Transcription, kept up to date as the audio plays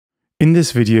In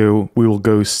this video, we will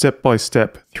go step by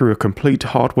step through a complete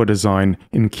hardware design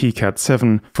in KiCad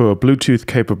 7 for a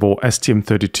Bluetooth-capable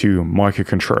STM32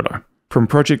 microcontroller. From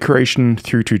project creation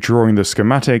through to drawing the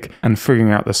schematic and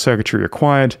figuring out the circuitry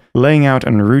required, laying out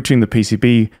and routing the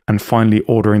PCB, and finally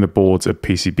ordering the boards at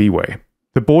PCBWay.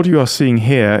 The board you are seeing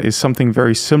here is something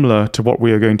very similar to what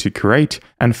we are going to create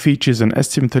and features an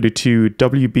STM32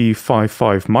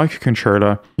 WB55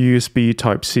 microcontroller, USB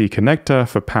Type-C connector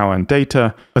for power and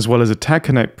data, as well as a Tag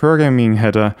Connect programming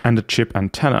header and a chip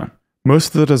antenna.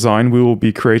 Most of the design we will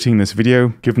be creating in this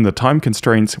video, given the time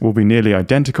constraints, will be nearly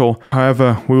identical.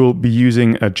 However, we will be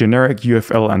using a generic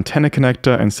UFL antenna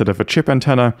connector instead of a chip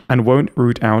antenna and won't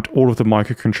root out all of the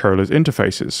microcontroller's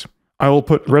interfaces. I will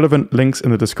put relevant links in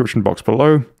the description box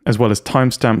below, as well as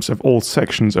timestamps of all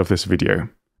sections of this video.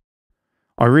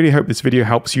 I really hope this video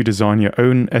helps you design your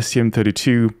own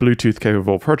STM32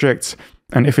 Bluetooth-capable projects,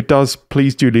 and if it does,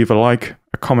 please do leave a like,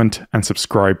 a comment, and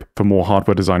subscribe for more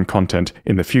hardware design content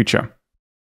in the future.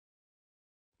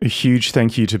 A huge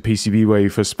thank you to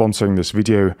PCBWay for sponsoring this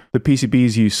video. The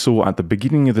PCBs you saw at the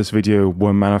beginning of this video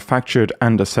were manufactured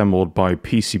and assembled by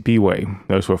PCBWay.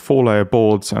 Those were 4-layer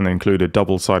boards and they included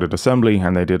double-sided assembly,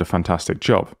 and they did a fantastic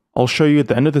job. I'll show you at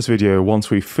the end of this video,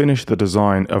 once we finish the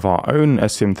design of our own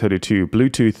STM32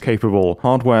 Bluetooth-capable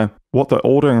hardware, what the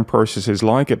ordering process is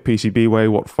like at PCBWay,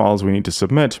 what files we need to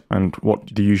submit, and what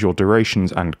the usual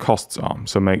durations and costs are.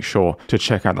 So make sure to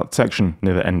check out that section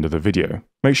near the end of the video.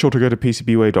 Make sure to go to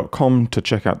PCBWay.com to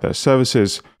check out their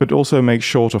services, but also make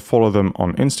sure to follow them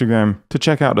on Instagram to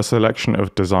check out a selection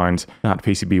of designs that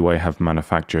PCBWay have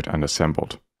manufactured and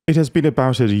assembled. It has been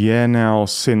about a year now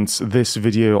since this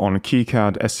video on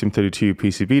KiCad STM32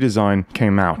 PCB design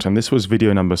came out, and this was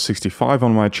video number 65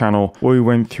 on my channel, where we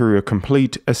went through a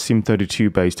complete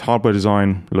STM32 based hardware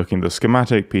design, looking at the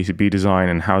schematic, PCB design,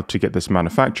 and how to get this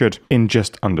manufactured in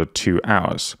just under 2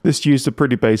 hours. This used a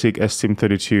pretty basic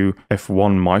STM32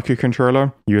 F1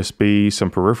 microcontroller, USB,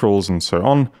 some peripherals, and so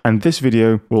on, and this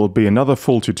video will be another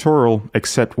full tutorial,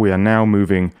 except we are now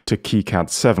moving to KiCad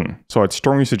 7. So I'd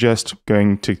strongly suggest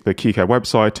going to the KiCad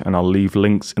website, and I'll leave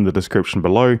links in the description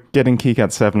below, getting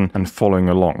KiCad 7 and following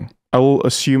along. I will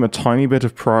assume a tiny bit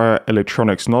of prior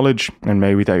electronics knowledge, and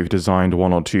maybe that you've designed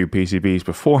 1 or 2 PCBs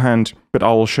beforehand, but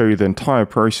I will show you the entire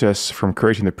process from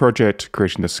creating the project,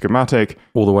 creating the schematic,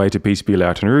 all the way to PCB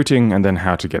layout and routing, and then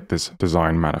how to get this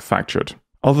design manufactured.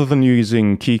 Other than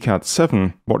using KiCad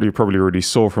 7, what you probably already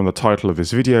saw from the title of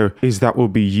this video is that we'll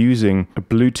be using a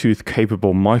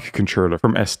Bluetooth-capable microcontroller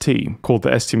from ST called the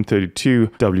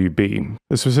STM32WB.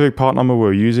 The specific part number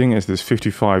we're using is this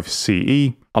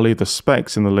 55CE. I'll leave the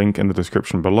specs in the link in the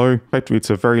description below. Effectively, it's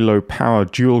a very low power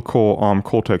dual-core ARM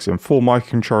Cortex-M4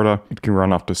 microcontroller. It can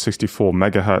run up to 64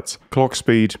 MHz clock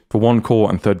speed for one core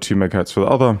and 32 MHz for the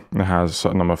other. It has a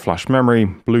certain number of flash memory,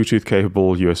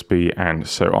 Bluetooth-capable, USB, and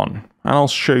so on. And I'll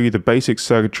show you the basic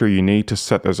circuitry you need to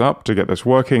set this up to get this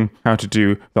working, how to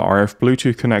do the RF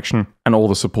Bluetooth connection, and all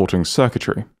the supporting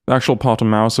circuitry. The actual part of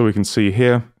Mouser we can see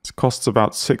here, it costs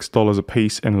about $6 a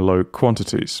piece in low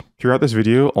quantities. Throughout this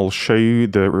video, I'll show you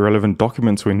the relevant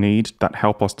documents we need that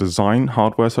help us design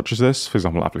hardware such as this, for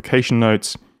example, application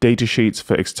notes, datasheets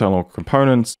for external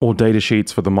components, or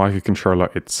datasheets for the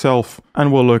microcontroller itself,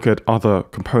 and we'll look at other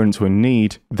components we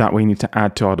need to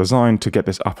add to our design to get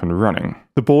this up and running.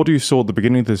 The board you saw at the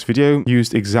beginning of this video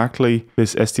used exactly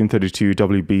this STM32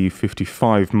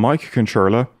 WB55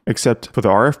 microcontroller, except for the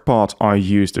RF part I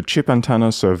used a chip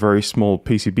antenna, so a very small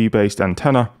PCB-based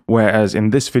antenna, whereas in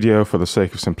this video, for the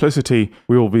sake of simplicity,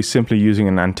 we will be simply using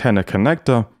an antenna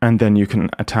connector, and then you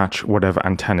can attach whatever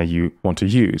antenna you want to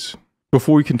use.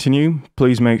 Before we continue,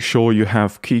 please make sure you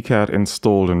have KiCad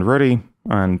installed and ready.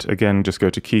 And again, just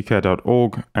go to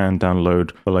KiCad.org and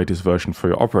download the latest version for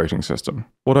your operating system.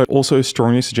 What I'd also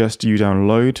strongly suggest you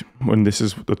download, when this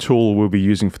is the tool we'll be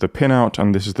using for the pinout,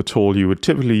 and this is the tool you would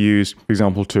typically use, for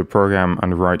example, to program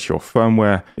and write your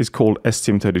firmware, is called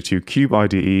STM32 Cube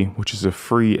IDE, which is a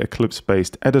free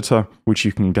Eclipse-based editor, which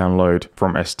you can download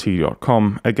from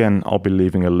st.com. Again, I'll be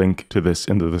leaving a link to this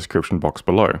in the description box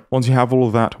below. Once you have all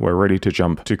of that, we're ready to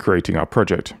jump to creating our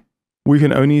project. We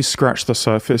can only scratch the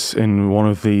surface in one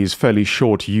of these fairly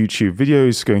short YouTube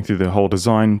videos going through the whole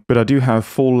design, but I do have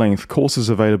full-length courses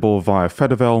available via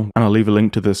Fedivel, and I'll leave a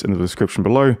link to this in the description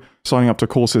below, Signing up to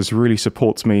courses really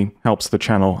supports me, helps the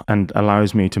channel, and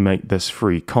allows me to make this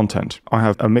free content. I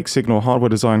have a mixed signal hardware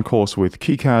design course with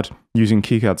KiCad, using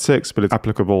KiCad 6, but it's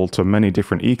applicable to many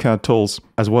different ECAD tools,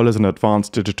 as well as an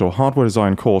advanced digital hardware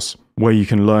design course, where you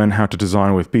can learn how to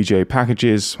design with BGA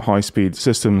packages, high-speed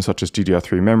systems such as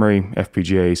DDR3 memory,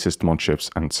 FPGA, system on chips,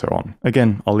 and so on.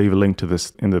 Again, I'll leave a link to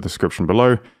this in the description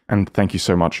below, and thank you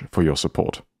so much for your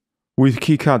support. With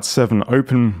KiCad 7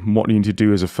 open, what you need to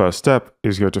do as a first step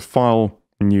is go to File,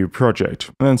 New Project,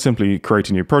 and then simply create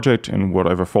a new project in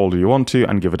whatever folder you want to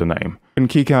and give it a name. In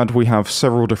KiCad, we have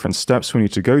several different steps we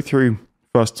need to go through.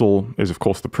 First of all is, of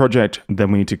course, the project.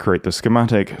 Then we need to create the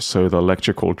schematic, so the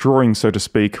electrical drawing, so to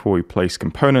speak, where we place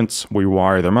components, we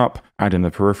wire them up, add in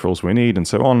the peripherals we need, and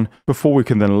so on, before we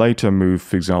can then later move,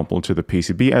 for example, to the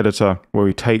PCB editor, where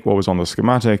we take what was on the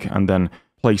schematic and then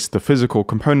place the physical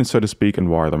components, so to speak, and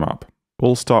wire them up.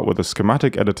 We'll start with the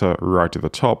schematic editor right at the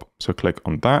top, so click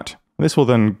on that. This will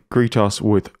then greet us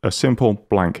with a simple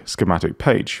blank schematic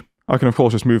page. I can of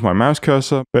course just move my mouse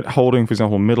cursor, but holding, for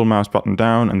example, middle mouse button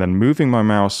down and then moving my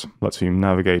mouse lets me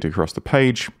navigate across the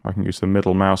page. I can use the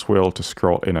middle mouse wheel to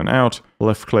scroll in and out,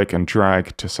 left click and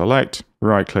drag to select,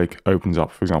 right click opens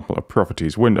up, for example, a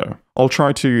properties window. I'll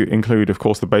try to include, of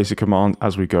course, the basic commands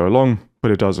as we go along,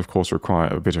 but it does, of course, require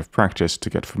a bit of practice to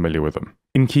get familiar with them.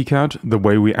 In KiCad, the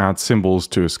way we add symbols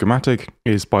to a schematic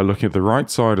is by looking at the right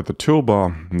side of the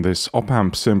toolbar, this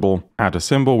op-amp symbol, add a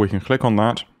symbol, we can click on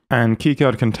that, and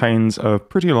KiCad contains a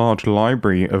pretty large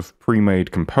library of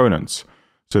pre-made components.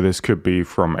 So this could be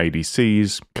from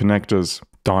ADCs, connectors,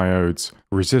 diodes,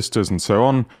 resistors, and so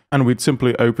on, and we'd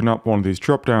simply open up one of these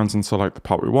drop-downs and select the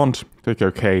part we want, click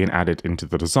OK and add it into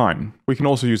the design. We can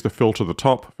also use the filter at the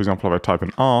top. For example, if I type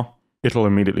in R, it'll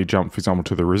immediately jump, for example,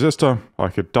 to the resistor. I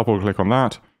could double click on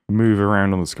that, move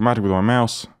around on the schematic with my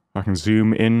mouse. I can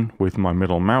zoom in with my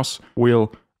middle mouse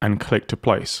wheel and click to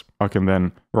place. I can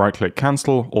then right click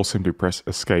cancel or simply press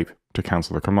escape to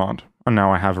cancel the command. And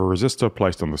now I have a resistor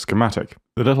placed on the schematic.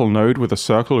 The little node with a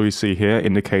circle we see here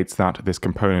indicates that this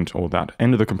component or that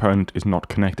end of the component is not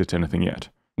connected to anything yet.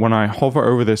 When I hover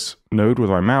over this node with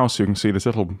my mouse, you can see this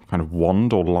little kind of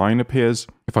wand or line appears.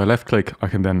 If I left click, I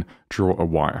can then draw a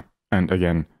wire. And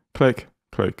again, click,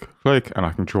 click, click, and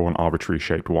I can draw an arbitrary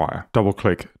shaped wire. Double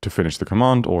click to finish the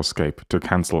command or escape to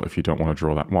cancel if you don't want to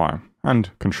draw that wire.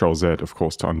 And Control Z, of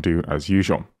course, to undo as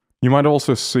usual. You might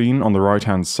also have seen on the right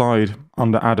hand side,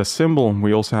 under add a symbol,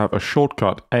 we also have a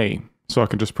shortcut A. So I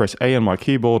can just press A on my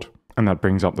keyboard and that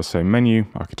brings up the same menu.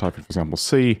 I could type in, for example,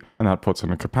 C, and that puts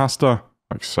in a capacitor,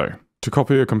 like so. To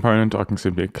copy a component, I can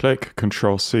simply click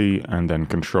Control C and then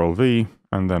Control V,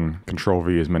 and then Control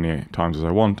V as many times as I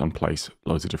want and place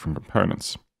loads of different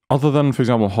components. Other than, for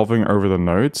example, hovering over the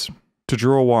nodes, to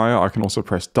draw a wire, I can also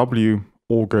press W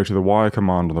or go to the wire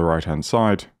command on the right hand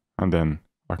side, and then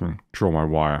I can draw my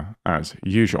wire as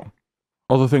usual.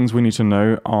 Other things we need to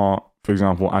know are, for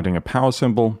example, adding a power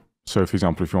symbol. So, for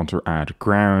example, if you want to add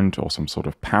ground or some sort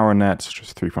of power net, such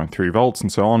as 3.3 volts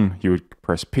and so on, you would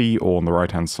press P or on the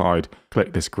right hand side,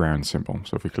 click this ground symbol.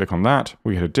 So if we click on that,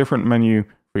 we get a different menu.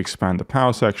 If we expand the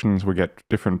power sections, we get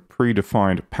different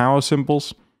predefined power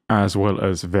symbols, as well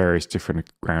as various different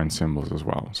ground symbols as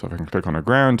well. So if I can click on a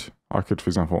ground, I could, for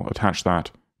example, attach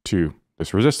that to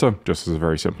this resistor, just as a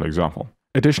very simple example.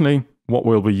 Additionally, what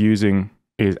we'll be using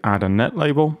is add a net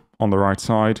label on the right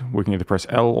side. We can either press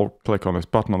L or click on this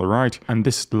button on the right, and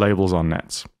this labels our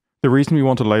nets. The reason we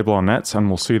want to label our nets, and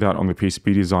we'll see that on the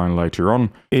PCB design later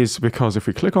on, is because if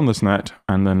we click on this net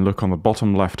and then look on the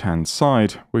bottom left-hand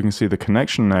side, we can see the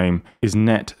connection name is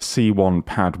net C1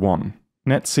 pad 1.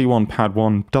 Net C1 pad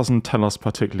 1 doesn't tell us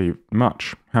particularly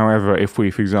much. However, if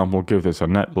we, for example, give this a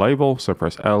net label, so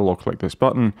press L or click this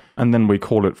button, and then we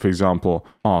call it, for example,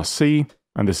 RC,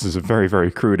 and this is a very, very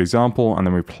crude example, and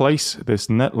then we place this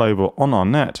net label on our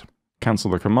net,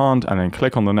 cancel the command, and then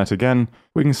click on the net again,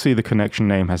 we can see the connection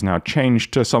name has now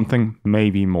changed to something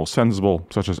maybe more sensible,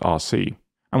 such as RC.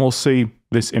 And we'll see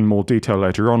this in more detail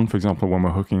later on. For example, when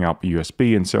we're hooking up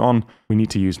USB and so on, we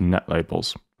need to use net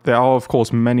labels. There are, of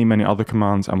course, many, many other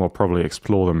commands, and we'll probably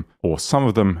explore them, or some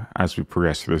of them, as we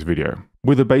progress through this video.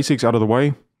 With the basics out of the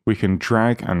way, we can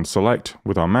drag and select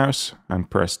with our mouse and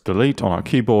press delete on our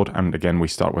keyboard, and again we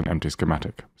start with an empty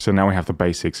schematic. So now we have the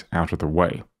basics out of the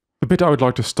way. The bit I would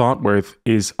like to start with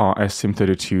is our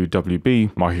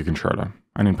STM32WB microcontroller,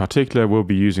 and in particular we'll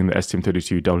be using the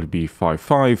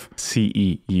STM32WB55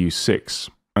 CEU6,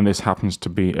 and this happens to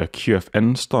be a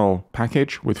QFN style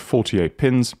package with 48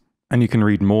 pins, and you can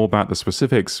read more about the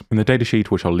specifics in the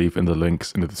datasheet, which I'll leave in the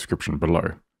links in the description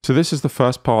below. So this is the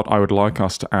first part I would like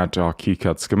us to add to our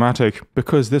KiCad schematic,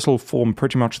 because this will form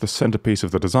pretty much the centerpiece of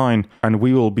the design, and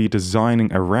we will be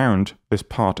designing around this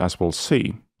part as we'll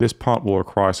see. This part will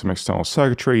require some external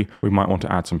circuitry. We might want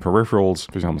to add some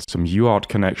peripherals, for example, some UART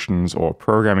connections or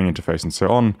programming interface and so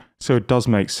on. So it does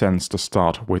make sense to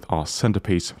start with our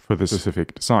centerpiece for this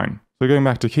specific design. So going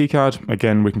back to KiCad,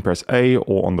 again, we can press A,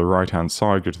 or on the right-hand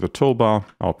side, go to the toolbar,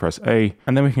 I'll press A,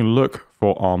 and then we can look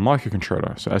for our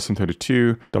microcontroller, so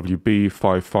STM32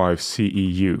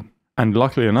 WB55CEU. And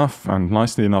luckily enough, and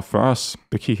nicely enough for us,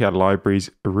 the KiCad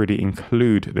libraries really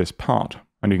include this part.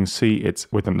 And you can see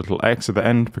it's with a little X at the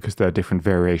end because there are different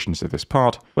variations of this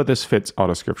part, but this fits our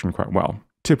description quite well.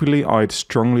 Typically, I'd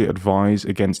strongly advise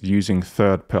against using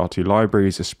third-party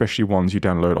libraries, especially ones you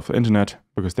download off the internet,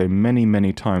 because they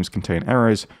many times contain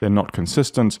errors, they're not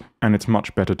consistent, and it's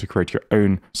much better to create your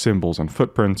own symbols and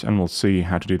footprints, and we'll see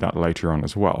how to do that later on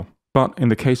as well. But in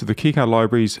the case of the KiCad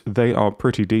libraries, they are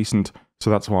pretty decent,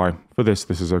 so that's why for this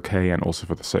is okay, and also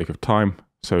for the sake of time.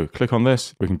 So click on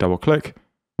this, we can double-click,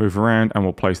 move around, and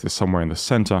we'll place this somewhere in the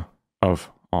center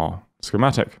of our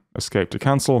schematic. Escape to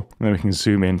cancel, and then we can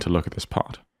zoom in to look at this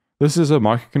part. This is a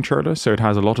microcontroller, so it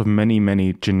has a lot of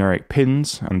many generic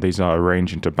pins, and these are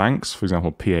arranged into banks. For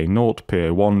example, PA0,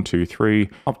 PA1, 2, 3,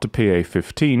 up to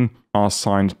PA15 are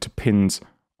assigned to pins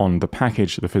on the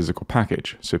package, the physical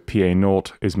package. So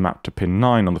PA0 is mapped to pin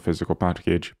 9 on the physical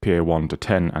package, PA1 to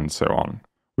 10, and so on.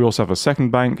 We also have a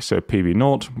second bank, so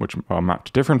PB0, which are mapped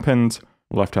to different pins.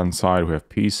 On the left-hand side, we have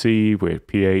PC, we have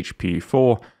PH,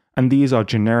 P4, and these are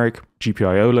generic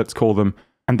GPIO, let's call them,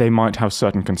 and they might have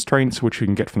certain constraints which we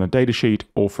can get from the datasheet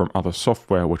or from other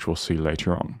software, which we'll see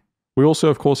later on. We also,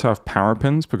 of course, have power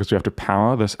pins because we have to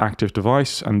power this active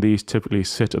device, and these typically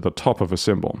sit at the top of a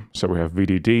symbol. So we have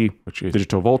VDD, which is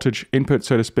digital voltage input,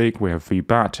 so to speak. We have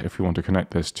VBAT if we want to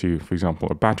connect this to, for example,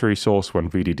 a battery source when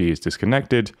VDD is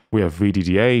disconnected. We have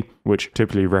VDDA, which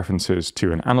typically references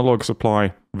to an analog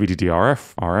supply.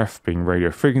 VDDRF, RF being radio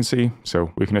frequency,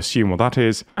 so we can assume what that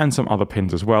is, and some other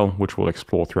pins as well, which we'll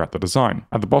explore throughout the design.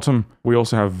 At the bottom, we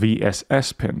also have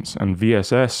VSS pins, and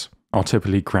VSS are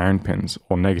typically ground pins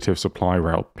or negative supply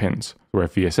rail pins. We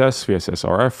have VSS,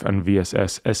 VSS-RF, and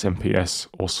VSS SMPS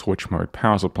or switch mode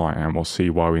power supply, and we'll see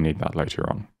why we need that later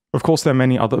on. Of course, there are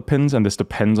many other pins, and this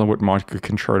depends on what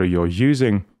microcontroller you're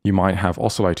using. You might have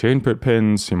oscillator input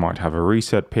pins, you might have a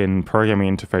reset pin,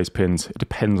 programming interface pins. It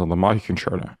depends on the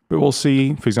microcontroller. But we'll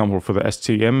see, for example, for the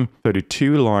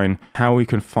STM32 line, how we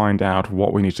can find out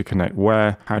what we need to connect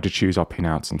where, how to choose our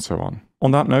pinouts, and so on. On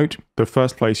that note, the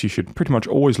first place you should pretty much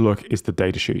always look is the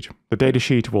datasheet. The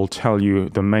datasheet will tell you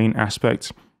the main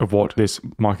aspects of what this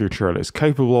microcontroller is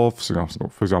capable of, so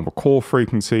for example, core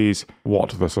frequencies,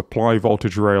 what the supply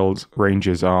voltage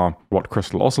ranges are, what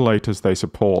crystal oscillators they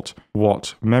support,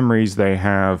 what memories they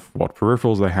have, what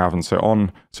peripherals they have, and so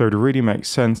on. So it really makes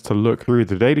sense to look through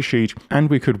the datasheet, and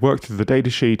we could work through the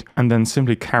datasheet and then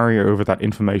simply carry over that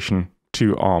information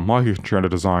to our microcontroller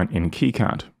design in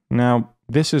KiCad. Now,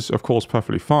 this is, of course,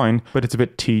 perfectly fine, but it's a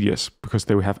bit tedious because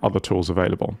they have other tools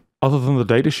available. Other than the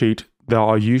datasheet, there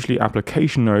are usually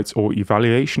application notes or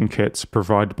evaluation kits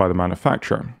provided by the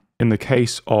manufacturer. In the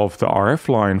case of the RF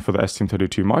line for the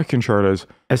STM32 microcontrollers,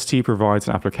 ST provides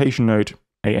an application note,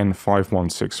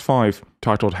 AN5165,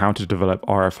 titled How to Develop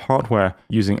RF Hardware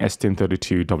Using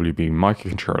STM32WB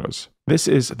Microcontrollers. This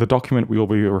is the document we will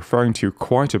be referring to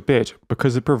quite a bit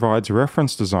because it provides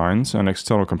reference designs and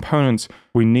external components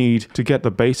we need to get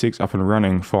the basics up and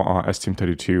running for our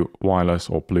STM32 wireless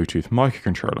or Bluetooth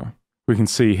microcontroller. We can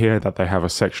see here that they have a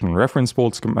section on reference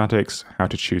board schematics, how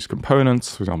to choose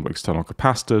components, for example, external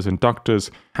capacitors,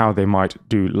 inductors, how they might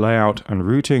do layout and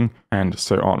routing, and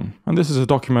so on. And this is a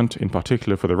document in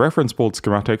particular for the reference board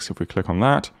schematics. If we click on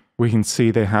that, we can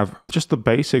see they have just the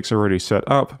basics already set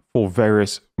up for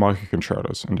various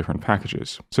microcontrollers and different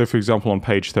packages. So for example, on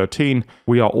page 13,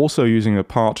 we are also using a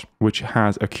part which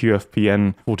has a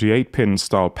QFPN 48-pin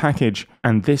style package,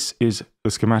 and this is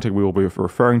the schematic we will be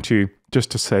referring to just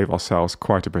to save ourselves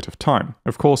quite a bit of time.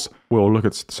 Of course, we'll look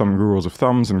at some rules of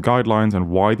thumbs and guidelines and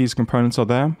why these components are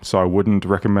there, so I wouldn't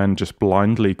recommend just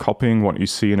blindly copying what you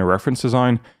see in a reference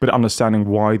design, but understanding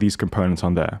why these components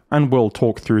are there. And we'll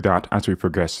talk through that as we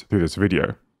progress through this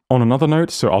video. On another note,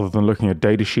 so other than looking at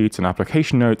datasheets and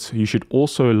application notes, you should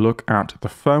also look at the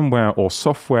firmware or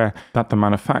software that the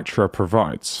manufacturer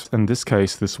provides. In this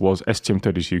case, this was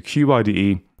STM32 Cube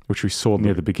IDE, which we saw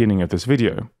near the beginning of this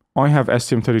video. I have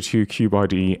STM32 Cube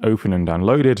IDE open and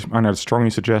downloaded, and I'd strongly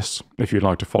suggest, if you'd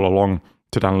like to follow along,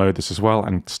 to download this as well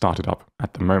and start it up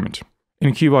at the moment.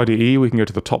 In Cube IDE, we can go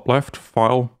to the top left,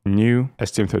 File, New,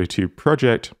 STM32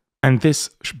 Project, And this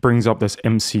brings up this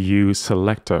MCU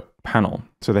selector panel.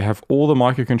 So they have all the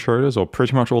microcontrollers, or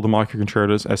pretty much all the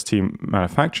microcontrollers ST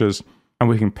manufactures, and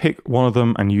we can pick one of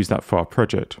them and use that for our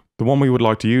project. The one we would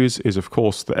like to use is, of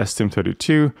course, the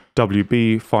STM32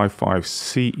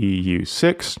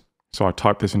 WB55CEU6. So I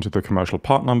type this into the commercial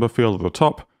part number field at the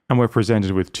top, and we're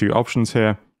presented with two options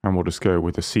here. And we'll just go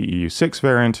with the CEU6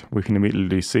 variant. We can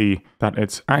immediately see that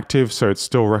it's active, so it's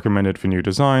still recommended for new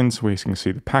designs. We can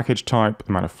see the package type, the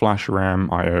amount of flash, RAM,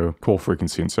 I/O, core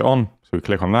frequency, and so on. So we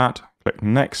click on that, click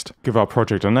Next, give our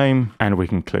project a name, and we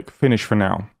can click Finish for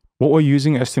now. What we're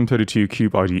using STM32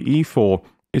 Cube IDE for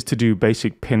is to do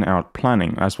basic pin-out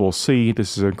planning. As we'll see,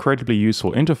 this is an incredibly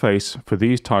useful interface for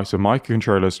these types of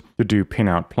microcontrollers to do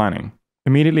pin-out planning.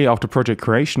 Immediately after project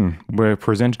creation, we're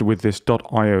presented with this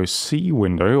 .ioc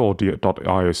window, or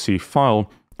 .ioc file,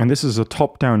 and this is a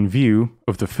top-down view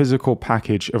of the physical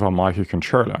package of our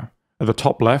microcontroller. At the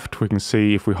top left, we can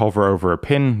see if we hover over a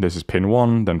pin, this is pin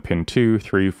 1, then pin 2,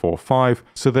 3, 4, 5,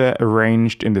 so they're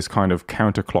arranged in this kind of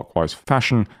counterclockwise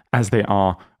fashion as they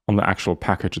are on the actual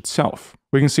package itself.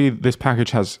 We can see this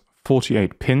package has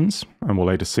 48 pins, and we'll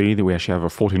later see that we actually have a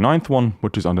 49th one,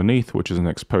 which is underneath, which is an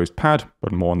exposed pad,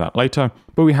 but more on that later.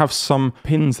 But we have some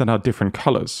pins that are different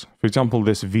colors. For example,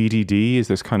 this VDD is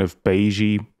this kind of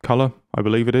beigey color, I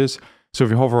believe it is. So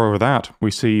if we hover over that, we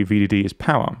see VDD is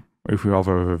power. If we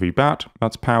hover over VBAT,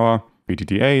 that's power.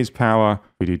 VDDA is power,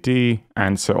 VDD,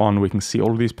 and so on. We can see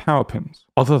all of these power pins.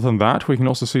 Other than that, we can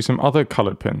also see some other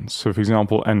colored pins. So for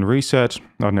example, N reset,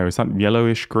 I don't know, is that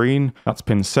yellowish green? That's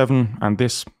pin 7, and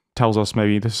this tells us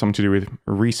maybe this is something to do with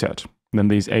reset. And then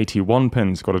these 81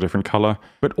 pins got a different color,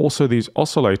 but also these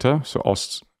oscillator, so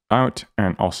OS out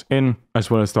and OS in, as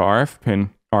well as the RF pin,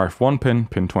 RF1 pin,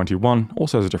 pin 21,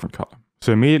 also has a different color.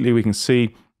 So immediately we can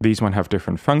see these might have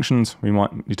different functions. We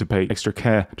might need to pay extra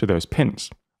care to those pins.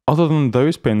 Other than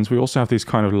those pins, we also have these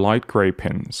kind of light gray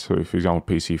pins. So for example,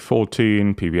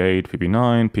 PC14, PB8,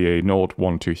 PB9, PA0,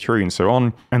 1, 2, 3, and so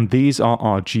on. And these are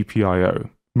our GPIO.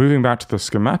 Moving back to the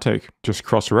schematic, just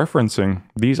cross-referencing,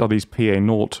 these are these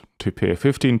PA0 to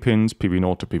PA15 pins,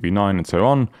 PB0 to PB9, and so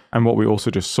on. And what we also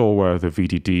just saw were the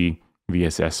VDD,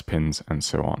 VSS pins, and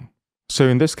so on. So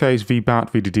in this case,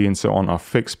 VBAT, VDD, and so on are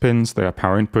fixed pins. They are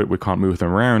power input. We can't move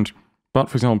them around. But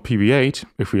for example, PB8,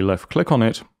 if we left-click on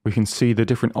it, we can see the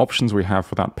different options we have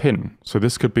for that pin. So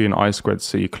this could be an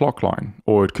I2C clock line,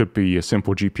 or it could be a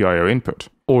simple GPIO input,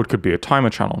 or it could be a timer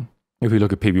channel. If we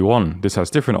look at PB1, this has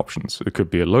different options. It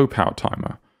could be a low power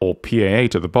timer, or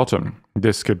PA8 at the bottom.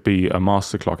 This could be a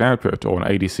master clock output, or an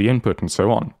ADC input, and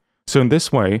so on. So in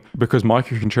this way, because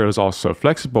microcontrollers are so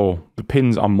flexible, the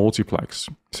pins are multiplex.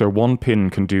 So one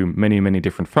pin can do many, many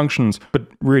different functions, but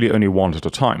really only one at a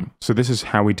time. So this is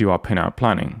how we do our pin-out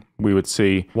planning. We would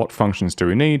see what functions do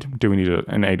we need? Do we need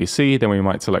an ADC? Then we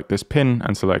might select this pin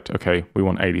and select, okay, we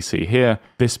want ADC here.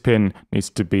 This pin needs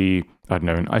to be, I don't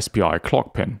know, an SPI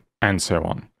clock pin, and so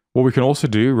on. What we can also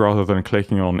do, rather than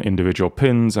clicking on individual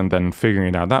pins and then figuring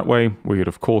it out that way, we could,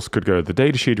 of course, could go the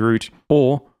datasheet route,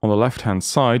 or on the left-hand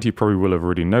side, you probably will have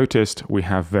already noticed, we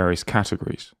have various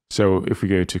categories. So if we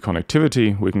go to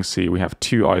connectivity, we can see we have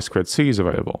two I2Cs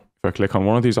available. If I click on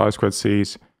one of these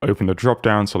I2Cs, open the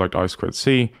drop-down, select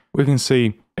I2C, we can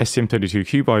see STM32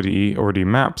 Cube IDE already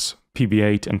maps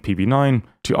PB8 and PB9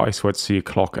 to I2C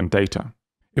clock and data.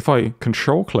 If I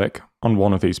control-click on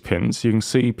one of these pins, you can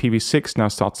see PB6 now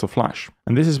starts to flash.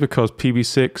 And this is because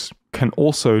PB6 can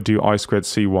also do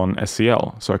I2C1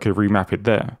 SEL, so I could remap it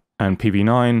there. And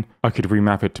PB9, I could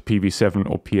remap it to PB7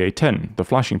 or PA10, the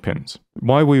flashing pins.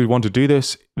 Why we would want to do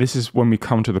this, this is when we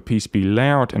come to the PCB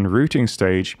layout and routing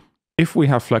stage. If we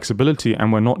have flexibility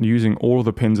and we're not using all of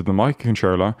the pins of the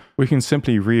microcontroller, we can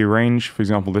simply rearrange, for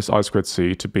example, this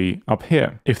I2C to be up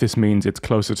here, if this means it's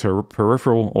closer to a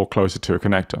peripheral or closer to a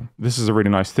connector. This is a really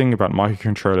nice thing about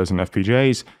microcontrollers and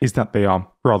FPGAs, is that they are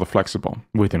rather flexible,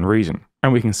 within reason.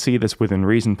 And we can see this within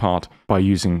reason part by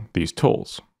using these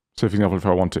tools. So for example, if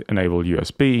I want to enable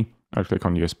USB, I click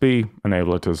on USB,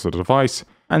 enable it as a device,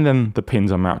 and then the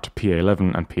pins are mapped to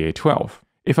PA11 and PA12.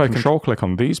 If I control-click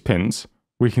on these pins,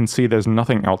 we can see there's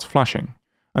nothing else flashing.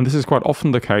 And this is quite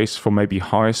often the case for maybe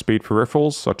higher speed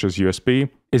peripherals, such as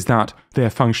USB, is that their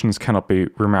functions cannot be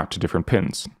remapped to different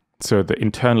pins. So that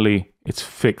internally, it's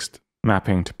fixed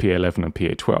mapping to PA11 and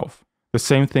PA12. The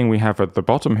same thing we have at the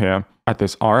bottom here at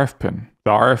this RF pin.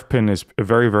 The RF pin is a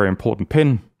very, very important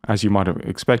pin. As you might have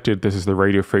expected, this is the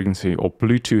radio frequency or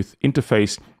Bluetooth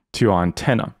interface to our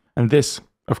antenna. And this,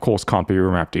 of course, can't be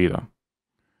remapped either.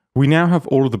 We now have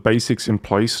all of the basics in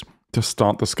place to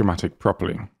start the schematic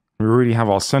properly. we already have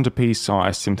our centerpiece, our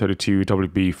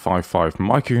STM32WB55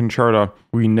 microcontroller.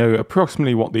 We know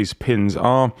approximately what these pins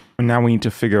are, and now we need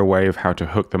to figure a way of how to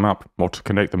hook them up, what to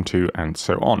connect them to, and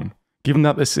so on. Given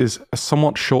that this is a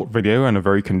somewhat short video and a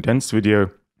very condensed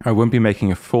video, I won't be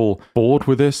making a full board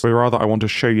with this, but rather I want to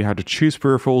show you how to choose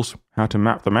peripherals, how to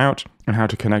map them out, and how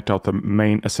to connect out the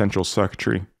main essential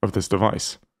circuitry of this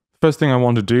device. First thing I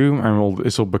want to do, and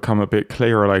this will become a bit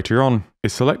clearer later on,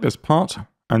 is select this part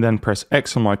and then press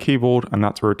X on my keyboard, and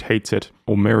that rotates it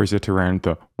or mirrors it around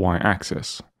the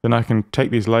Y-axis. Then I can take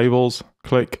these labels,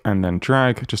 click and then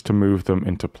drag just to move them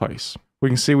into place. We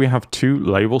can see we have two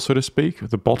labels, so to speak.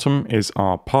 The bottom is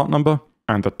our part number,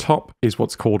 and the top is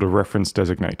what's called a reference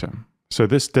designator. So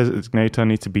this designator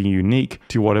needs to be unique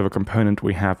to whatever component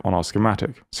we have on our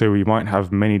schematic. So we might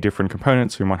have many different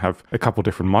components. We might have a couple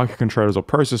different microcontrollers or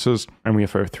processors, and we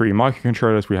have 3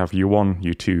 microcontrollers. We have U1,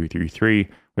 U2, U3.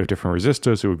 We have different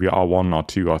resistors. It would be R1,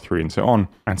 R2, R3, and so on,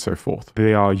 and so forth.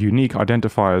 They are unique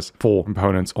identifiers for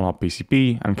components on our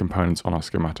PCB and components on our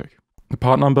schematic. The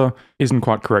part number isn't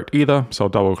quite correct either, so I'll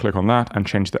double click on that and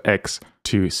change the X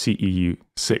to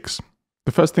CEU6.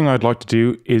 The first thing I'd like to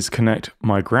do is connect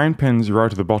my ground pins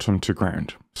right at the bottom to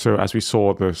ground. So as we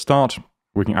saw at the start,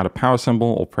 we can add a power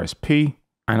symbol or press P,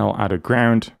 and I'll add a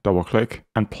ground, double click,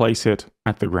 and place it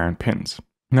at the ground pins.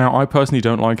 Now, I personally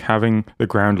don't like having the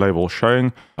ground label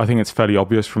showing. I think it's fairly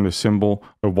obvious from the symbol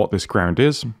of what this ground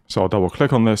is, so I'll double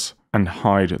click on this and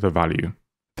hide the value.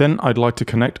 Then I'd like to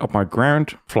connect up my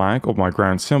ground flag or my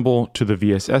ground symbol to the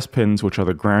VSS pins, which are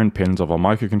the ground pins of our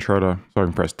microcontroller. So I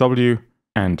can press W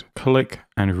and click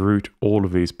and route all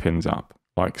of these pins up,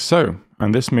 like so.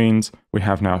 And this means we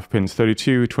have now pins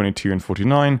 32, 22, and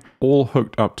 49 all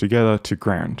hooked up together to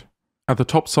ground. At the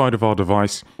top side of our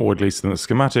device, or at least in the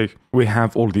schematic, we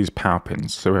have all of these power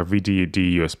pins. So we have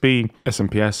VDD, USB,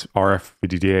 SMPS, RF,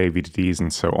 VDDA, VDDs,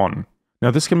 and so on.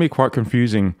 Now this can be quite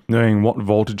confusing knowing what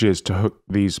voltages to hook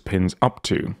these pins up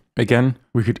to. Again,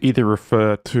 we could either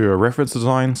refer to a reference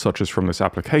design, such as from this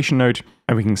application note,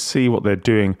 and we can see what they're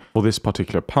doing for this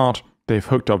particular part. They've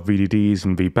hooked up VDDs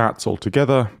and VBATs all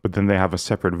together, but then they have a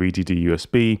separate VDD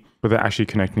USB, but they're actually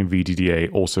connecting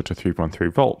VDDA also to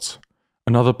 3.3 volts.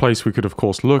 Another place we could of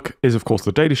course look is of course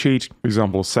the datasheet, for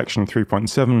example section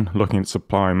 3.7 looking at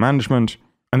supply management.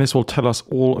 And this will tell us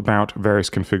all about various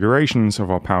configurations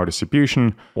of our power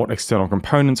distribution, what external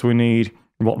components we need,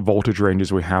 what voltage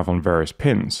ranges we have on various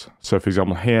pins. So for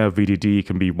example here, VDD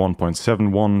can be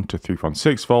 1.71 to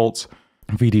 3.6 volts.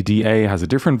 VDDA has a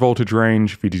different voltage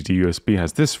range, VDD USB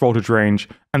has this voltage range,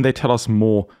 and they tell us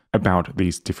more about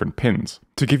these different pins.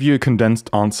 To give you a condensed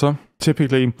answer,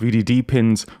 typically VDD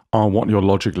pins are what your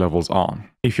logic levels are.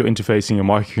 If you're interfacing your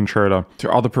microcontroller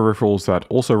to other peripherals that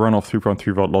also run off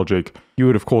 3.3 volt logic, you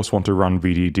would of course want to run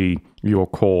VDD, your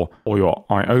core or your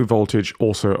I/O voltage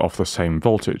also off the same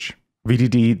voltage.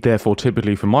 VDD, therefore,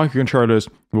 typically for microcontrollers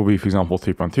will be, for example,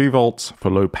 3.3 volts.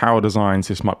 For low power designs,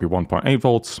 this might be 1.8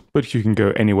 volts, but you can go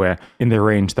anywhere in the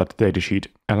range that the datasheet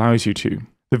allows you to.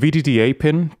 The VDDA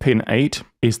pin, pin 8,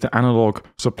 is the analog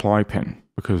supply pin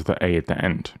because of the A at the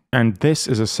end. And this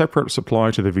is a separate supply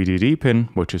to the VDD pin,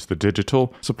 which is the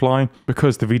digital supply,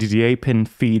 because the VDDA pin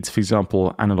feeds, for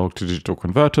example, analog to digital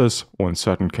converters, or in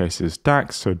certain cases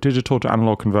DACs, so digital to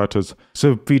analog converters.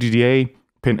 So VDDA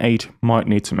pin 8 might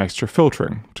need some extra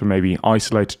filtering to maybe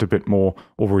isolate it a bit more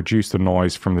or reduce the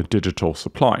noise from the digital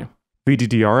supply.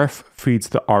 VDD-RF feeds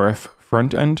the RF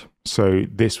front end, so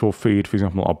this will feed, for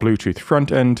example, our Bluetooth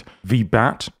front end.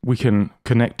 VBAT, we can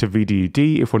connect to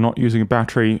VDD if we're not using a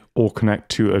battery, or connect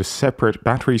to a separate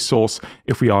battery source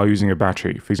if we are using a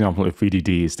battery, for example, if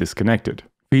VDD is disconnected.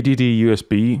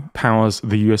 VDD-USB powers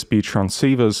the USB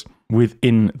transceivers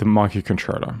within the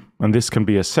microcontroller, and this can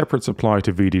be a separate supply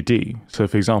to VDD. So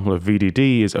for example, if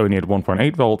VDD is only at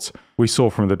 1.8 volts, we saw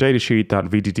from the datasheet that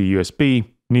VDD-USB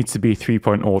needs to be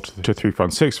 3.0 to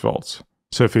 3.6 volts.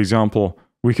 So for example,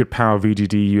 we could power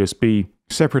VDD-USB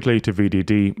separately to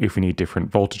VDD if we need different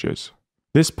voltages.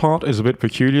 This part is a bit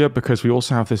peculiar because we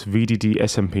also have this VDD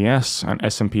SMPS, and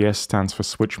SMPS stands for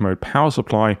Switch Mode Power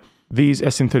Supply. These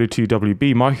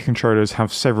STM32WB microcontrollers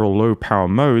have several low power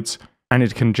modes, and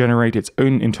it can generate its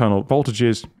own internal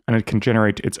voltages, and it can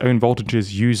generate its own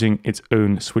voltages using its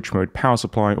own switch mode power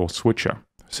supply or switcher.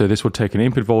 So this would take an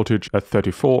input voltage at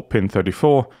 34, pin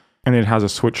 34, and it has a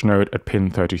switch node at pin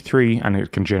 33, and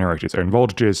it can generate its own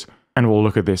voltages, and we'll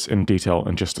look at this in detail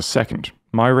in just a second.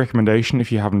 My recommendation,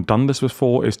 if you haven't done this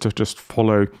before, is to just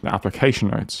follow the application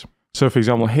notes. So for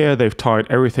example here, they've tied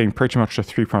everything pretty much to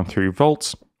 3.3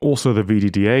 volts, also the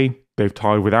VDDA, they've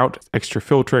tied without extra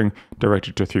filtering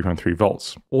directed to 3.3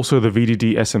 volts. Also the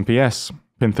VDD SMPS,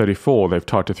 pin 34, they've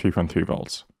tied to 3.3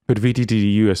 volts. But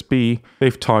VDD USB,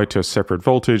 they've tied to a separate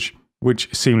voltage,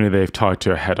 which seemingly they've tied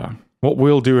to a header. What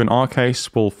we'll do in our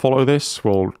case, we'll follow this,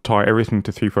 we'll tie everything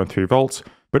to 3.3 volts,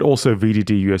 but also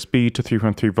VDD USB to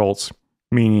 3.3 volts,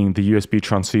 meaning the USB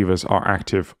transceivers are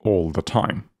active all the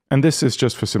time. And this is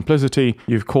just for simplicity.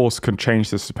 You of course can change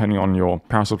this depending on your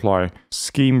power supply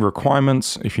scheme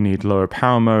requirements, if you need lower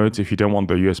power modes, if you don't want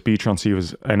the USB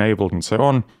transceivers enabled and so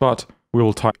on, but we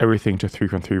will tie everything to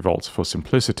 3.3 volts for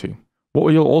simplicity.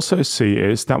 What you'll also see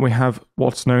is that we have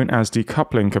what's known as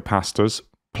decoupling capacitors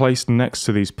placed next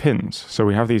to these pins. So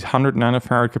we have these 100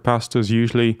 nanofarad capacitors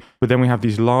usually, but then we have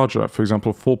these larger, for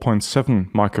example,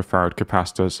 4.7 microfarad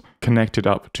capacitors connected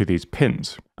up to these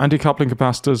pins. And decoupling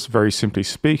capacitors, very simply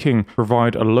speaking,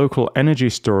 provide a local energy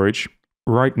storage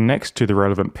right next to the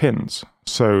relevant pins.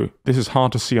 So this is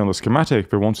hard to see on the schematic,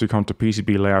 but once we come to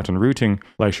PCB layout and routing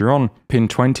later on, pin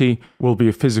 20 will be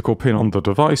a physical pin on the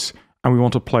device, and we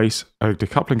want to place a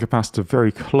decoupling capacitor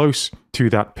very close to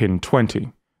that pin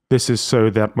 20. This is so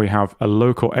that we have a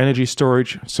local energy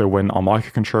storage, so when our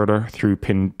microcontroller through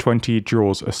pin 20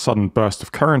 draws a sudden burst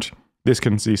of current, this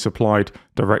can be supplied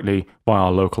directly by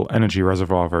our local energy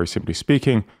reservoir, very simply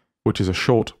speaking, which is a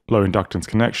short, low inductance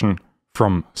connection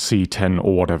from C10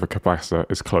 or whatever capacitor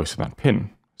is close to that pin.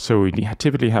 So we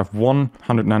typically have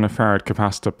 100 nanofarad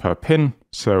capacitor per pin.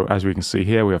 So as we can see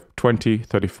here, we have 20,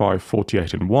 35,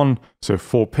 48, and 1. So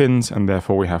 4 pins, and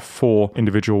therefore we have 4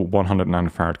 individual 100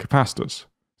 nanofarad capacitors.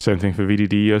 Same thing for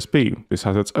VDD USB. This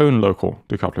has its own local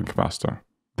decoupling capacitor.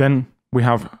 Then we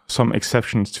have some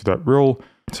exceptions to that rule.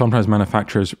 Sometimes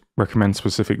manufacturers recommend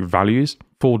specific values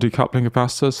for decoupling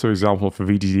capacitors. So, for example, for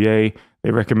VDDA,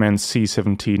 they recommend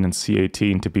C17 and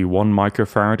C18 to be 1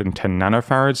 microfarad and 10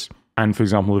 nanofarads. And for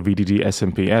example, the VDD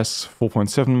SMPS,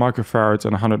 4.7 microfarads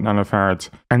and 100 nanofarads.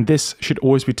 And this should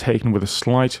always be taken with a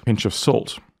slight pinch of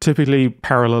salt. Typically,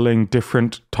 paralleling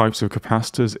different types of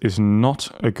capacitors is not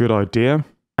a good idea,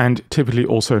 and typically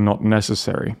also not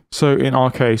necessary. So in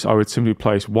our case, I would simply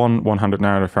place one 100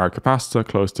 nanofarad capacitor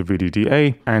close to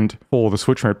VDDA, and for the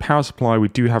switch mode power supply, we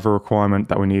do have a requirement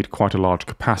that we need quite a large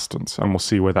capacitance, and we'll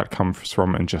see where that comes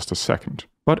from in just a second.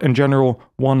 But in general,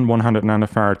 one 100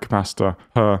 nanofarad capacitor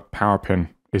per power pin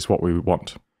is what we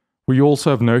want. We also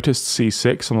have noticed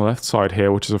C6 on the left side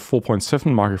here, which is a 4.7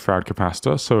 microfarad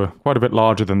capacitor, so quite a bit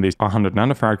larger than these 100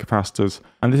 nanofarad capacitors,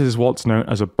 and this is what's known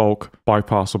as a bulk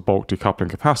bypass or bulk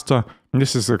decoupling capacitor. And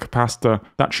this is a capacitor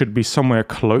that should be somewhere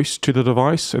close to the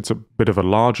device. It's a bit of a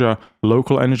larger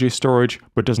local energy storage,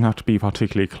 but doesn't have to be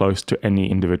particularly close to any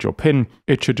individual pin.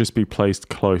 It should just be placed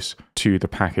close to the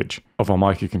package of our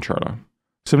microcontroller.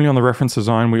 Similarly, on the reference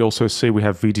design, we also see we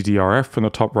have VDDRF in the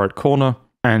top right corner.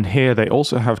 And here they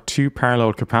also have 2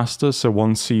 parallel capacitors, so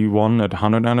one C1 at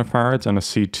 100 nanofarads and a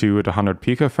C2 at 100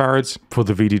 picofarads for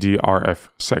the VDD-RF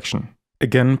section.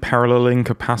 Again, paralleling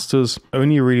capacitors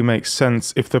only really makes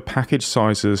sense if the package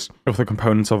sizes of the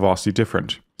components are vastly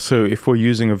different. So if we're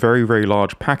using a very, very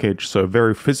large package, so a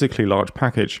very physically large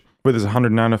package with this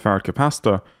 100 nanofarad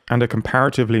capacitor and a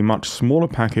comparatively much smaller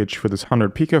package for this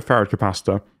 100 picofarad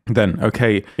capacitor, then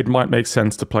okay, it might make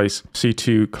sense to place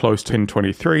C2 close to pin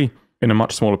 23 in a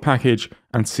much smaller package,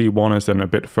 and C1 is then a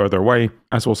bit further away,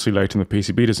 as we'll see later in the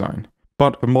PCB design.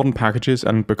 But for modern packages,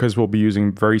 and because we'll be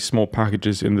using very small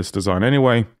packages in this design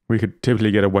anyway, we could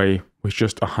typically get away with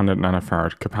just a 100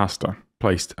 nanofarad capacitor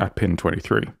placed at pin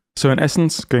 23. So in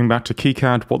essence, going back to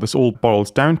KiCad, what this all boils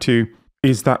down to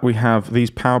is that we have these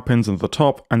power pins at the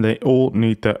top, and they all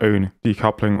need their own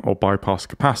decoupling or bypass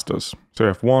capacitors. So we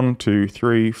have 1, 2,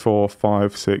 3, 4,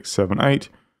 5, 6, 7, 8.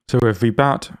 So we have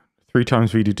VBAT, 3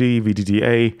 times VDD,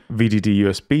 VDDA, VDD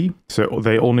USB, so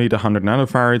they all need 100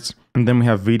 nanofarads. And then we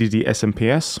have VDD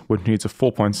SMPS, which needs a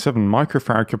 4.7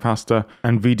 microfarad capacitor,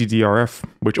 and VDD-RF,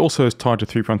 which also is tied to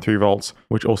 3.3 volts,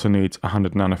 which also needs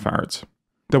 100 nanofarads.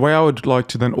 The way I would like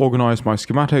to then organize my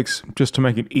schematics, just to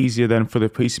make it easier then for the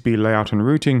PCB layout and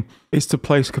routing, is to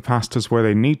place capacitors where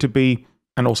they need to be,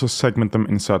 and also segment them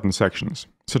in certain sections.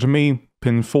 So to me,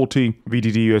 pin 40,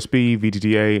 VDD USB,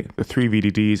 VDDA, the 3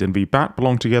 VDDs and VBAT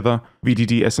belong together,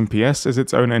 VDD SMPS is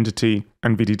its own entity,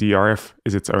 and VDD-RF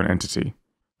is its own entity.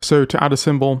 So to add a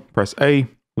symbol, press A,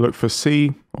 look for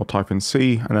C, or type in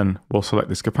C, and then we'll select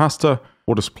this capacitor.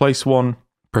 We'll just place one,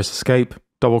 press Escape,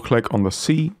 double click on the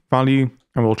C value,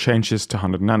 and we'll change this to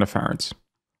 100 nanofarads.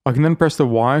 I can then press the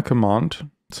wire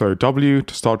command, so W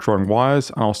to start drawing wires,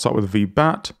 and I'll start with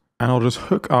VBAT, and I'll just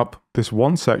hook up this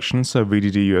one section, so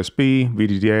VDD USB,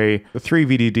 VDDA, the 3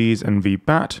 VDDs and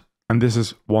VBAT, and this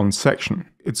is one section.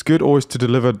 It's good always to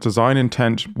deliver design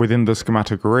intent within the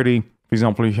schematic already. For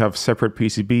example, you have separate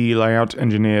PCB layout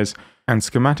engineers and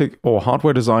schematic or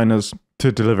hardware designers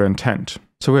to deliver intent.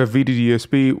 So we have VDD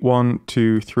USB 1,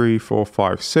 2, 3, 4,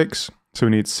 5, 6. So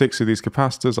we need 6 of these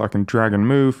capacitors. I can drag and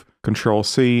move, Control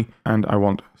C, and I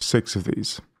want 6 of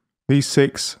these. These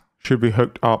 6 should be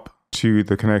hooked up to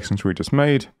the connections we just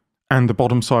made. And the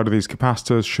bottom side of these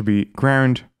capacitors should be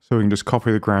ground. So we can just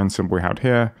copy the ground symbol we had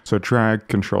here. So drag,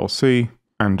 Control C,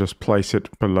 and just place it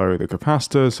below the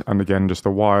capacitors. And again, just the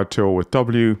wire tool with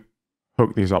W,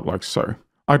 hook these up like so.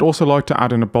 I'd also like to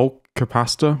add in a bulk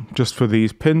capacitor just for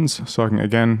these pins. So I can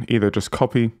again, either just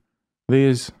copy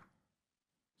these.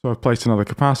 So I've placed another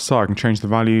capacitor. I can change the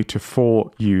value to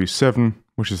 4U7,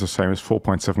 which is the same as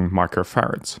 4.7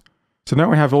 microfarads. So now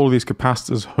we have all of these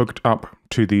capacitors hooked up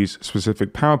to these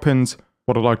specific power pins.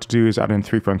 What I'd like to do is add in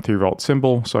 3.3 volt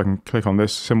symbol. So I can click on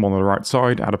this symbol on the right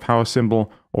side, add a power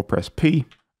symbol, or press P.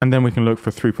 And then we can look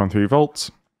for 3.3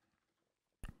 volts.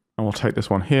 And we'll take this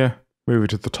one here, move it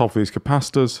to the top of these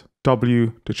capacitors,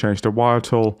 W to change the wire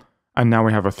tool. And now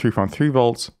we have a 3.3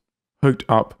 volts hooked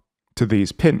up to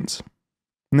these pins.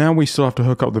 Now we still have to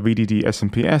hook up the VDD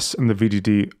SMPS and the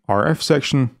VDD RF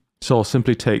section. So I'll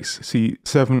simply take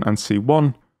C7 and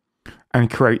C1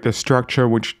 and create the structure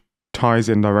which ties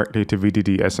in directly to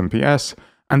VDD SMPS.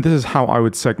 And this is how I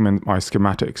would segment my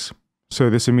schematics. So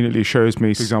this immediately shows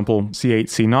me, for example, C8,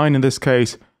 C9 in this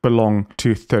case belong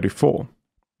to 34.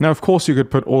 Now, of course, you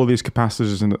could put all of these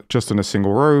capacitors just in a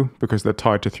single row because they're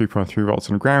tied to 3.3 volts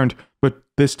and ground, but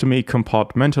this to me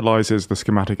compartmentalizes the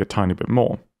schematic a tiny bit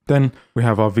more. Then we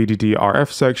have our VDD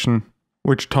RF section,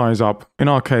 which ties up, in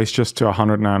our case, just to a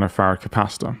 100 nanofarad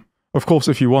capacitor. Of course,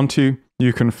 if you want to,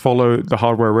 you can follow the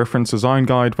hardware reference design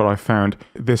guide, but I found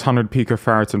this 100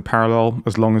 picofarads in parallel,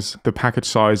 as long as the package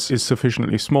size is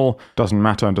sufficiently small, doesn't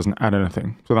matter and doesn't add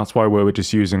anything. So that's why we're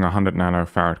just using a 100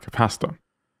 nanofarad capacitor.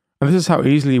 And this is how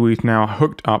easily we've now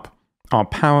hooked up our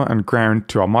power and ground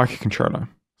to our microcontroller.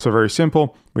 So very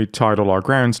simple, we tied all our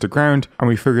grounds to ground, and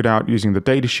we figured out using the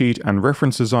datasheet and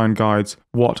reference design guides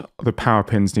what the power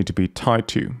pins need to be tied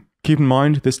to. Keep in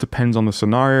mind, this depends on the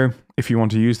scenario. If you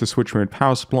want to use the switch mode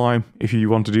power supply, if you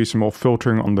want to do some more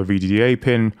filtering on the VDDA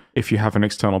pin, if you have an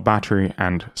external battery,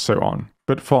 and so on.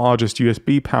 But for our just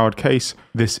USB powered case,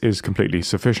 this is completely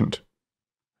sufficient.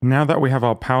 Now that we have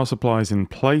our power supplies in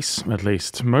place, at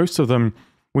least most of them,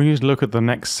 we need to look at the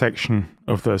next section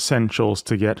of the essentials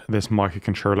to get this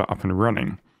microcontroller up and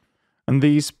running. And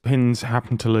these pins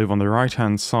happen to live on the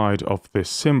right-hand side of this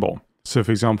symbol. So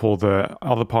for example, the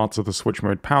other parts of the switch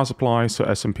mode power supply, so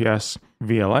SMPS,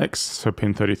 VLX, so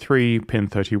pin 33, pin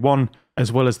 31,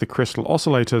 as well as the crystal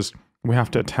oscillators, we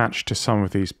have to attach to some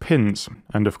of these pins,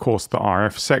 and of course the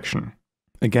RF section.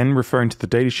 Again, referring to the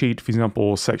datasheet, for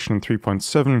example, section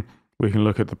 3.7, we can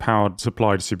look at the power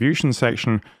supply distribution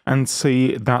section and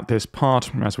see that this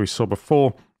part, as we saw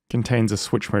before, contains a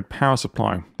switch mode power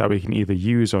supply that we can either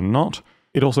use or not.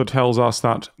 It also tells us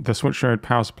that the switch mode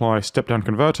power supply step-down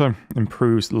converter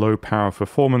improves low power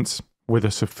performance with a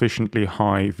sufficiently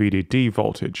high VDD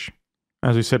voltage.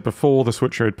 As we said before, the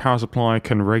switch mode power supply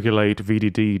can regulate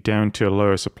VDD down to a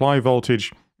lower supply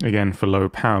voltage, again for low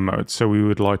power mode, so we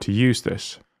would like to use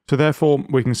this. So therefore,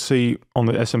 we can see on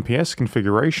the SMPS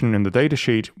configuration in the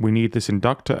datasheet, we need this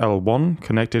inductor L1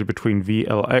 connected between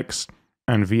VLX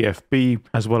and VFB,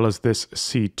 as well as this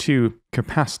C2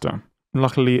 capacitor.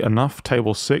 Luckily enough,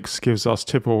 table 6 gives us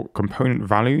typical component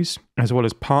values, as well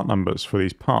as part numbers for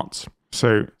these parts.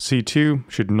 So C2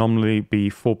 should nominally be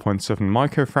 4.7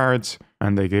 microfarads,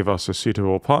 and they give us a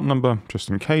suitable part number just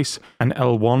in case. And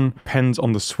L1 depends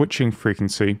on the switching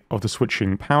frequency of the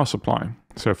switching power supply.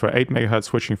 So for 8 MHz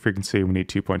switching frequency, we need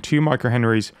 2.2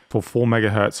 microhenries. For 4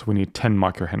 MHz, we need 10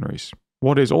 microhenries.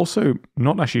 What is also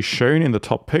not actually shown in the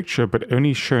top picture, but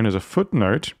only shown as a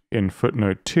footnote in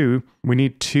footnote 2, we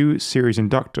need 2 series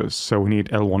inductors. So we need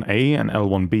L1A and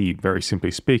L1B, very simply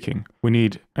speaking. We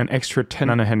need an extra 10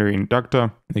 nanohenry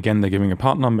inductor. Again, they're giving a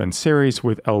part number in series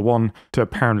with L1 to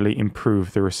apparently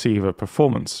improve the receiver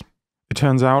performance. It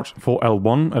turns out, for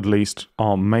L1, at least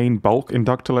our main bulk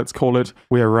inductor, let's call it,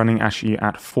 we are running actually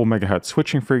at 4 MHz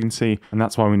switching frequency, and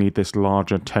that's why we need this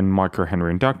larger 10 microhenry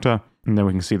inductor. And then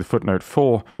we can see the footnote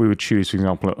 4, we would choose, for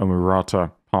example, a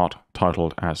Murata part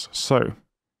titled as so.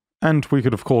 And we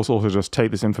could, of course, also just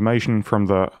take this information from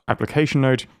the application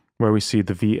note, where we see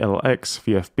the VLX,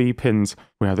 VFB pins.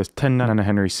 We have this 10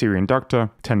 nanohenry series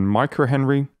inductor, 10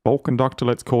 microhenry bulk inductor,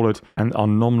 let's call it, and our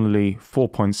nominally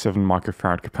 4.7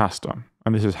 microfarad capacitor.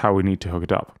 And this is how we need to hook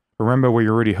it up. Remember, we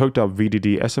already hooked up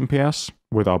VDD SMPS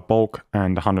with our bulk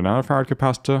and 100 nanofarad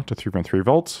capacitor to 3.3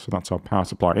 volts, so that's our power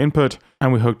supply input,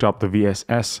 and we hooked up the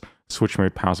VSS switch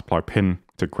mode power supply pin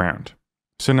to ground.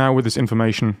 So now with this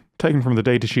information taken from the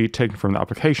datasheet, taken from the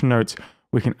application notes,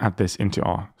 we can add this into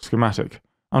our schematic.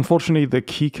 Unfortunately, the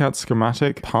KiCad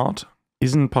schematic part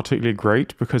isn't particularly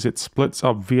great because it splits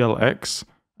up VLX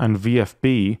and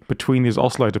VFB between these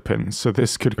oscillator pins, so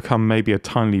this could become maybe a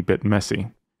tiny bit messy.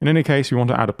 In any case, we want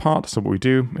to add a part, so what we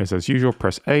do is, as usual,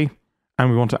 press A, and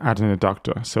we want to add an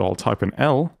inductor. So I'll type in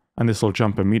L, and this will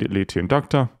jump immediately to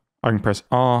inductor. I can press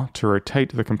R to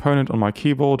rotate the component on my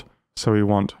keyboard, so we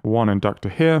want one inductor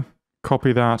here,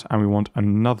 copy that, and we want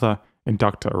another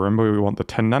inductor. Remember, we want the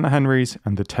 10 nanohenries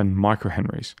and the 10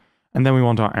 microhenries. And then we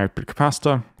want our output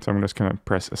capacitor, so I'm just going to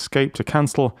press escape to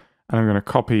cancel, and I'm going to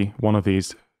copy one of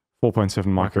these 4.7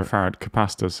 microfarad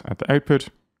capacitors at the output,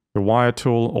 the wire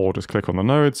tool, or just click on the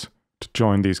nodes to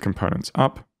join these components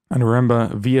up. And remember,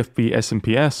 VFB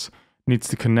SMPS needs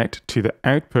to connect to the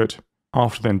output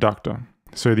after the inductor.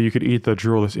 So that you could either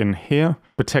draw this in here,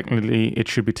 but technically it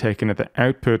should be taken at the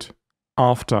output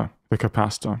after the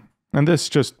capacitor. And this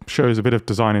just shows a bit of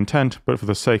design intent, but for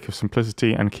the sake of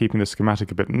simplicity and keeping the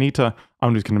schematic a bit neater,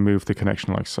 I'm just going to move the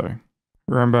connection like so.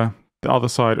 Remember, the other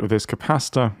side of this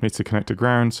capacitor needs to connect to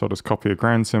ground, so I'll just copy a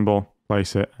ground symbol,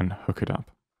 place it, and hook it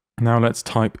up. Now let's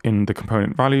type in the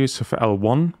component values. So for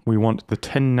L1, we want the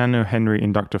 10 nanohenry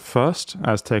inductor first,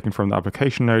 as taken from the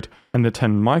application note, and the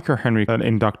 10 microhenry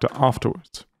inductor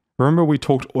afterwards. Remember, we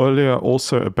talked earlier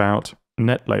also about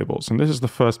net labels, and this is the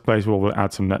first place where we'll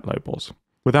add some net labels.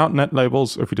 Without net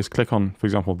labels, if we just click on, for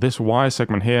example, this wire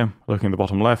segment here, looking at the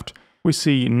bottom left, we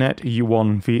see net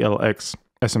U1 VLX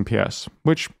SMPS,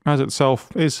 which as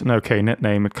itself is an okay net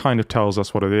name. It kind of tells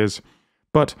us what it is.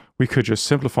 But we could just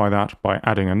simplify that by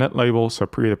adding a net label. So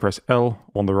either press L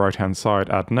on the right-hand side,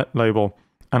 add net label,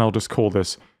 and I'll just call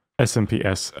this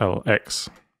SMPS LX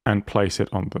and place it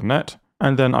on the net.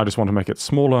 And then I just want to make it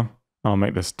smaller. I'll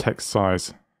make this text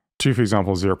size to, for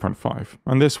example, 0.5.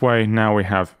 And this way, now we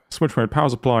have switch mode power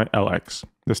supply LX.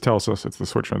 This tells us it's the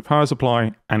switch mode power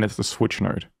supply and it's the switch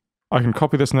node. I can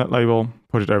copy this net label,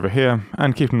 put it over here,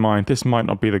 and keep in mind, this might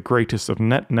not be the greatest of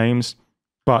net names,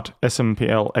 but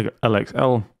SMPL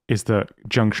LXL is the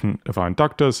junction of our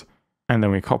inductors, and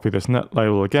then we copy this net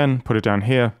label again, put it down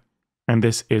here, and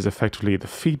this is effectively the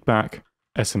feedback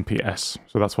SMPS.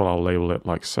 So that's what I'll label it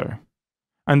like so.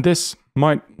 And this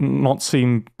might not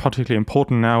seem particularly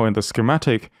important now in the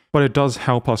schematic, but it does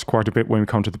help us quite a bit when we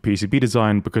come to the PCB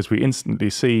design, because we instantly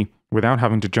see, without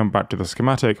having to jump back to the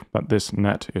schematic, that this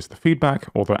net is the feedback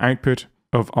or the output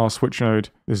of our switch node.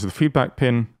 This is the feedback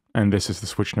pin, and this is the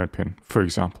switch node pin, for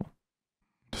example.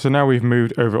 So now we've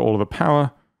moved over all of the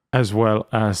power, as well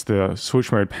as the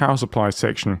switch mode power supply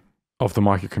section of the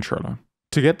microcontroller.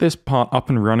 To get this part up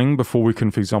and running before we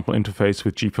can, for example, interface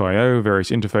with GPIO, various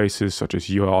interfaces such as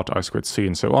UART, I2C,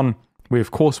 and so on, we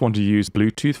of course want to use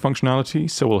Bluetooth functionality,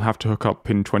 so we'll have to hook up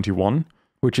pin 21,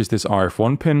 which is this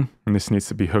RF1 pin, and this needs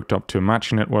to be hooked up to a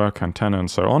matching network, antenna, and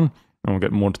so on. And we'll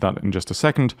get more to that in just a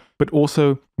second. But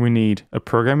also, we need a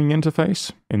programming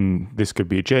interface. And this could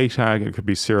be a JTAG, it could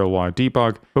be serial wire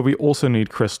debug, but we also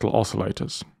need crystal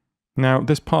oscillators. Now,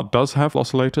 this part does have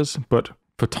oscillators, but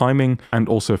for timing and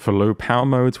also for low power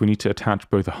modes, we need to attach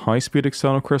both a high-speed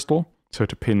external crystal, so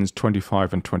to pins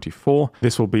 25 and 24.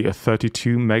 This will be a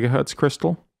 32 megahertz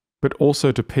crystal, but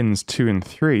also to pins 2 and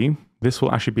 3, this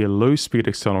will actually be a low-speed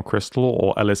external crystal,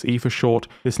 or LSE for short.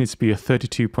 This needs to be a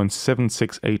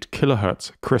 32.768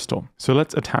 kilohertz crystal. So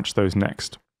let's attach those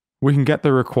next. We can get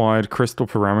the required crystal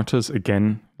parameters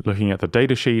again looking at the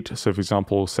datasheet. So for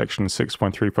example, section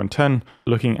 6.3.10,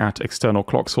 looking at external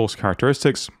clock source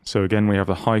characteristics. So again, we have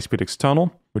the high-speed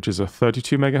external, which is a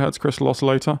 32 megahertz crystal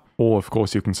oscillator, or of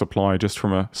course you can supply just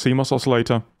from a CMOS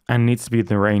oscillator, and needs to be in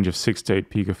the range of 6 to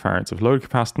 8 picofarads of load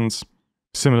capacitance.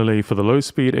 Similarly, for the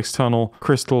low-speed external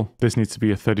crystal, this needs to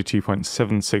be a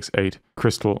 32.768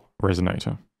 crystal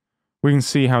resonator. We can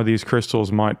see how these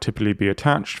crystals might typically be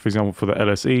attached. For example, for the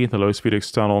LSE, the low-speed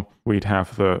external, we'd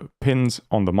have the pins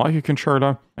on the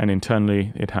microcontroller, and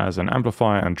internally it has an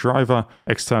amplifier and driver.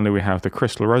 Externally, we have the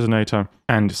crystal resonator,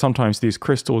 and sometimes these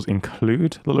crystals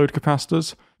include the load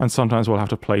capacitors, and sometimes we'll have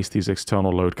to place these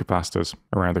external load capacitors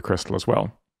around the crystal as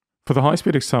well. For the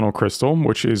high-speed external crystal,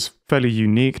 which is fairly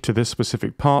unique to this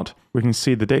specific part, we can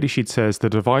see the datasheet says the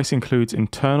device includes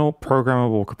internal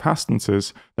programmable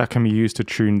capacitances that can be used to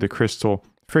tune the crystal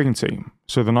frequency.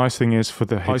 So the nice thing is, for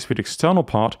the high-speed external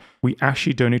part, we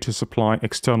actually don't need to supply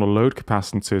external load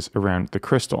capacitances around the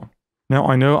crystal. Now,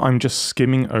 I know I'm just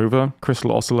skimming over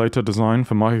crystal oscillator design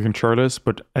for microcontrollers,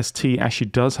 but ST actually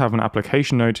does have an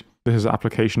application note. This is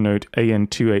application note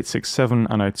AN2867,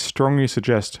 and I'd strongly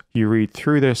suggest you read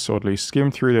through this, or at least skim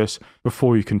through this,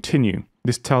 before you continue.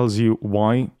 This tells you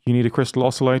why you need a crystal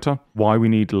oscillator, why we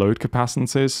need load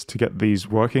capacitances to get these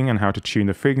working, and how to tune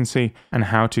the frequency, and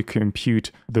how to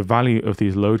compute the value of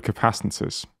these load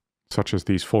capacitances, such as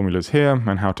these formulas here,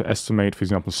 and how to estimate, for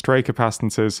example, stray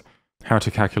capacitances, how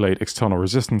to calculate external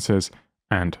resistances,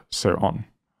 and so on.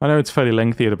 I know it's fairly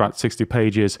lengthy at about 60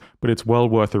 pages, but it's well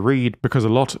worth a read because a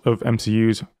lot of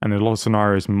MCUs and a lot of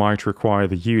scenarios might require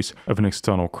the use of an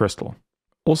external crystal.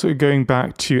 Also, going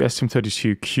back to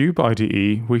STM32 Cube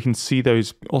IDE, we can see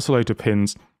those oscillator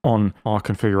pins on our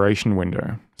configuration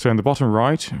window. So in the bottom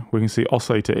right, we can see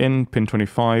oscillator in, pin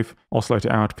 25,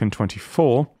 oscillator out, pin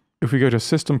 24. If we go to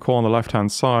system core on the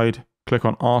left-hand side, click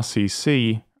on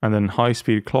RCC, and then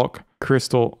high-speed clock,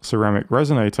 crystal ceramic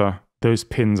resonator, those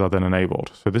pins are then enabled.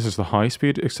 So this is the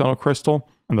high-speed external crystal,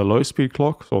 and the low-speed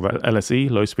clock, or the LSE,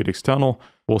 low-speed external,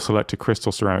 will select a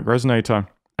crystal ceramic resonator,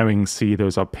 and we can see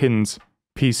those are pins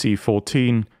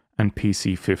PC14 and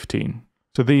PC15.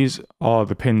 So these are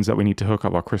the pins that we need to hook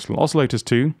up our crystal oscillators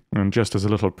to, and just as a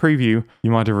little preview,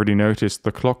 you might have already noticed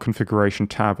the clock configuration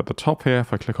tab at the top here.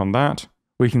 If I click on that,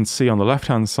 we can see on the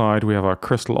left-hand side we have our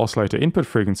crystal oscillator input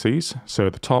frequencies. So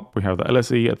at the top we have the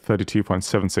LSE at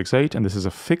 32.768, and this is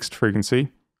a fixed frequency.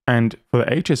 And for the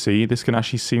HSE, this can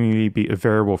actually seemingly be a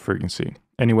variable frequency,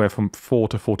 anywhere from 4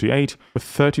 to 48, with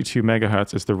 32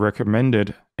 MHz is the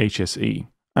recommended HSE.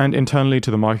 And internally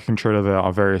to the microcontroller there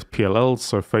are various PLLs,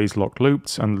 so phase locked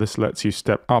loops, and this lets you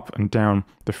step up and down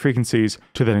the frequencies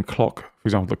to then clock, for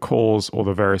example, the cores or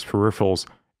the various peripherals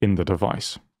in the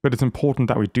device. But it's important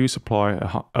that we do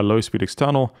supply a low-speed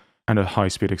external and a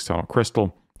high-speed external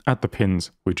crystal at the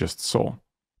pins we just saw.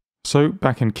 So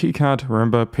back in KiCad,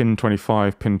 remember pin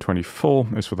 25, pin 24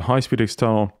 is for the high-speed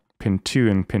external, pin 2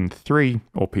 and pin 3,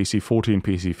 or PC14,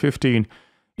 PC15,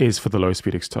 is for the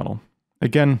low-speed external.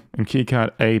 Again, in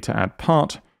KiCad, A to add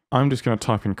part, I'm just going to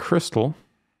type in crystal,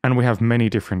 and we have many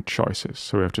different choices.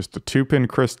 So we have just a 2-pin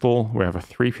crystal, we have a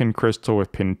 3-pin crystal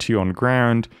with pin 2 on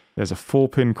ground, there's a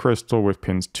 4-pin crystal with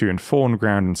pins 2 and 4 on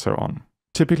ground, and so on.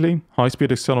 Typically, high-speed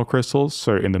external crystals,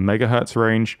 so in the megahertz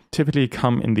range, typically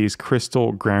come in these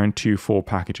crystal ground 2-4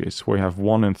 packages, where we have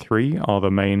 1 and 3 are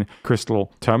the main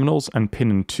crystal terminals, and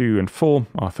pin 2 and 4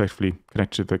 are effectively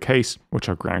connected to the case, which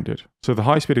are grounded. So the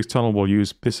high-speed external will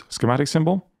use this schematic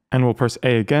symbol, and we'll press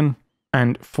A again,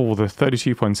 and for the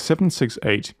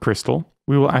 32.768 crystal,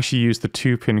 we will actually use the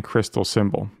 2-pin crystal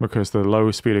symbol, because the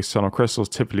low-speed external crystals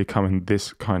typically come in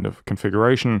this kind of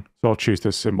configuration, so I'll choose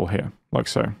this symbol here, like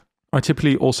so. I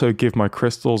typically also give my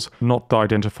crystals not the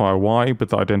identifier Y, but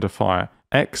the identifier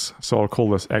X, so I'll call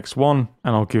this X1,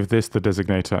 and I'll give this the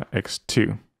designator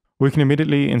X2. We can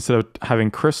immediately, instead of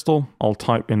having crystal, I'll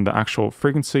type in the actual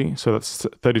frequency, so that's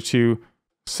 32.768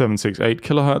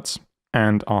 kilohertz,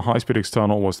 and our high-speed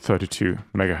external was 32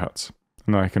 megahertz.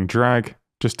 And I can drag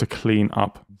just to clean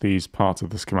up these parts of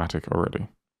the schematic already.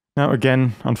 Now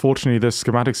again, unfortunately this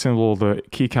schematic symbol, the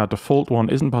KiCad default one,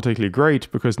 isn't particularly great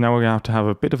because now we have to have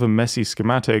a bit of a messy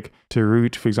schematic to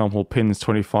route, for example, pins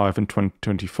 25 and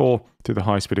 24 to the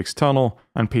high-speed external,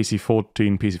 and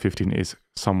PC14, PC15 is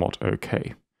somewhat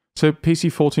okay. So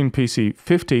PC14,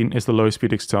 PC15 is the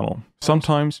low-speed external.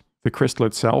 Sometimes the crystal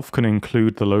itself can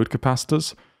include the load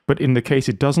capacitors, but in the case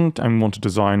it doesn't and we want to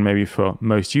design maybe for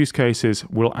most use cases,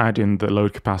 we'll add in the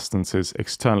load capacitances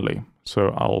externally. So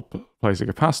I'll place a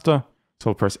capacitor,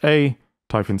 so I'll press A,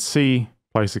 type in C,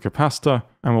 place a capacitor,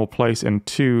 and we'll place in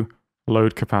 2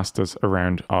 load capacitors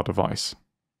around our device.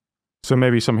 So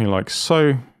maybe something like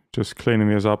so, just cleaning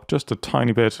these up just a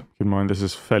tiny bit. Keep in mind this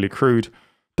is fairly crude.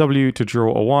 W to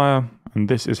draw a wire, and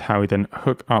this is how we then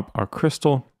hook up our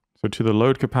crystal, so to the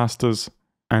load capacitors,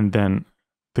 and then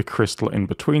the crystal in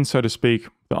between, so to speak.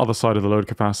 The other side of the load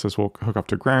capacitors will hook up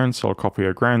to ground, so I'll copy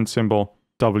a ground symbol,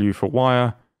 W for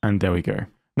wire, and there we go.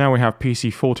 Now we have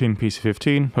PC14,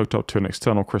 PC15 hooked up to an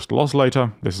external crystal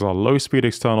oscillator. This is our low-speed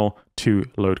external, 2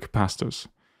 load capacitors.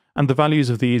 And the values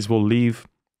of these will leave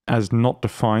as not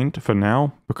defined for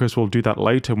now, because we'll do that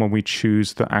later when we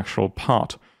choose the actual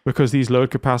part. Because these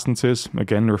load capacitances,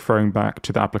 again referring back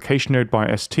to the application node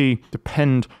by ST,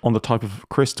 depend on the type of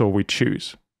crystal we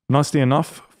choose. Nicely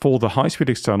enough, for the high-speed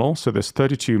external, so this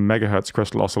 32 megahertz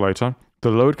crystal oscillator, the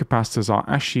load capacitors are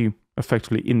actually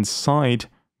effectively inside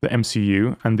the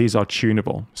MCU, and these are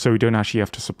tunable. So we don't actually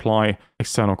have to supply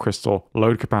external crystal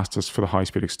load capacitors for the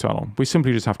high-speed external. We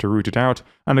simply just have to route it out.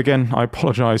 And again, I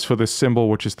apologize for this symbol,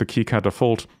 which is the KiCad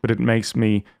default, but it makes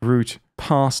me route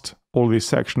past all these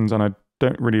sections, and I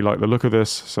don't really like the look of this,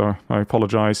 so I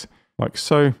apologize, like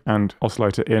so, and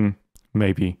oscillator in,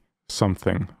 maybe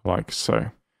something like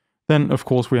so. Then, of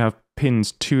course, we have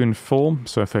pins 2 and 4,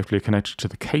 so effectively connected to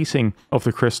the casing of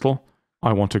the crystal.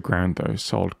 I want to ground those.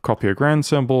 So I'll copy a ground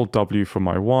symbol, W for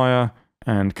my wire,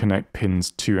 and connect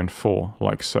pins 2 and 4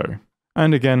 like so.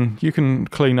 And again, you can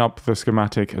clean up the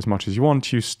schematic as much as you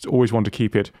want. You always want to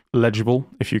keep it legible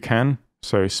if you can.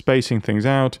 So spacing things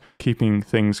out, keeping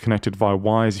things connected via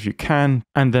wires if you can,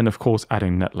 and then of course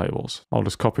adding net labels. I'll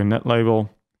just copy a net label,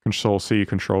 Control-C,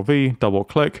 Control-V, double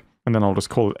click, and then I'll just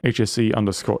call it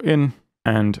HSE_in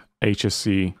and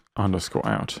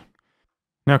HSE_out.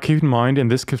 Now keep in mind, in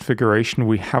this configuration,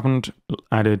 we haven't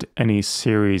added any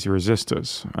series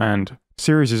resistors. And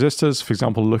series resistors, for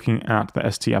example, looking at the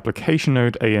ST application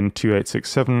node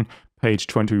AN2867, page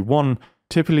 21,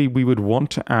 typically we would want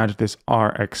to add this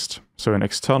RX, so an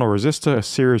external resistor, a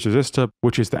series resistor,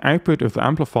 which is the output of the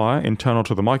amplifier internal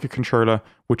to the microcontroller,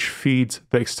 which feeds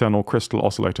the external crystal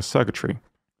oscillator circuitry.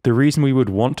 The reason we would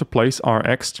want to place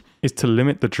RX is to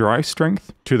limit the drive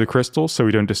strength to the crystal so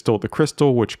we don't distort the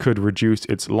crystal, which could reduce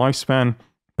its lifespan,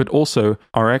 but also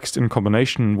RX in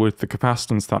combination with the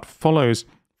capacitance that follows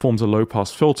forms a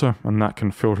low-pass filter, and that can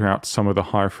filter out some of the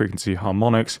higher frequency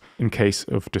harmonics in case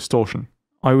of distortion.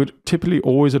 I would typically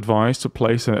always advise to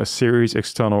place a series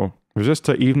external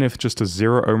resistor, even if just a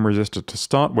 0 ohm resistor to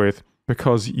start with,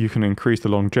 because you can increase the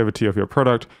longevity of your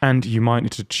product, and you might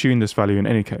need to tune this value in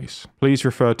any case. Please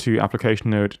refer to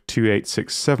application node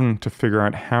 2867 to figure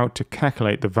out how to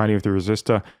calculate the value of the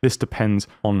resistor. This depends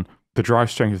on the drive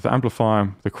strength of the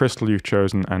amplifier, the crystal you've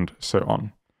chosen, and so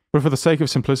on. But for the sake of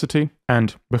simplicity,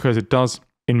 and because it does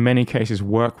in many cases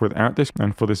work without this,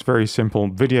 and for this very simple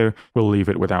video, we'll leave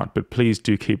it without, but please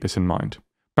do keep this in mind.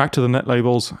 Back to the net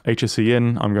labels, HSE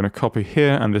in, I'm going to copy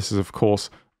here, and this is of course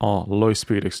our low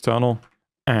speed external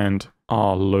and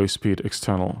our low speed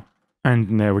external.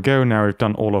 And there we go, now we've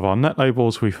done all of our net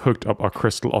labels, we've hooked up our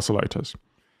crystal oscillators.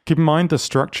 Keep in mind the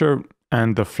structure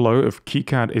and the flow of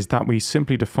KiCad is that we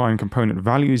simply define component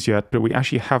values yet, but we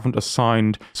actually haven't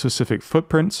assigned specific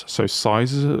footprints, so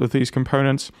sizes of these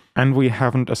components, and we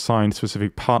haven't assigned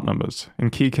specific part numbers. In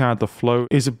KiCad, the flow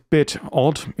is a bit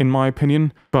odd in my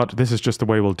opinion, but this is just the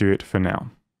way we'll do it for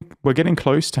now. We're getting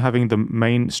close to having the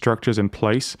main structures in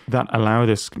place that allow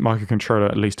this microcontroller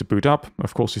at least to boot up.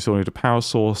 Of course, you still need a power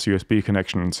source, USB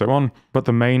connection, and so on, but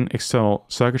the main external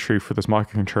circuitry for this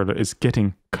microcontroller is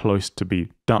getting close to be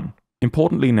done.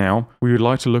 Importantly now, we would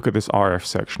like to look at this RF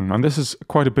section, and this is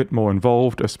quite a bit more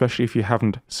involved, especially if you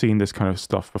haven't seen this kind of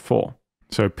stuff before.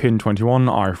 So pin 21,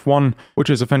 RF1, which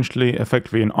is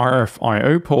effectively an RF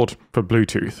I/O port for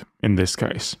Bluetooth in this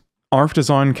case. RF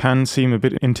design can seem a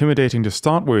bit intimidating to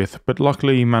start with, but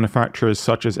luckily manufacturers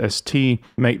such as ST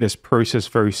make this process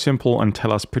very simple and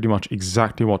tell us pretty much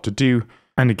exactly what to do.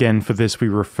 And again, for this we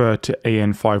refer to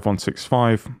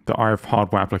AN5165, the RF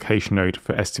hardware application node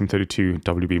for STM32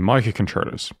 WB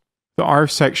microcontrollers. The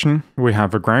RF section, we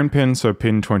have a ground pin, so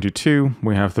pin 22,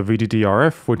 we have the VDD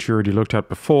RF, which we already looked at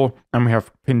before, and we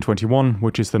have pin 21,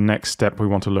 which is the next step we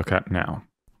want to look at now.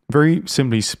 Very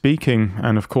simply speaking,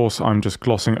 and of course I'm just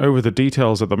glossing over the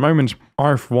details at the moment,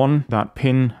 RF1, that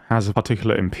pin has a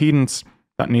particular impedance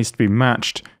that needs to be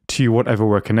matched to whatever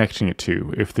we're connecting it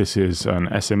to. If this is an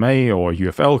SMA or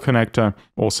UFL connector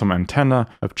or some antenna,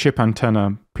 a chip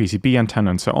antenna, PCB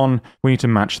antenna, and so on, we need to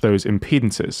match those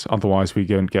impedances. Otherwise we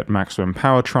don't get maximum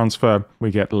power transfer,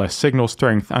 we get less signal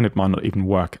strength, and it might not even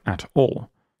work at all.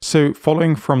 So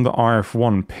following from the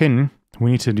RF1 pin,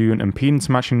 we need to do an impedance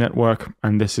matching network,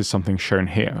 and this is something shown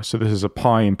here. So this is a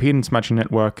pi impedance matching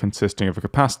network consisting of a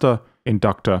capacitor,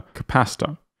 inductor,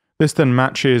 capacitor. This then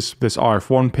matches this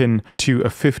RF1 pin to a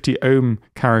 50 ohm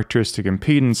characteristic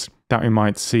impedance that we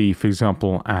might see, for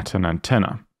example, at an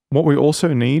antenna. What we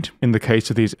also need in the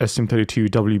case of these STM32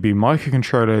 WB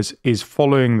microcontrollers is,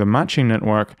 following the matching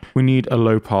network, we need a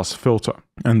low-pass filter.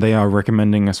 And they are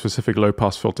recommending a specific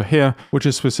low-pass filter here, which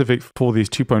is specific for these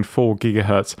 2.4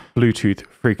 GHz Bluetooth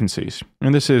frequencies.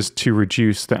 And this is to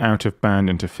reduce the out-of-band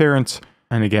interference,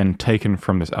 and again, taken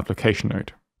from this application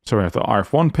node. So we have the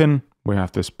RF1 pin, we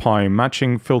have this pi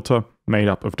matching filter made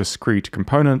up of discrete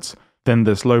components, then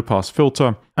this low-pass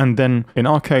filter, and then in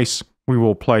our case, we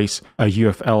will place a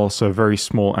UFL, so a very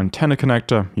small antenna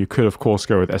connector. You could of course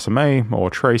go with SMA or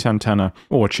trace antenna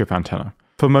or chip antenna.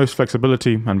 For most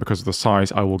flexibility, and because of the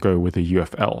size, I will go with a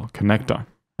UFL connector.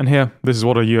 And here, this is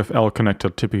what a UFL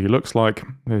connector typically looks like.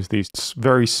 There's these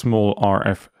very small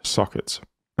RF sockets,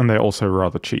 and they're also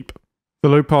rather cheap. The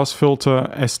low-pass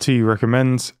filter ST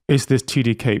recommends is this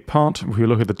TDK part. If we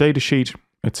look at the datasheet,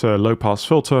 it's a low-pass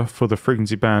filter for the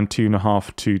frequency band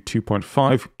 2.5 to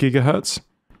 2.5 GHz.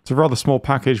 It's a rather small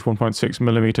package, 1.6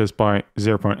 millimeters by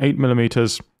 0.8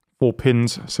 millimeters, 4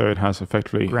 pins, so it has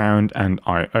effectively ground and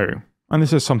I/O. And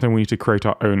this is something we need to create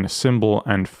our own symbol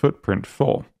and footprint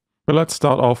for. But let's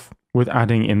start off with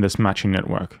adding in this matching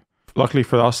network. Luckily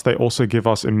for us, they also give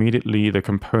us immediately the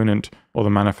component or the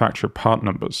manufacturer part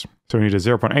numbers. So we need a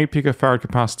 0.8 picofarad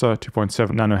capacitor,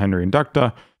 2.7 nanohenry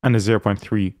inductor, and a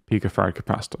 0.3 picofarad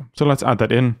capacitor. So let's add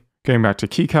that in. Going back to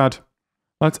KiCad,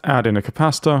 let's add in a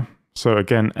capacitor. So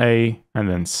again, A and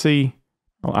then C.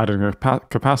 I'll add in a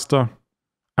capacitor,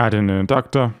 add in an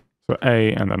inductor. So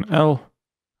A and then L,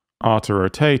 R to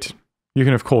rotate. You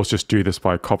can of course just do this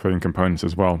by copying components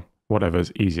as well, whatever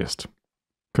is easiest.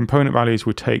 Component values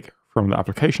we take from the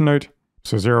application node.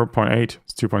 So 0.8,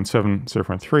 2.7,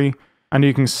 0.3. And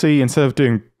you can see instead of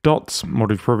doing dots, what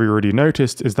you've probably already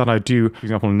noticed is that I do, for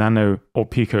example, nano or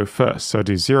pico first. So I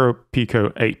do 0,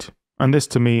 pico, 8. And this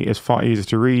to me is far easier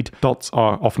to read. Dots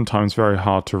are oftentimes very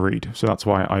hard to read. So that's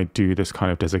why I do this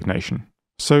kind of designation.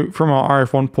 So from our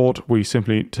RF1 port, we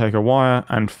simply take a wire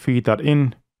and feed that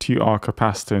in to our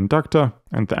capacitor inductor,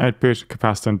 and the output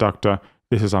capacitor inductor,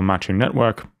 this is our matching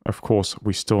network. Of course,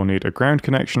 we still need a ground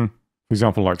connection, for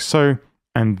example, like so.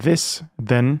 And this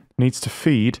then needs to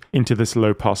feed into this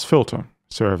low pass filter.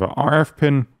 So we have our RF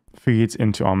pin feeds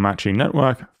into our matching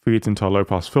network, feeds into our low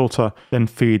pass filter, then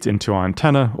feeds into our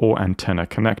antenna or antenna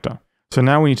connector. So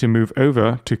now we need to move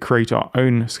over to create our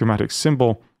own schematic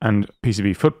symbol and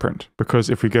PCB footprint, because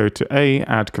if we go to A,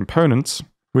 add components,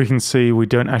 we can see we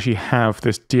don't actually have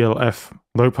this DLF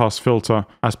low pass filter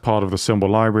as part of the symbol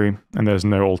library, and there's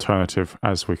no alternative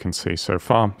as we can see so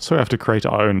far. So we have to create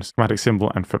our own schematic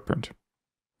symbol and footprint.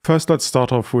 First, let's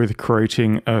start off with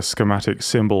creating a schematic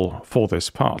symbol for this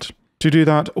part. To do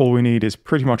that, all we need is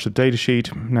pretty much the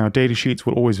datasheet. Now, datasheets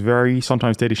will always vary.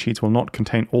 Sometimes datasheets will not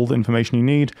contain all the information you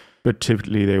need, but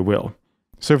typically they will.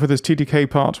 So for this TDK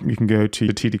part, you can go to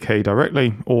the TDK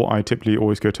directly, or I typically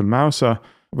always go to Mouser,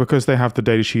 because they have the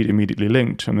datasheet immediately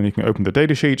linked. And then you can open the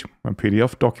datasheet, a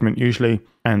PDF document usually,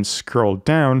 and scroll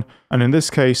down. And in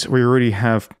this case, we already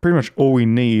have pretty much all we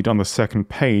need on the second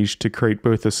page to create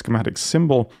both the schematic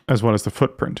symbol as well as the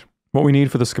footprint. What we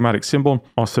need for the schematic symbol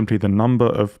are simply the number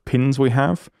of pins we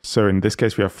have. So in this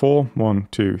case, we have 4, 1,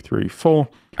 2, 3, 4,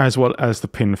 as well as the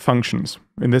pin functions.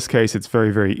 In this case, it's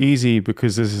very, very easy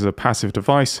because this is a passive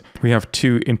device. We have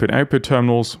 2 input-output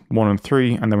terminals, 1 and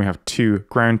 3, and then we have 2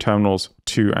 ground terminals,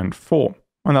 2 and 4.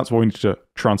 And that's what we need to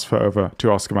transfer over to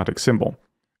our schematic symbol.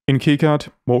 In KiCad,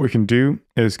 what we can do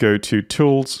is go to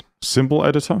Tools, Symbol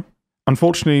Editor.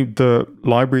 Unfortunately, the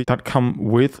library that come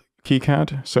with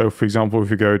KiCad. So for example,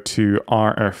 if you go to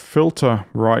RF filter,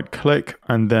 right click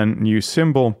and then new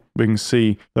symbol, we can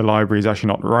see the library is actually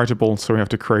not writable. So we have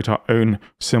to create our own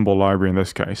symbol library in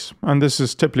this case. And this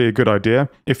is typically a good idea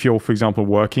if you're, for example,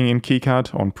 working in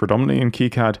KiCad, on predominantly in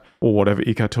KiCad, or whatever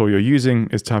ECAD tool you're using,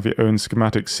 is to have your own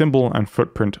schematic symbol and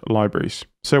footprint libraries.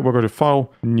 So we'll go to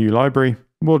File, New Library.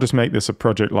 We'll just make this a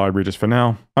project library just for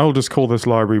now. I'll just call this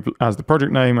library as the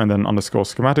project name and then underscore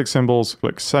schematic symbols,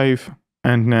 click Save.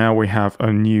 And now we have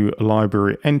a new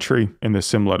library entry in the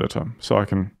symbol editor. So I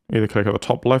can either click at the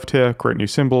top left here, create new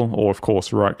symbol, or of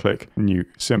course, right click, new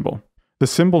symbol. The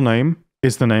symbol name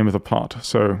is the name of the part.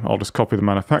 So I'll just copy the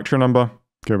manufacturer number,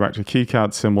 go back to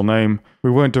KiCad, symbol name.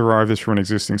 We won't derive this from an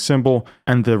existing symbol.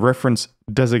 And the reference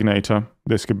designator,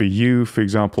 this could be U, for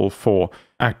example, for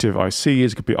active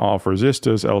ICs, it could be R for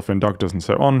resistors, L for inductors, and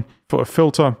so on. For a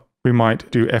filter, we might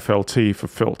do FLT for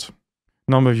filt.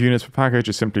 Number of units per package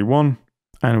is simply 1.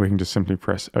 And we can just simply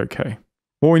press OK.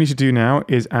 What we need to do now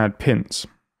is add pins.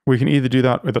 We can either do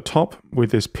that at the top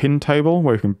with this pin table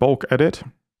where we can bulk edit,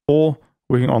 or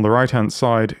we can on the right hand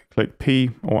side click P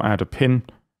or add a pin,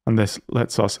 and this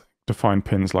lets us define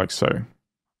pins like so.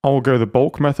 I'll go the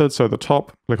bulk method, so at the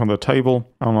top, click on the table,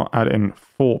 and I'll add in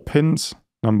 4 pins,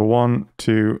 number 1,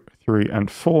 2, 3,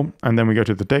 and 4, and then we go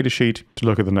to the datasheet to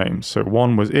look at the names. So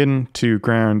 1 was in, 2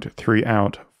 ground, 3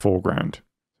 out, 4 ground.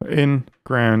 So in,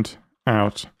 ground,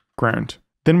 out, ground.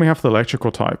 Then we have the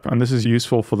electrical type, and this is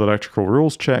useful for the electrical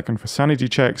rules check and for sanity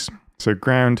checks. So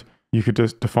ground, you could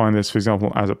just define this, for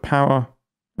example, as a power,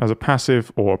 as a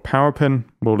passive or a power pin.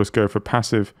 We'll just go for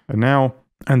passive and now.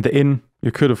 And the in,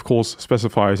 you could of course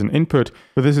specify as an input,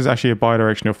 but this is actually a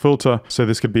bidirectional filter. So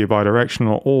this could be a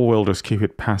bidirectional, or we'll just keep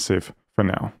it passive for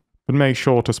now. But make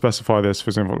sure to specify this,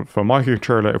 for example, for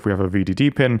microcontroller, if we have a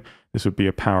VDD pin, this would be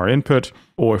a power input,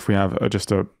 or if we have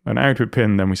just an output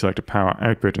pin, then we select a power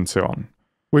output and so on.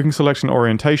 We can select an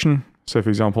orientation. So for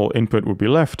example, input would be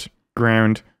left,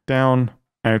 ground down,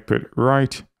 output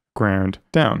right, ground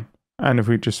down. And if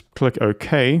we just click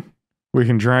OK, we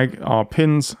can drag our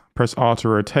pins, press R to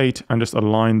rotate, and just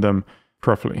align them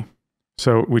properly.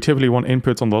 So we typically want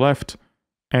inputs on the left,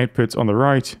 outputs on the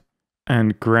right,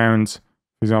 and grounds,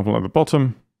 for example, at the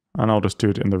bottom, and I'll just do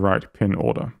it in the right pin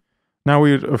order. Now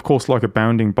we'd of course like a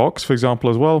bounding box, for example,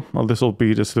 as well. Well, this will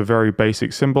be just a very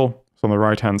basic symbol. So on the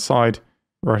right-hand side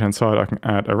I can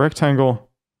add a rectangle,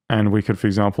 and we could, for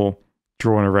example,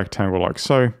 draw in a rectangle like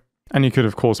so. And you could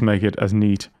of course make it as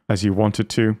neat as you wanted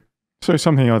to. So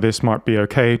something like this might be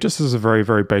okay, just as a very,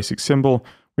 very basic symbol.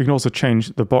 We can also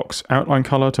change the box outline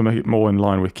color to make it more in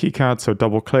line with KiCad. So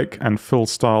double click and fill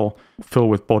style, fill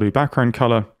with body background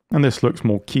color. And this looks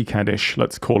more KiCad-ish,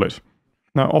 let's call it.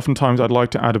 Now, oftentimes I'd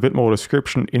like to add a bit more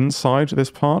description inside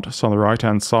this part. So on the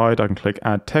right-hand side, I can click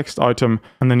Add Text Item,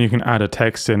 and then you can add a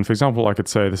text in. For example, I could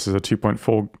say this is a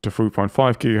 2.4 to 3.5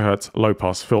 gigahertz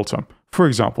low-pass filter. For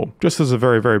example, just as a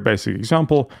very, very basic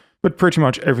example, but pretty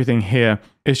much everything here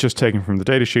is just taken from the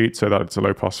datasheet, so that it's a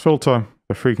low-pass filter,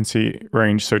 the frequency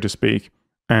range, so to speak,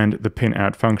 and the pin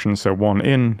out function. So 1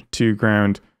 in, 2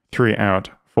 ground, 3 out,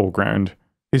 4 ground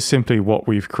is simply what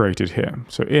we've created here.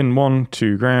 So in 1,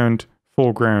 2 ground,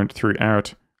 4 ground, 3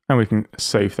 out, and we can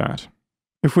save that.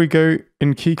 If we go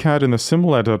in KiCad in the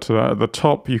symbol editor at the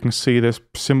top, you can see this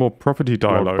symbol property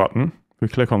dialog button. If we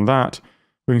click on that,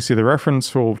 we can see the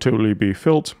reference will typically be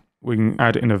filled. We can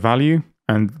add in a value,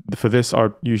 and for this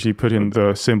I'd usually put in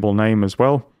the symbol name as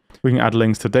well. We can add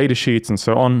links to datasheets and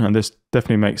so on, and this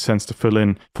definitely makes sense to fill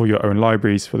in for your own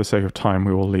libraries. For the sake of time,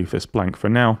 we will leave this blank for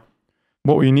now.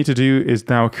 What we need to do is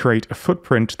now create a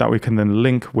footprint that we can then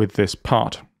link with this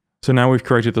part. So now we've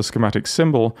created the schematic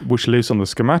symbol, which lives on the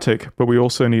schematic, but we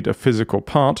also need a physical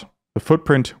part, the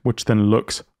footprint, which then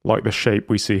looks like the shape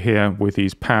we see here with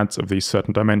these pads of these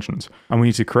certain dimensions. And we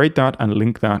need to create that and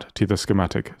link that to the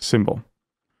schematic symbol.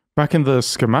 Back in the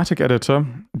schematic editor,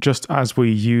 just as we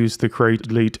use the Create,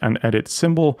 Delete, and Edit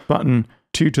symbol button,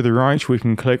 to the right, we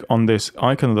can click on this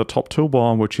icon at the top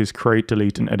toolbar, which is Create,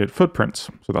 Delete, and Edit Footprints.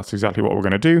 So that's exactly what we're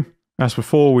going to do. As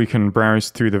before, we can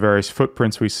browse through the various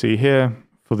footprints we see here.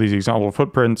 For these example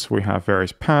footprints, we have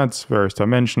various pads, various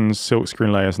dimensions,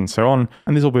 silkscreen layers, and so on.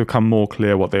 And this will become more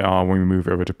clear what they are when we move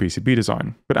over to PCB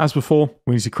design. But as before,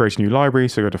 we need to create a new library.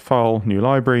 So go to File, New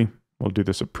Library. We'll do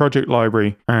this a project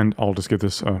library, and I'll just give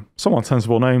this a somewhat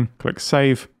sensible name. Click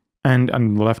Save. And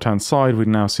on the left-hand side, we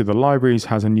now see the libraries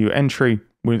has a new entry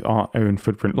with our own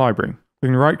footprint library. We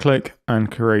can right-click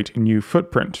and create a new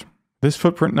footprint. This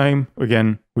footprint name,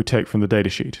 again, we take from the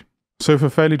datasheet. So for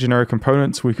fairly generic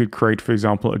components, we could create, for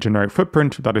example, a generic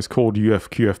footprint that is called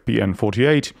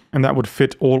UFQFBN48, and that would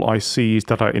fit all ICs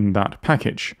that are in that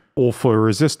package. Or for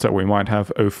a resistor, we might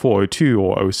have 0402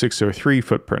 or 0603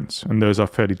 footprints, and those are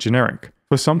fairly generic.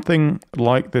 For something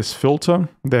like this filter,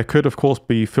 there could of course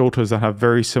be filters that have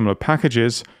very similar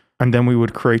packages, and then we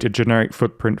would create a generic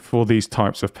footprint for these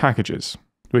types of packages.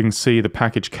 We can see the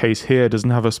package case here doesn't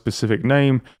have a specific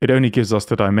name, it only gives us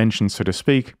the dimensions, so to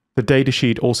speak. The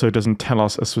datasheet also doesn't tell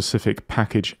us a specific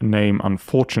package name,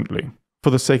 unfortunately. For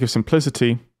the sake of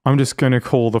simplicity, I'm just going to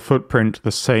call the footprint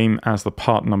the same as the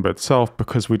part number itself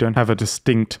because we don't have a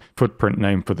distinct footprint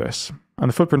name for this. And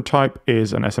the footprint type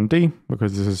is an SMD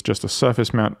because this is just a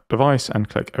surface mount device, and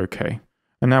click OK.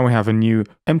 And now we have a new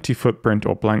empty footprint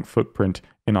or blank footprint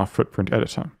in our footprint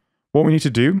editor. What we need to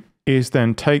do is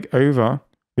then take over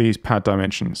these pad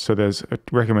dimensions. So there's a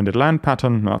recommended land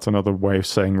pattern, that's another way of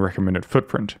saying recommended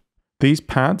footprint. These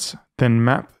pads then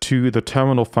map to the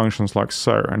terminal functions like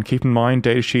so, and keep in mind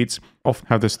datasheets often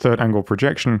have this third angle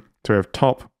projection, so we have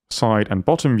top, side, and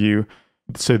bottom view.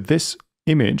 So this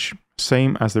image,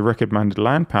 same as the recommended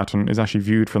land pattern, is actually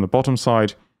viewed from the bottom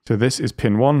side. So this is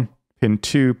pin 1, pin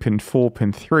 2, pin 4,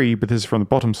 pin 3, but this is from the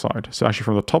bottom side. So actually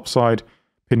from the top side,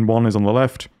 pin 1 is on the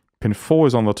left, pin 4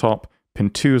 is on the top, pin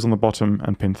 2 is on the bottom,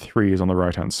 and pin 3 is on the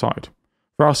right-hand side.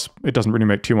 For us, it doesn't really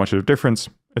make too much of a difference.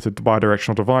 It's a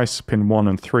bidirectional device. Pin 1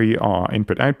 and 3 are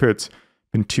input-outputs.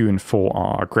 Pin 2 and 4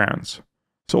 are our grounds.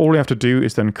 So all we have to do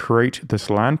is then create this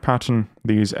land pattern,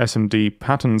 these SMD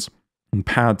patterns and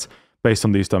pads based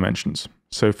on these dimensions.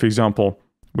 So for example,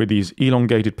 with these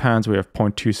elongated pads, we have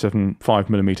 0.275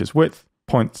 millimeters width,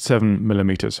 0.7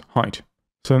 millimeters height.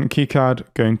 So in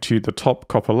KiCad, going to the top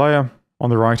copper layer, on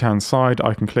the right-hand side,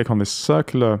 I can click on this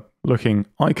circular-looking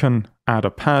icon, add a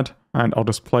pad, and I'll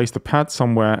just place the pad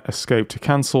somewhere, escape to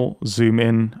cancel, zoom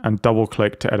in, and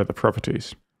double-click to edit the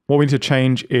properties. What we need to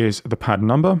change is the pad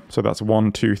number, so that's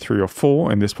 1, 2, 3, or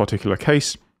 4 in this particular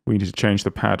case. We need to change the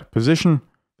pad position,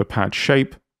 the pad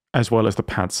shape, as well as the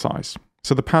pad size.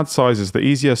 So the pad size is the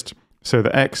easiest. So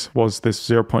the X was this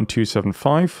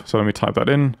 0.275, so let me type that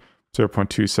in,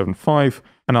 0.275,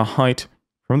 and our height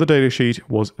from the datasheet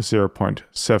was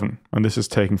 0.7, and this is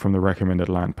taken from the recommended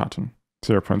land pattern,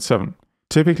 0.7.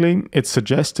 Typically, it's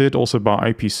suggested also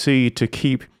by IPC to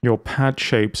keep your pad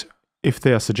shapes If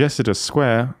they are suggested as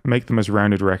square, make them as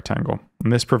rounded rectangle.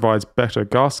 And this provides better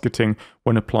gasketing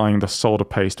when applying the solder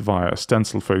paste via a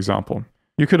stencil, for example.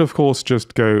 You could of course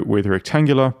just go with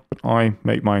rectangular, but I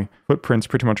make my footprints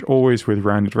pretty much always with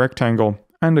rounded rectangle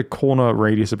and a corner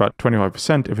radius about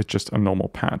 25% if it's just a normal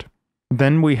pad.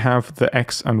 Then we have the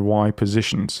X and Y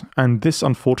positions, and this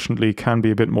unfortunately can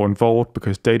be a bit more involved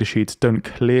because datasheets don't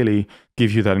clearly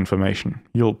give you that information.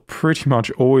 You'll pretty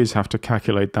much always have to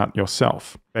calculate that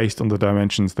yourself based on the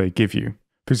dimensions they give you.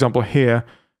 For example here,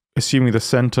 assuming the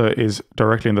center is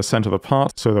directly in the center of the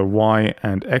part, so the Y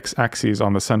and X axes are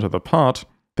on the center of the part,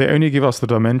 they only give us the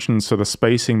dimensions, so the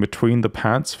spacing between the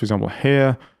pads, for example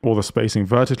here, or the spacing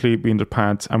vertically between the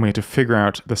pads, and we have to figure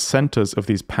out the centers of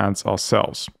these pads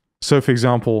ourselves. So for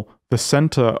example, the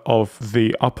center of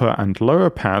the upper and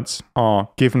lower pads are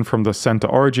given from the center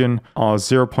origin are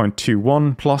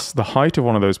 0.21 plus the height of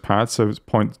one of those pads, so it's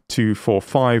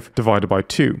 0.245 divided by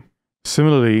 2.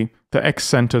 Similarly, the X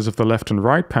centers of the left and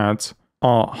right pads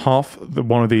are half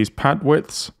one of these pad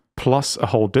widths plus a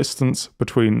whole distance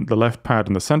between the left pad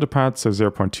and the center pad, so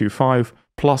 0.25,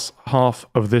 plus half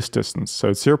of this distance. So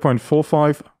it's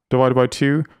 0.45 divided by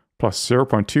 2, plus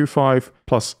 0.25,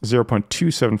 plus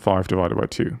 0.275 divided by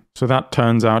 2. So that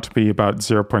turns out to be about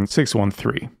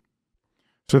 0.613.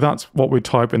 So that's what we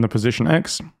type in the position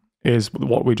X, is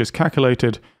what we just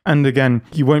calculated. And again,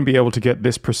 you won't be able to get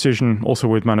this precision also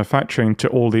with manufacturing to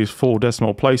all these full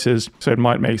decimal places. So it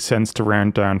might make sense to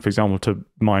round down, for example, to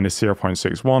minus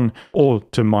 0.61 or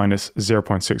to minus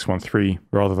 0.613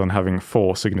 rather than having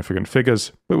 4 significant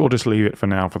figures. But we'll just leave it for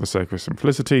now for the sake of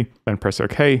simplicity. Then press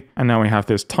OK. And now we have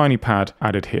this tiny pad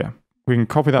added here. We can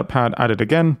copy that pad, add it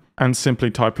again, and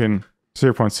simply type in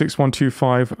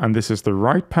 0.6125. And this is the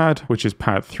right pad, which is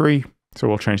pad 3. So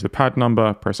we'll change the pad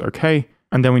number, press OK,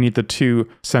 and then we need the 2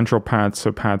 central pads,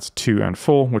 so pads 2 and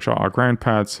 4, which are our ground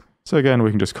pads. So again, we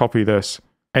can just copy this,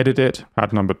 edit it,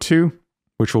 pad number 2,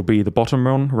 which will be the bottom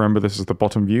one. Remember, this is the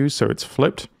bottom view, so it's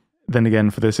flipped. Then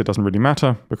again, for this, it doesn't really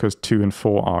matter because 2 and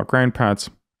 4 are ground pads.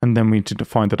 And then we need to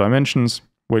define the dimensions,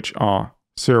 which are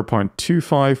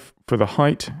 0.25 for the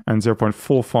height and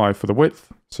 0.45 for the width.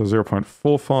 So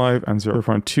 0.45 and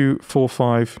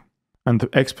 0.245. And the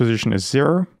X position is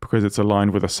 0 because it's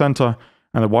aligned with the center,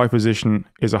 and the Y position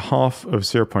is a half of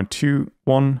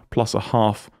 0.21 plus a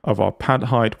half of our pad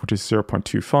height, which is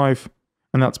 0.25,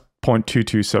 and that's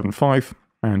 0.2275,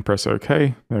 and press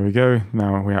OK. There we go.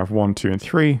 Now we have 1, 2, and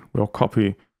 3. We'll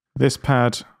copy this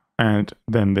pad, and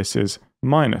then this is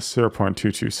minus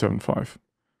 0.2275.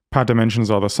 Pad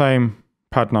dimensions are the same.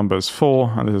 Pad number is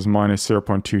 4, and this is minus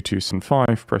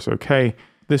 0.2275. Press OK.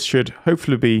 This should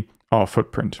hopefully be our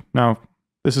footprint. Now,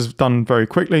 this is done very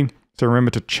quickly, so remember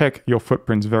to check your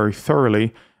footprints very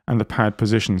thoroughly and the pad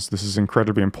positions. This is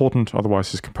incredibly important,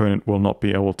 otherwise this component will not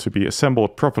be able to be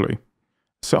assembled properly.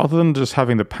 So other than just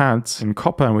having the pads in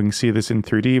copper, and we can see this in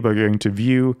 3D by going to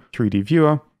View, 3D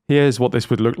Viewer, here's what this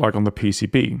would look like on the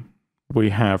PCB.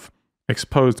 We have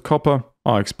exposed copper,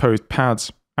 our exposed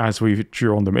pads, as we've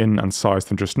drawn them in and sized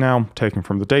them just now, taken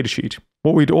from the datasheet.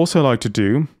 What we'd also like to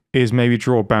do is maybe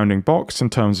draw a bounding box in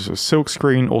terms of a silk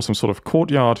screen or some sort of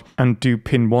courtyard and do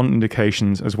pin 1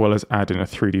 indications as well as add in a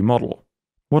 3D model.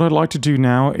 What I'd like to do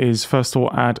now is first of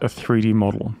all add a 3D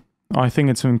model. I think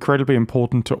it's incredibly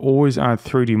important to always add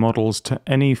 3D models to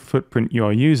any footprint you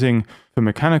are using for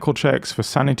mechanical checks, for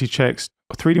sanity checks.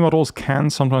 3D models can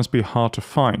sometimes be hard to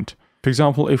find. For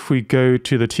example, if we go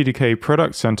to the TDK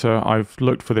Product Center, I've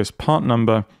looked for this part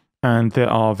number, and there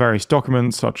are various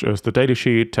documents such as the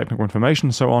datasheet, technical information,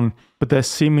 and so on, but there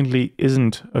seemingly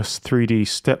isn't a 3D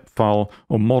step file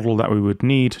or model that we would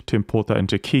need to import that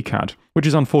into KiCad, which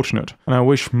is unfortunate. And I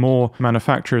wish more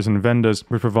manufacturers and vendors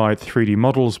would provide 3D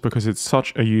models because it's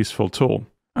such a useful tool.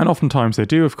 And oftentimes they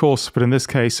do, of course, but in this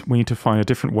case, we need to find a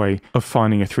different way of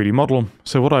finding a 3D model.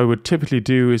 So what I would typically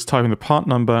do is type in the part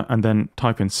number and then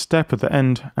type in step at the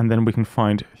end, and then we can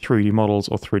find 3D models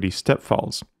or 3D step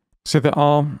files. So there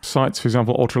are sites, for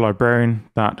example, Ultra Librarian,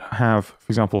 that have, for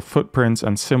example, footprints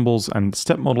and symbols and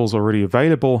step models already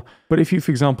available. But if you,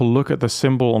 for example, look at the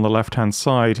symbol on the left-hand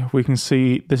side, we can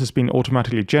see this has been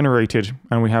automatically generated,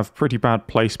 and we have pretty bad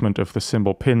placement of the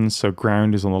symbol pins. So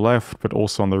ground is on the left, but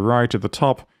also on the right at the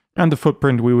top. And the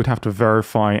footprint we would have to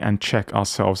verify and check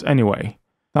ourselves anyway.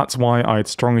 That's why I'd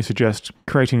strongly suggest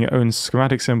creating your own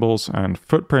schematic symbols and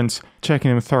footprints,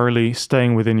 checking them thoroughly,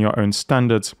 staying within your own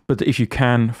standards, but if you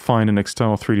can, find an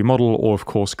external 3D model or of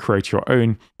course create your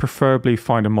own, preferably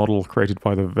find a model created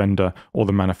by the vendor or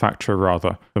the manufacturer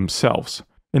rather themselves.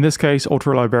 In this case,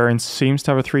 UltraLibrarian seems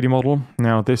to have a 3D model.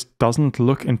 Now, this doesn't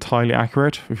look entirely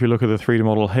accurate. If you look at the 3D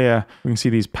model here, we can see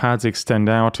these pads extend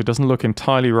out. It doesn't look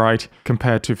entirely right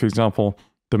compared to, for example,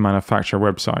 the manufacturer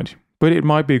website. But it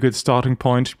might be a good starting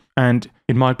point, and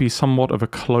it might be somewhat of a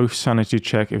close sanity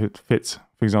check if it fits,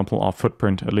 for example, our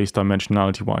footprint, at least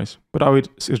dimensionality-wise. But I would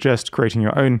suggest creating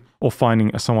your own or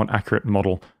finding a somewhat accurate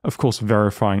model, of course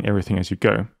verifying everything as you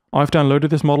go. I've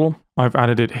downloaded this model. I've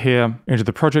added it here into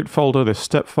the project folder, this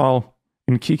step file.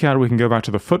 In KiCad, we can go back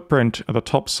to the footprint at the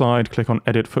top side, click on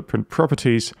Edit Footprint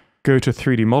Properties, go to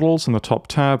 3D Models in the top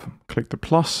tab, click the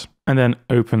plus, and then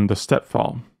open the step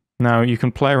file. Now, you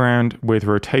can play around with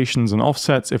rotations and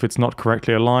offsets if it's not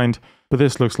correctly aligned, but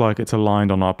this looks like it's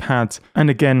aligned on our pads. And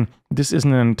again, this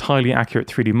isn't an entirely accurate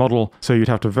 3D model, so you'd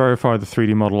have to verify the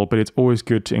 3D model, but it's always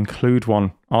good to include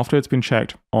one after it's been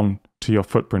checked onto your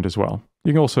footprint as well.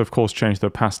 You can also, of course, change the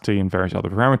opacity and various other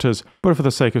parameters, but for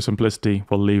the sake of simplicity,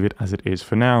 we'll leave it as it is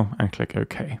for now and click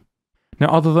OK. Now,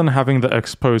 other than having the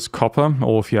exposed copper,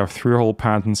 or if you have through-hole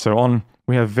pads and so on,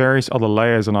 we have various other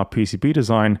layers in our PCB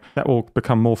design that we'll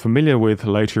become more familiar with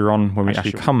later on when we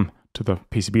actually come to the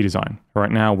PCB design.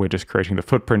 Right now, we're just creating the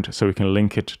footprint so we can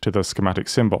link it to the schematic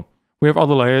symbol. We have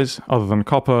other layers other than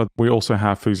copper. We also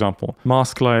have, for example,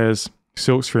 mask layers,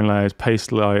 silkscreen layers,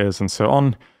 paste layers, and so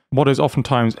on. What is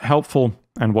oftentimes helpful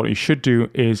and what you should do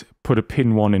is put a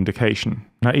pin 1 indication.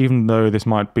 Now, even though this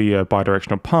might be a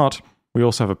bidirectional part, we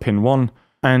also have a pin 1.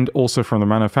 And also from the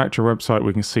manufacturer website,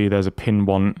 we can see there's a pin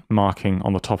 1 marking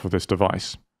on the top of this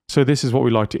device. So this is what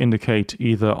we like to indicate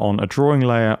either on a drawing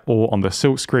layer or on the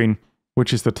silk screen,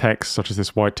 which is the text, such as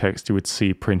this white text you would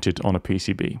see printed on a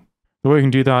PCB. The way we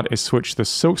can do that is switch the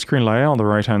silk screen layer on the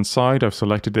right-hand side. I've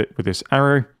selected it with this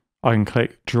arrow. I can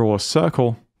click Draw a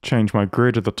Circle, change my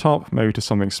grid at the top, maybe to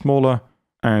something smaller,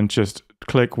 and just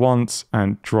click once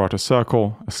and draw out a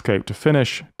circle, escape to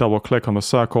finish, double click on the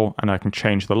circle, and I can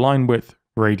change the line width,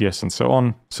 radius, and so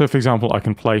on. So for example, I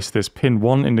can place this pin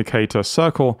 1 indicator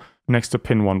circle next to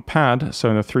pin 1 pad. So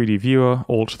in the 3D viewer,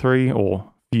 Alt 3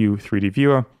 or View 3D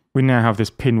viewer, we now have this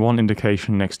pin 1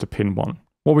 indication next to pin 1.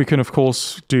 What we can of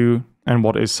course do, and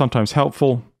what is sometimes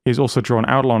helpful, is also draw an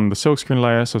outline on the silkscreen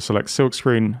layer. So select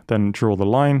silkscreen, then draw the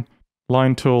line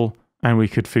tool, and we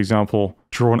could, for example,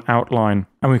 draw an outline,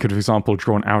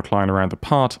 around the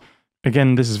part.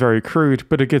 Again, this is very crude,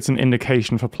 but it gives an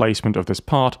indication for placement of this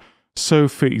part. So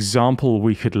for example,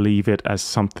 we could leave it as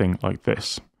something like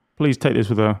this. Please take this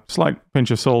with a slight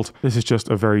pinch of salt. This is just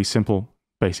a very simple,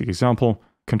 basic example.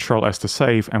 Control S to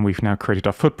save, and we've now created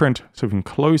our footprint. So we can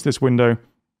close this window.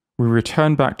 We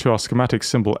return back to our schematic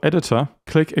symbol editor,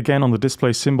 click again on the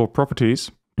display symbol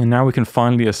properties, and now we can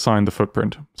finally assign the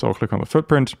footprint. So I'll click on the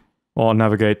footprint, I'll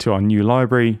navigate to our new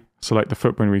library, select the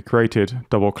footprint we created,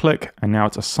 double click, and now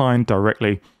it's assigned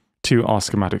directly to our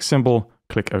schematic symbol.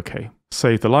 Click OK.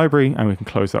 Save the library, and we can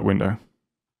close that window.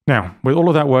 Now, with all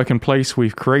of that work in place,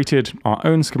 we've created our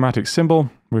own schematic symbol,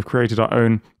 we've created our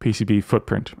own PCB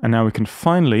footprint, and now we can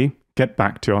finally get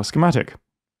back to our schematic.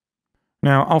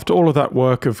 Now, after all of that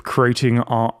work of creating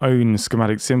our own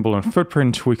schematic symbol and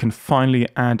footprint, we can finally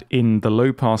add in the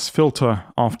low-pass filter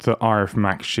after the RF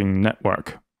matching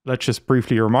network. Let's just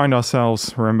briefly remind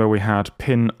ourselves. Remember, we had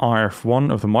pin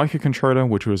RF1 of the microcontroller,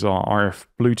 which was our RF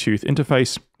Bluetooth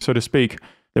interface, so to speak.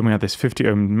 Then we had this 50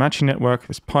 ohm matching network,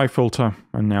 this pi filter,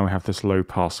 and now we have this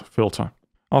low-pass filter.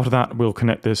 After that, we'll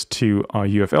connect this to our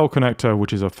UFL connector,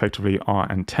 which is effectively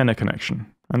our antenna connection.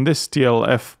 And this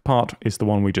DLF part is the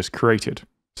one we just created.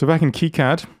 So back in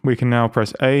KiCad, we can now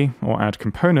press A or add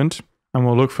component, and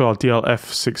we'll look for our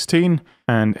DLF16.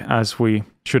 And as we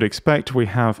should expect, we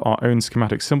have our own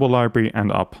schematic symbol library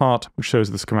and our part, which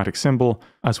shows the schematic symbol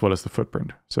as well as the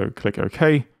footprint. So click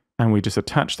OK, and we just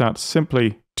attach that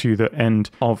simply to the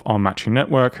end of our matching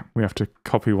network. We have to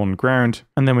copy one ground,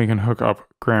 and then we can hook up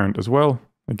ground as well,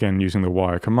 again using the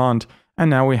wire command. And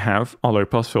now we have our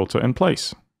low-pass filter in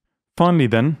place. Finally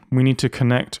then, we need to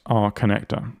connect our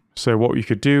connector. So what we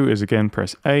could do is again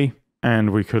press A,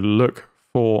 and we could look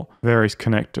for various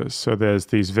connectors. So there's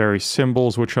these various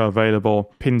symbols which are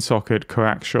available, pin socket,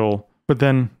 coaxial, but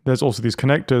then there's also these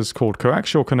connectors called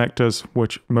coaxial connectors,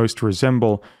 which most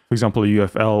resemble, for example, a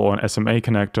UFL or an SMA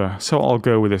connector. So I'll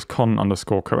go with this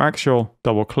con_coaxial,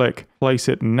 double click, place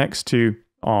it next to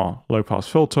our low pass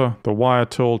filter, the wire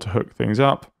tool to hook things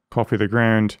up, copy the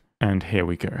ground, and here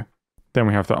we go. Then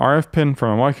we have the RF pin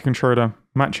from a microcontroller,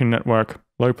 matching network,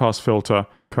 low pass filter,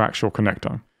 coaxial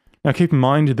connector. Now keep in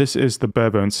mind, this is the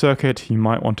bare bones circuit. You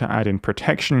might want to add in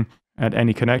protection. At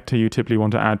any connector, you typically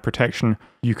want to add protection.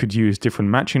 You could use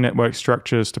different matching network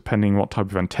structures depending what type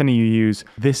of antenna you use.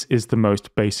 This is the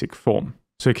most basic form.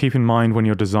 So keep in mind when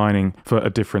you're designing for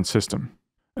a different system.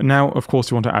 Now, of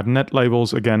course, you want to add net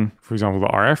labels again, for example, the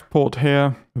RF port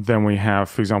here. Then we have,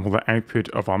 for example, the output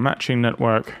of our matching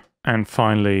network. And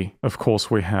finally, of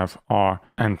course, we have our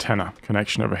antenna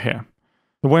connection over here.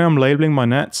 The way I'm labeling my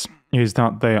nets is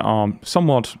that they are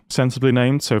somewhat sensibly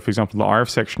named. So for example, the RF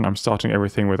section, I'm starting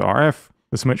everything with RF.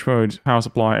 The switch mode, power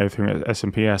supply, everything with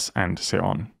SMPS, and so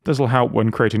on. This will help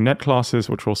when creating net classes,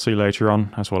 which we'll see later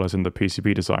on, as well as in the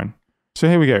PCB design. So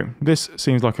here we go. This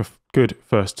seems like a good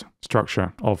first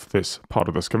structure of this part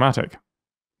of the schematic.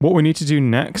 What we need to do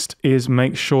next is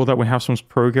make sure that we have some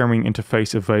programming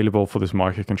interface available for this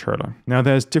microcontroller. Now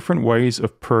there's different ways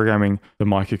of programming the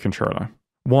microcontroller.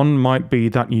 One might be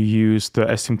that you use the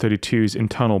STM32's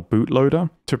internal bootloader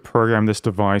to program this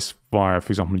device via,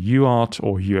 for example, UART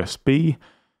or USB,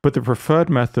 but the preferred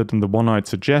method and the one I'd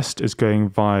suggest is going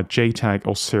via JTAG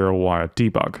or serial wire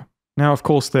debug. Now, of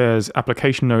course, there's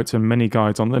application notes and many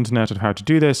guides on the internet on how to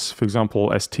do this. For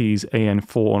example, ST's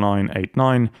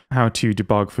AN4989, how to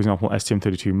debug, for example,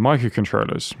 STM32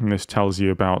 microcontrollers. And this tells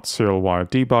you about serial wire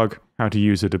debug, how to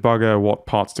use a debugger, what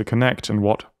parts to connect, and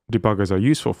what debuggers are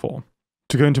useful for.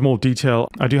 To go into more detail,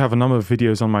 I do have a number of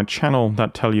videos on my channel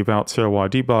that tell you about serial wire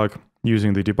debug,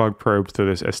 using the debug probe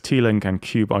through this ST-Link and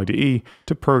Cube IDE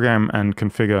to program and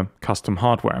configure custom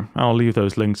hardware. I'll leave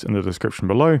those links in the description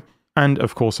below. And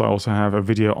of course, I also have a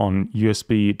video on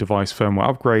USB device firmware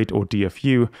upgrade, or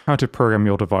DFU, how to program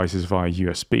your devices via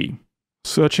USB.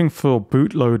 Searching for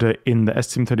bootloader in the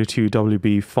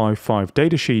STM32WB55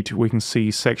 datasheet, we can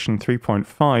see section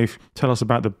 3.5 tell us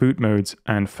about the boot modes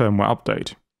and firmware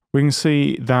update. We can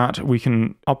see that we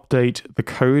can update the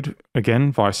code,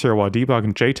 again, via serial wire debug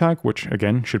and JTAG, which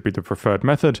again should be the preferred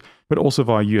method, but also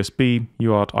via USB,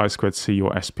 UART, I2C,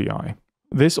 or SPI.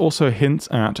 This also hints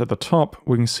at the top,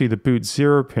 we can see the boot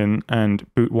 0 pin and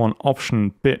boot 1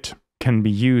 option bit can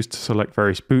be used to select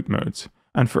various boot modes.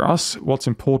 And for us, what's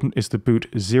important is the boot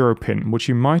 0 pin, which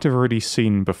you might have already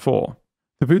seen before.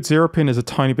 The boot 0 pin is a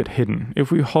tiny bit hidden.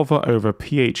 If we hover over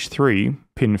PH3,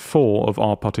 pin 4 of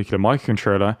our particular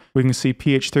microcontroller, we can see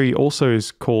PH3 also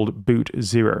is called boot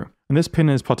 0. And this pin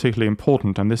is particularly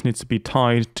important, and this needs to be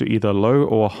tied to either low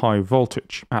or high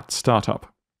voltage at startup.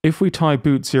 If we tie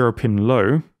boot 0 pin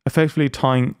low, effectively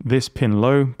tying this pin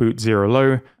low, boot 0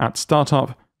 low, at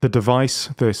startup, the device,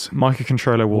 this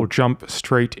microcontroller, will jump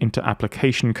straight into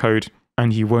application code,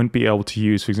 and you won't be able to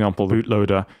use, for example, the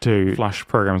bootloader to flash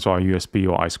programs via USB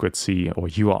or I2C or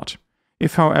UART.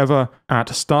 If, however, at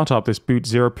startup this boot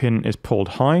 0 pin is pulled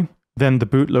high, then the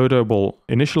bootloader will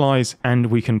initialize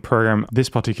and we can program this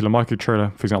particular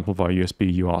microcontroller, for example, via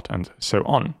USB, UART, and so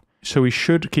on. So we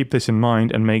should keep this in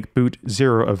mind and make boot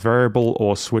 0 a variable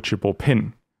or switchable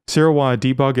pin. Serial wire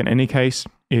debug, in any case,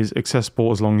 is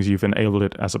accessible as long as you've enabled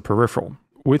it as a peripheral.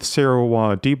 With serial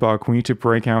wire debug, we need to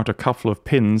break out a couple of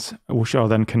pins, which are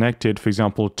then connected, for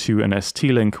example, to an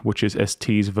ST-Link, which is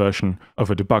ST's version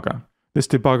of a debugger. This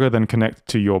debugger then connects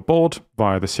to your board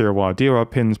via the serial wire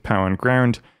debug pins, power and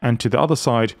ground, and to the other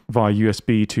side via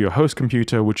USB to your host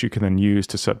computer, which you can then use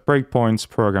to set breakpoints,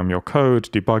 program your code,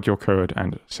 debug your code,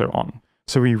 and so on.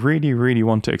 So we really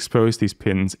want to expose these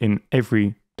pins in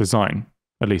every design,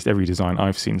 at least every design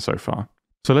I've seen so far.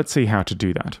 So let's see how to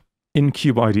do that. In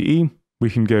Cube IDE, we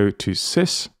can go to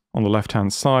sys on the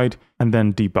left-hand side and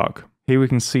then debug. Here we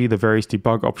can see the various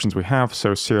debug options we have,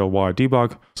 so serial wire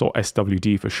debug, or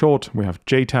SWD for short, we have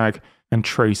JTAG, and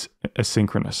trace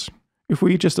asynchronous. If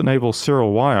we just enable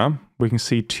serial wire, we can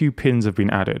see 2 pins have been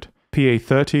added.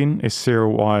 PA13 is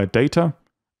serial wire data,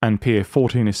 and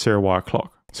PA14 is serial wire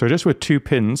clock. So just with 2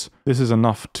 pins, this is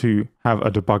enough to have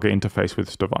a debugger interface with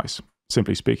this device,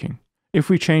 simply speaking. If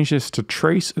we change this to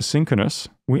trace asynchronous,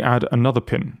 we add another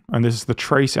pin, and this is the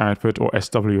trace output or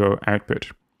SWO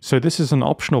output. So this is an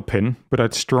optional pin, but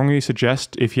I'd strongly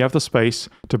suggest, if you have the space,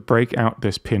 to break out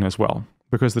this pin as well,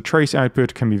 because the trace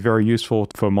output can be very useful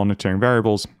for monitoring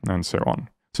variables and so on.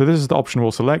 So this is the option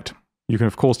we'll select. You can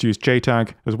of course use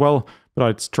JTAG as well, but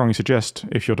I'd strongly suggest,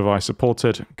 if your device supports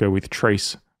it, go with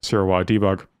trace serial wire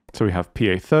debug. So we have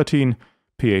PA13,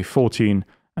 PA14,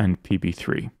 and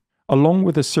PB3. Along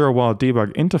with the serial wire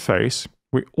debug interface,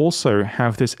 we also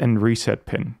have this N reset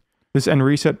pin. This N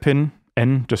reset pin,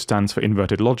 N just stands for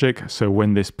inverted logic, so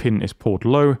when this pin is pulled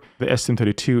low, the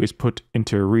STM32 is put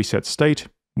into a reset state.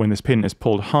 When this pin is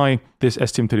pulled high, this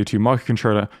STM32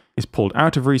 microcontroller is pulled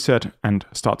out of reset and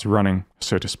starts running,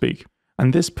 so to speak.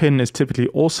 And this pin is typically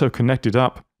also connected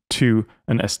up to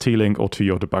an ST-Link or to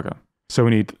your debugger. So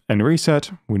we need N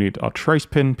reset, we need our trace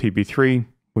pin, PB3,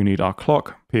 we need our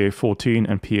clock, PA14,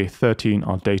 and PA13,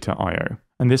 our data I/O.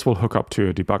 And this will hook up to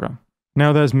a debugger.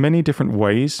 Now there's many different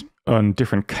ways on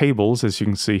different cables. As you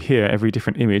can see here, every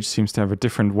different image seems to have a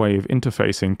different way of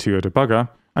interfacing to a debugger.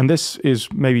 And this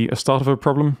is maybe a start of a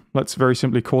problem, let's very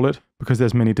simply call it, because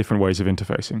there's many different ways of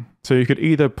interfacing. So you could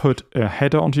either put a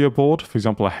header onto your board, for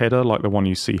example, a header like the one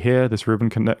you see here, this ribbon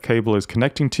cable is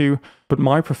connecting to, but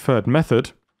my preferred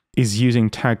method is using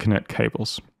tag connect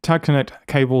cables. Tag connect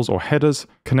cables or headers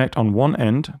connect on one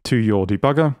end to your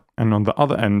debugger, and on the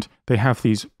other end, they have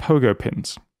these pogo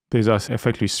pins. These are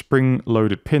effectively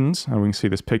spring-loaded pins, and we can see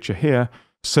this picture here.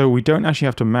 So we don't actually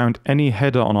have to mount any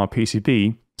header on our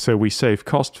PCB, so we save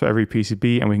cost for every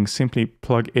PCB, and we can simply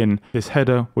plug in this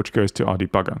header, which goes to our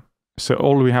debugger. So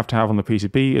all we have to have on the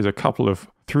PCB is a couple of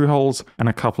through holes and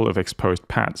a couple of exposed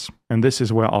pads. And this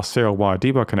is where our serial wire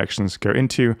debug connections go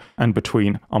into and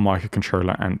between our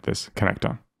microcontroller and this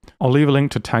connector. I'll leave a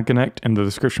link to Tag Connect in the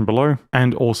description below,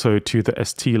 and also to the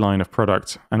ST line of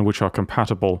products and which are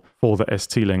compatible for the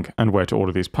ST link and where to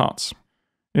order these parts.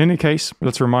 In any case,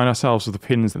 let's remind ourselves of the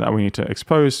pins that we need to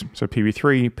expose, so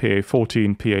PB3,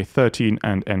 PA14, PA13,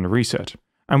 and N reset.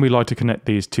 And we like to connect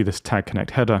these to this Tag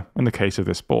Connect header in the case of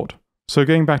this board. So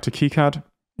going back to KiCad,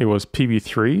 it was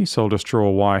PB3, so I'll just draw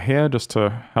a wire here just to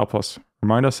help us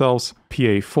remind ourselves,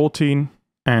 PA14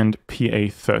 and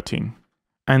PA13.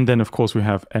 And then of course we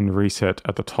have N reset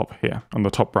at the top here, on the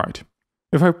top right.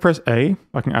 If I press A,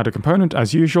 I can add a component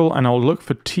as usual, and I'll look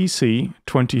for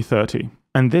TC2030.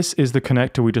 And this is the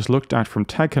connector we just looked at from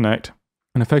Tag Connect.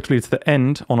 And effectively it's the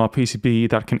end on our PCB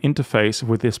that can interface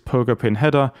with this pogo pin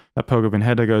header. That pogo pin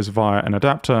header goes via an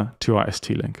adapter to our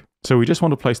ST link. So we just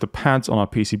want to place the pads on our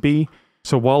PCB.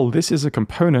 So while this is a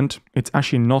component, it's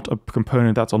actually not a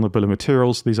component that's on the bill of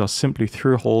materials. These are simply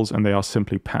through holes and they are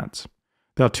simply pads.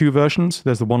 There are two versions.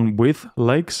 There's the one with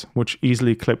legs, which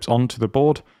easily clips onto the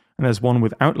board. And there's one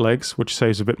without legs, which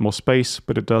saves a bit more space,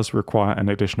 but it does require an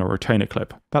additional retainer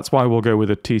clip. That's why we'll go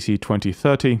with a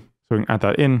TC2030. So we can add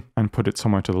that in and put it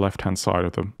somewhere to the left-hand side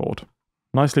of the board.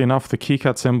 Nicely enough, the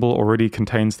KiCad symbol already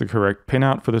contains the correct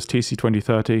pinout for this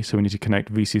TC2030, so we need to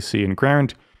connect VCC and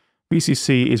ground.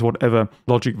 VCC is whatever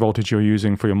logic voltage you're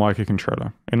using for your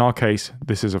microcontroller. In our case,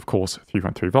 this is of course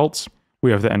 3.3 volts.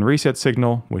 We have the N reset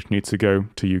signal, which needs to go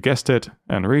to, you guessed it,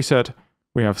 N reset.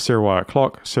 We have serial wire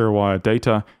clock, serial wire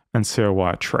data, and serial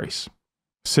wire trace.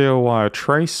 Serial wire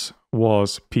trace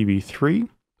was PB3,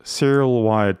 serial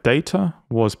wire data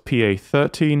was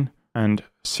PA13, and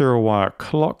serial wire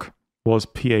clock was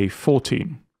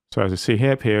PA14. So as you see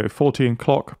here, PA14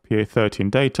 clock, PA13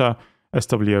 data,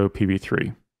 SWO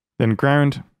PB3. Then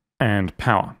ground and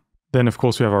power. Then of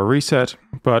course we have our reset,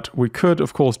 but we could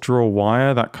of course draw a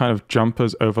wire that kind of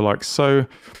jumpers over like so,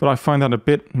 but I find that a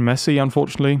bit messy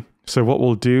unfortunately. So what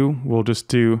we'll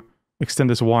do, extend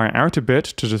this wire out a bit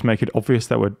to just make it obvious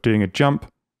that we're doing a jump,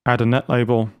 add a net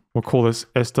label, we'll call this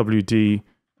SWD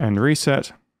and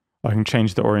reset. I can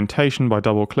change the orientation by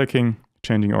double clicking,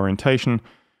 changing orientation.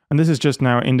 And this is just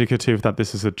now indicative that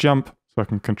this is a jump. So I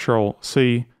can Control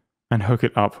C and hook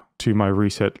it up to my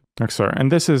reset.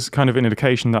 And this is kind of an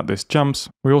indication that this jumps.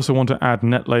 We also want to add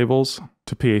net labels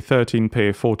to PA13,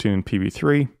 PA14, and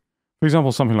PB3. For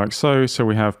example, something like so. So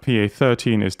we have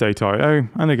PA13 is data IO.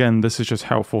 And again, this is just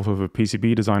helpful for the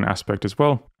PCB design aspect as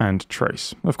well, and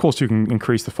trace. Of course, you can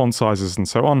increase the font sizes and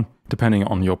so on, depending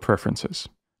on your preferences.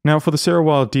 Now for the serial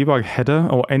wire debug header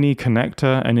or any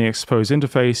connector, any exposed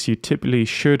interface, you typically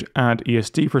should add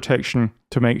ESD protection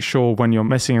to make sure when you're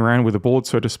messing around with the board,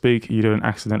 so to speak, you don't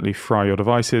accidentally fry your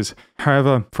devices.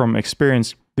 However, from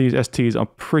experience, these STs are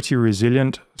pretty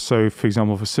resilient. So for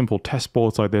example, for simple test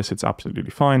boards like this, it's absolutely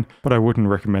fine, but I wouldn't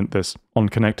recommend this on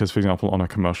connectors, for example, on a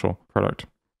commercial product.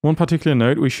 One particular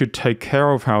note we should take care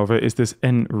of, however, is this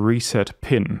N reset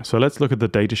pin. So let's look at the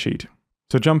datasheet.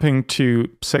 So jumping to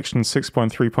section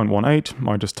 6.3.18,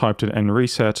 I just typed in N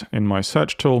reset in my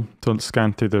search tool to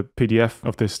scan through the PDF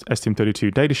of this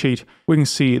STM32 datasheet. We can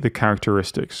see the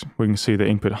characteristics. We can see the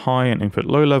input high and input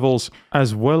low levels,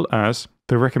 as well as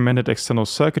the recommended external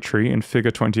circuitry in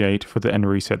figure 28 for the N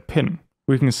reset pin.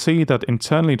 We can see that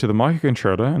internally to the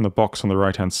microcontroller, in the box on the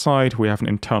right-hand side, we have an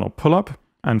internal pull-up.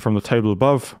 And from the table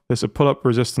above, this pull-up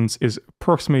resistance is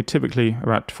approximately typically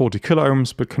about 40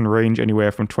 kiloohms, but can range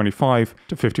anywhere from 25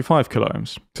 to 55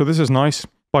 kiloohms. So this is nice.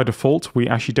 By default, we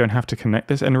actually don't have to connect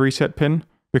this N reset pin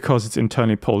because it's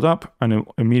internally pulled up, and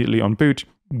immediately on boot,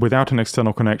 without an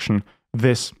external connection,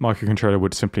 this microcontroller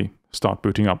would simply start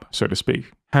booting up, so to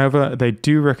speak. However, they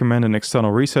do recommend an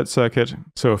external reset circuit,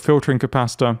 so a filtering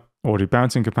capacitor or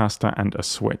debouncing capacitor and a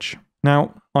switch.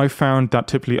 Now, I found that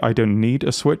typically I don't need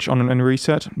a switch on an N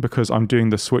reset because I'm doing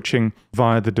the switching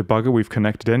via the debugger we've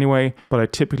connected anyway, but I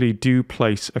typically do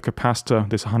place a capacitor,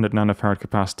 this 100 nanofarad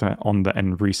capacitor, on the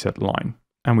N reset line.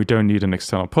 And we don't need an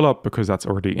external pull-up because that's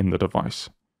already in the device.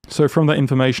 So from that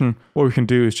information, what we can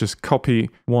do is just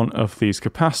copy one of these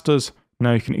capacitors.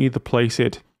 Now you can either place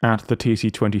it at the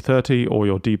TC2030 or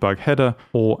your debug header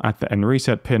or at the N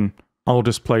reset pin. I'll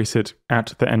just place it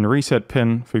at the N reset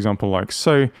pin, for example, like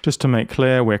so, just to make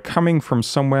clear we're coming from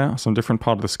somewhere, some different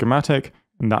part of the schematic,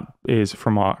 and that is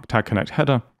from our tag connect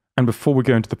header. And before we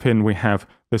go into the pin, we have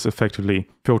this effectively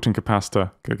filtering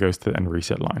capacitor that goes to the N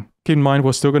reset line. Keep in mind,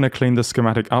 we're still going to clean the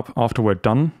schematic up after we're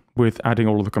done with adding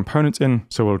all of the components in.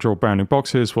 So we'll draw bounding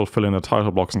boxes, we'll fill in the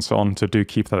title blocks and so on. So do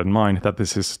keep that in mind that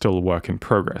this is still a work in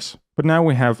progress. But now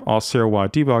we have our serial wire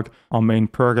debug, our main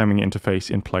programming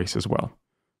interface in place as well.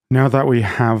 Now that we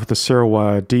have the serial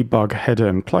wire debug header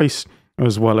in place,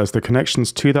 as well as the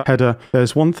connections to that header,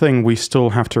 there's one thing we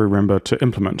still have to remember to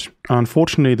implement.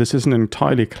 Unfortunately, this isn't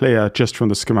entirely clear just from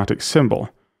the schematic symbol.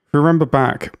 If you remember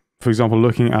back, for example,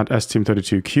 looking at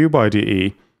STM32 Cube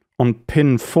IDE, on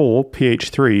pin 4,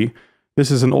 PH3, this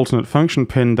is an alternate function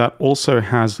pin that also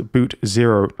has boot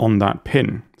 0 on that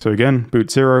pin. So again,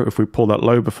 boot 0, if we pull that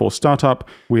low before startup,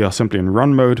 we are simply in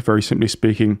run mode, very simply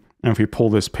speaking. And if we pull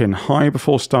this pin high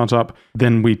before startup,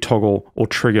 then we toggle or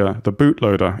trigger the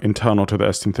bootloader internal to the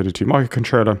STM32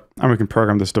 microcontroller, and we can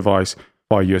program this device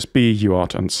via USB,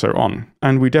 UART, and so on.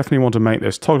 And we definitely want to make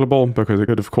this toggleable because it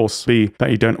could, of course, be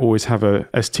that you don't always have a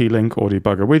ST-Link or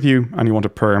debugger with you, and you want to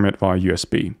program it via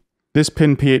USB. This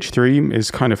pin PH3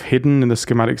 is kind of hidden in the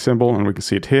schematic symbol, and we can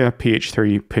see it here,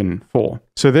 PH3 pin 4.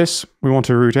 So this we want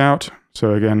to route out.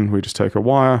 So again, we just take a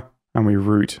wire and we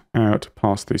route out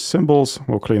past these symbols.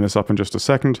 We'll clean this up in just a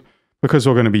second because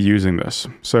we're going to be using this.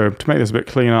 So to make this a bit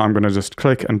cleaner, I'm going to just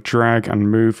click and drag and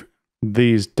move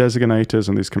these designators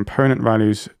and these component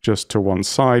values just to one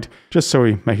side, just so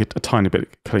we make it a tiny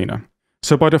bit cleaner.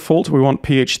 So by default, we want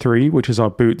PH3, which is our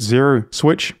boot 0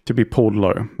 switch, to be pulled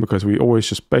low because we always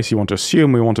just basically want to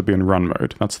assume we want to be in run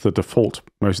mode. That's the default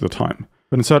most of the time.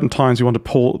 But in certain times, we want to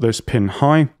pull this pin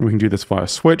high. We can do this via a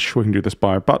switch, we can do this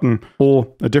by a button,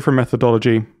 or a different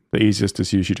methodology. The easiest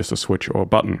is usually just a switch or a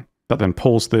button. That then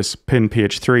pulls this pin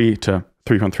PH3 to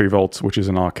 3.3 volts, which is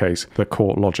in our case, the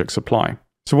core logic supply.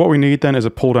 So what we need then is a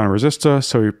pull down resistor.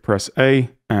 So we press A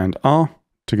and R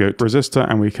to go to resistor,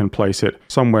 and we can place it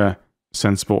somewhere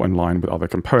sensible in line with other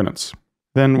components.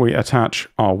 Then we attach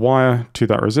our wire to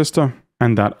that resistor,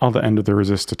 and that other end of the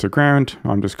resistor to ground.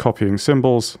 I'm just copying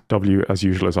symbols. W, as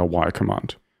usual, is our wire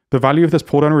command. The value of this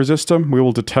pull-down resistor we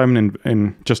will determine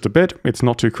in just a bit. It's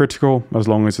not too critical. As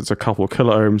long as it's a couple of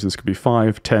kilo ohms, this could be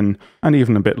 5, 10, and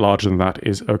even a bit larger than that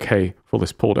is okay for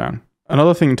this pull-down.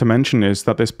 Another thing to mention is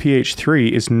that this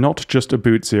PH3 is not just a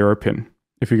boot 0 pin.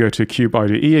 If we go to Cube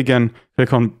IDE again,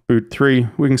 click on boot 3,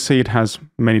 we can see it has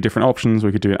many different options.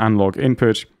 We could do an analog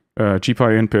input,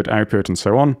 GPIO input, output, and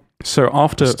so on. So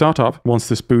after startup, once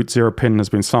this boot 0 pin has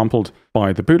been sampled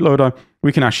by the bootloader,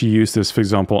 we can actually use this, for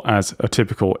example, as a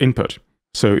typical input.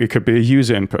 So it could be a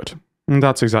user input, and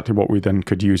that's exactly what we then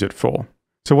could use it for.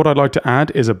 So what I'd like to add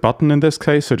is a button in this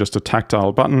case, so just a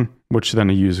tactile button, which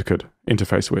then a user could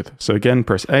interface with. So again,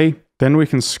 press A, then we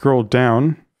can scroll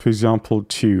down, for example,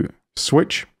 to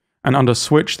switch. And under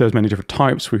switch, there's many different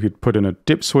types. We could put in a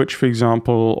dip switch, for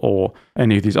example, or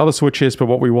any of these other switches, but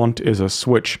what we want is a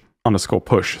switch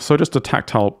 _push. So just a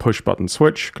tactile push button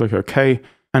switch, click OK,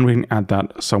 and we can add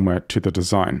that somewhere to the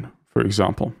design, for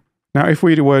example. Now, if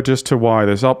we were just to wire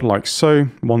this up like so,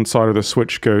 one side of the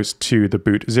switch goes to the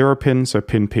boot 0 pin, so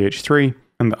pin PH3,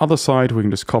 and the other side, we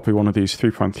can just copy one of these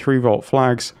 3.3 volt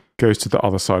flags, goes to the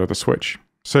other side of the switch.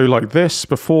 So like this,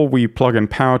 before we plug in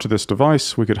power to this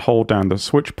device, we could hold down the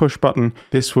switch push button.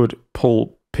 This would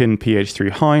pull pin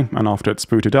PH3 high, and after it's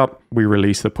booted up, we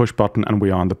release the push button and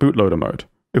we are in the bootloader mode.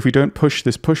 If we don't push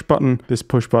this push button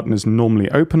is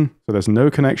normally open, so there's no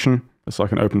connection. It's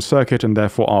like an open circuit, and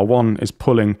therefore R1 is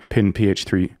pulling pin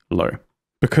PH3 low.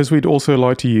 Because we'd also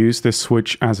like to use this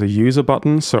switch as a user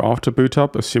button, so after boot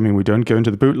up, assuming we don't go into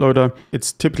the bootloader,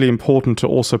 it's typically important to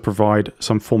also provide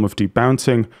some form of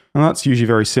debouncing, and that's usually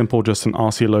very simple, just an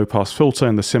RC low-pass filter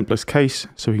in the simplest case.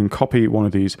 So we can copy one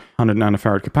of these 100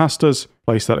 nanofarad capacitors,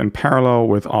 place that in parallel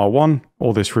with R1,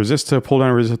 or this resistor,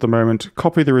 pull-down resistor at the moment,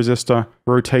 copy the resistor,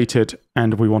 rotate it,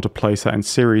 and we want to place that in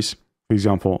series, for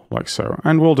example, like so.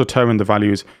 And we'll determine the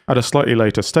values at a slightly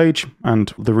later stage,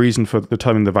 and the reason for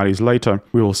determining the values later,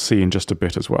 we will see in just a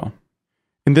bit as well.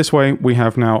 In this way, we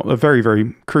have now a very,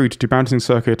 very crude debouncing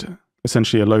circuit,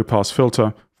 essentially a low-pass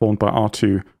filter formed by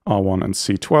R2, R1, and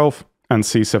C12, and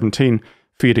C17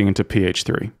 feeding into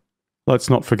PH3. Let's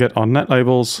not forget our net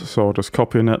labels, so I'll just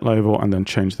copy a net label and then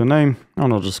change the name,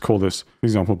 and I'll just call this, for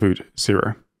example, boot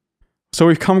 0. So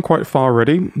we've come quite far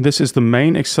already. This is the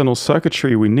main external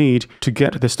circuitry we need to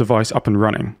get this device up and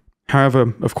running.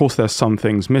 However, of course, there's some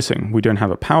things missing. We don't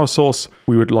have a power source.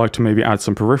 We would like to maybe add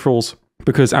some peripherals,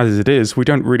 because as it is, we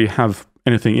don't really have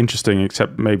anything interesting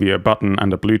except maybe a button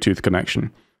and a Bluetooth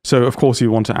connection. So of course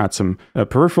you want to add some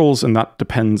peripherals, and that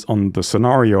depends on the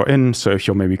scenario you're in. So if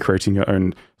you're maybe creating your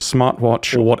own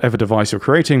smartwatch or whatever device you're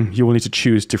creating, you will need to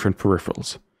choose different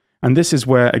peripherals. And this is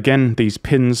where, again, these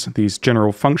pins, these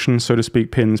general functions, so to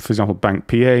speak, pins, for example, bank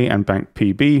PA and bank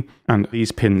PB, and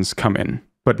these pins come in.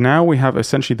 But now we have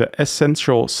essentially the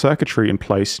essential circuitry in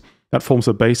place that forms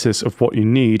the basis of what you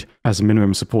need as a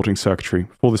minimum supporting circuitry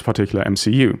for this particular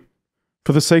MCU.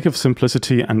 For the sake of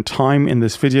simplicity and time in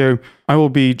this video, I will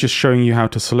be just showing you how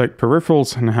to select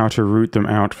peripherals and how to route them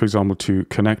out, for example, to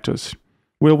connectors.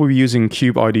 We'll be using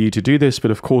Cube IDE to do this, but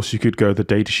of course you could go the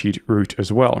datasheet route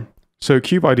as well. So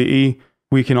Cube IDE,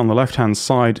 we can on the left-hand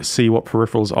side see what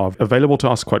peripherals are available to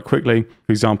us quite quickly.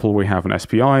 For example, we have an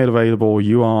SPI available,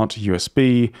 UART,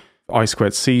 USB,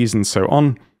 I2Cs, and so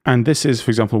on. And this is, for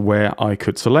example, where I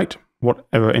could select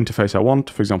whatever interface I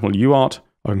want. For example, UART,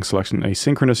 I can select an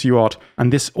asynchronous UART,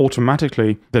 and this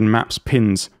automatically then maps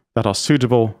pins that are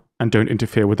suitable and don't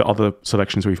interfere with the other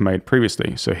selections we've made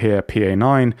previously. So here,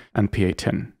 PA9 and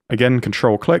PA10. Again,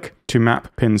 Control-click to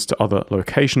map pins to other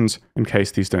locations in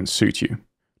case these don't suit you.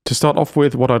 To start off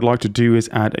with, what I'd like to do is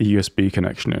add a USB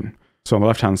connection in. So on the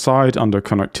left-hand side, under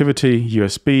Connectivity,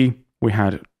 USB, we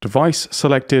had Device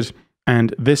selected,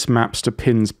 and this maps to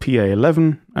pins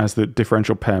PA11 as the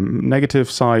differential pair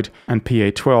negative side, and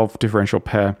PA12 differential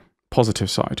pair positive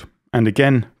side. And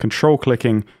again,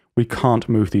 Control-clicking, we can't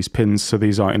move these pins, so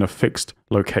these are in a fixed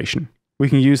location. We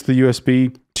can use the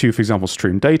USB to, for example,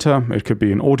 stream data. It could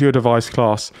be an audio device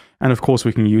class, and of course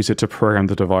we can use it to program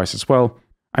the device as well.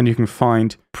 And you can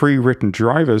find pre-written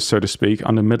drivers, so to speak,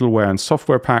 under middleware and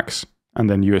software packs, and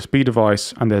then USB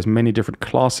device, and there's many different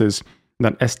classes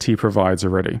that ST provides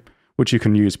already, which you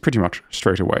can use pretty much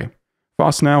straight away. For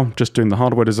us now, just doing the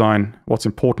hardware design, what's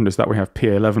important is that we have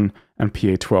PA11 and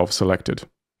PA12 selected.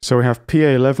 So we have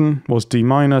PA11 was D-,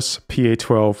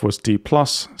 PA12 was D+,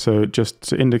 so just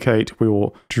to indicate, we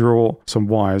will draw some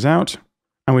wires out,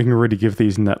 and we can really give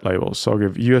these net labels. So I'll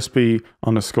give USB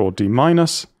 _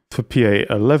 D- for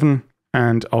PA11,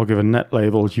 and I'll give a net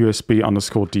label USB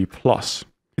 _ D+.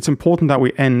 It's important that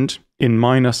we end in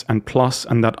minus and plus,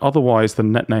 and that otherwise the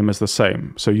net name is the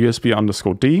same. So USB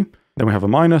 _ D, then we have a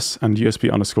minus, and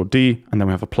USB _ D, and then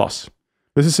we have a plus.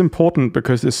 This is important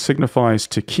because this signifies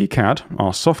to KiCad,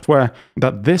 our software,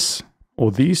 that this or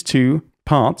these two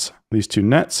parts, these two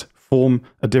nets, form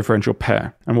a differential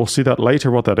pair. And we'll see that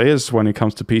later what that is when it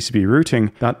comes to PCB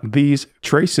routing, that these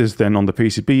traces then on the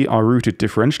PCB are routed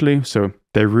differentially. So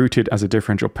they're routed as a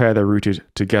differential pair, they're routed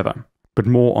together. But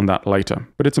more on that later.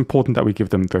 But it's important that we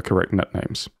give them the correct net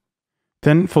names.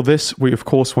 Then for this, we of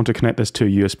course want to connect this to a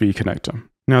USB connector.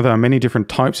 Now there are many different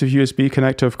types of USB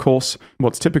connector, of course.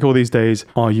 What's typical these days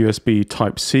are USB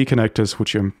Type-C connectors,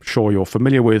 which I'm sure you're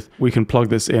familiar with. We can plug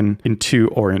this in two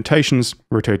orientations,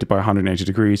 rotated by 180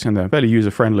 degrees, and they're fairly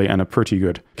user-friendly and a pretty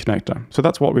good connector. So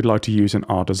that's what we'd like to use in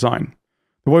our design.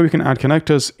 The way we can add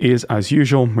connectors is, as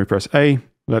usual, we press A,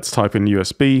 let's type in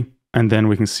USB, and then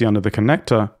we can see under the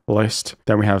connector list,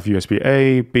 then we have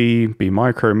USB-A, B,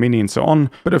 B-micro, mini, and so on,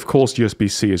 but of course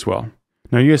USB-C as well.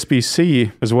 Now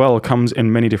USB-C as well comes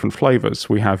in many different flavors.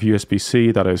 We have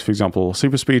USB-C that is, for example,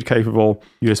 super speed capable,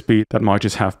 USB that might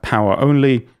just have power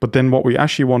only, but then what we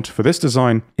actually want for this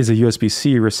design is a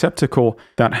USB-C receptacle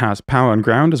that has power and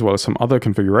ground as well as some other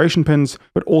configuration pins,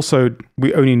 but also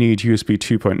we only need USB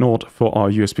 2.0 for our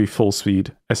USB full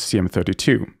speed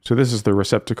STM32. So this is the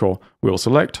receptacle we'll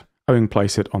select. And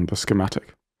place it on the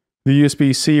schematic. The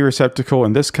USB-C receptacle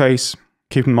in this case,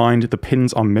 keep in mind the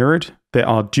pins are mirrored. There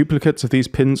are duplicates of these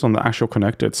pins on the actual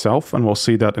connector itself, and we'll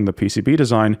see that in the PCB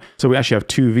design. So we actually have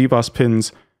two V-bus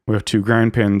pins, we have two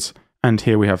ground pins, and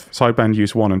here we have sideband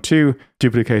use 1 and 2,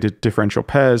 duplicated differential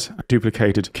pairs,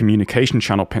 duplicated communication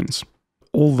channel pins.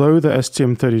 Although the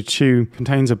STM32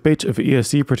 contains a bit of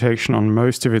ESD protection on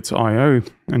most of its I/O,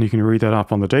 and you can read that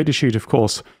up on the datasheet of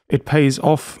course, it pays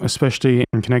off, especially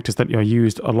in connectors that are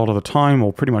used a lot of the time,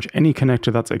 or pretty much any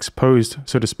connector that's exposed,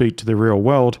 so to speak, to the real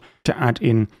world, to add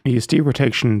in ESD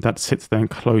protection that sits then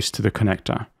close to the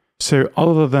connector. So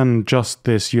other than just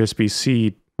this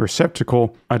USB-C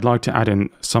receptacle, I'd like to add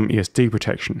in some ESD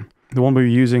protection. The one we're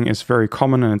using is very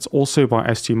common, and it's also by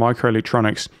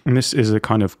STMicroelectronics, and this is a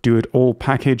kind of do-it-all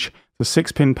package. The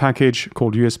 6-pin package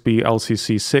called USB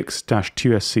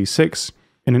LCC6-2SC6.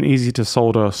 in an easy to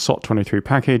solder SOT23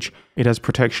 package. It has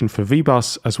protection for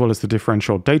VBus as well as the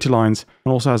differential data lines,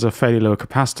 and also has a fairly low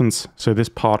capacitance, so this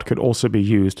part could also be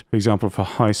used, for example, for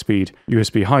high-speed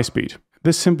USB high-speed.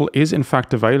 This symbol is in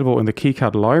fact available in the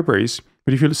KiCad libraries,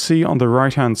 but if you'll see on the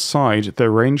right-hand side the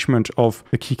arrangement of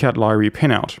the KiCad library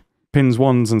pinout. Pins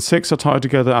 1 and 6 are tied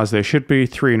together as they should be,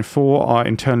 3 and 4 are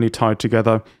internally tied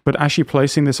together, but actually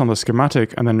placing this on the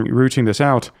schematic and then routing this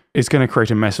out is going to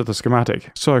create a mess with the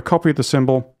schematic. So I copied the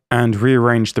symbol and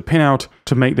rearranged the pinout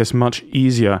to make this much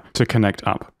easier to connect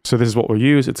up. So this is what we'll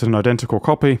use. It's an identical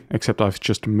copy, except I've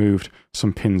just moved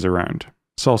some pins around.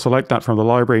 So I'll select that from the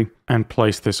library and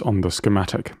place this on the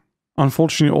schematic.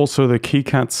 Unfortunately, also the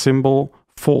KiCad symbol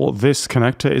for this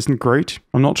connector isn't great.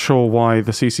 I'm not sure why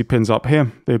the CC pins up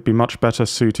here. They'd be much better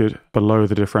suited below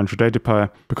the differential data pair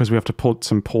because we have to put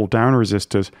some pull down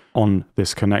resistors on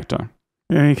this connector.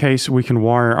 In any case, we can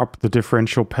wire up the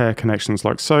differential pair connections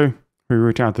like so. We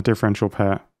route out the differential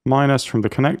pair minus from the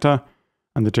connector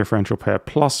and the differential pair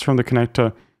plus from the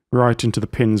connector right into the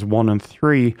pins 1 and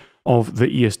 3 of the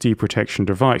ESD protection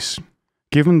device.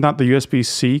 Given that the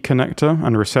USB-C connector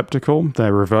and receptacle,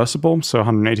 they're reversible, so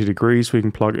 180 degrees we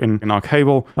can plug in our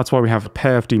cable. That's why we have a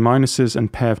pair of D-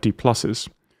 and pair of D+.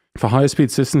 For higher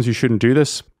speed systems, you shouldn't do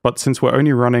this, but since we're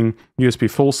only running USB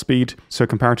full speed, so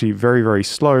comparatively very, very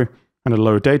slow, and a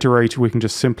low data rate, we can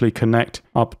just simply connect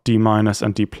up D-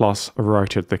 and D+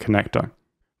 right at the connector.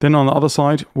 Then on the other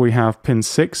side, we have pin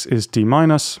 6 is D-,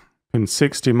 pin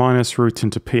 6 D- routes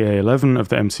into PA11 of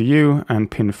the MCU, and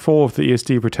pin 4 of the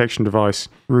ESD protection device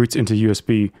routes into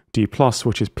USB D+,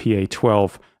 which is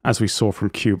PA12, as we saw from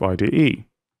Cube IDE.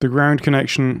 The ground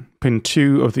connection, pin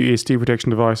 2 of the ESD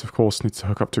protection device, of course, needs to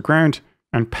hook up to ground,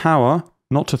 and power,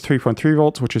 not to 3.3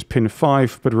 volts, which is pin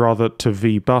 5, but rather to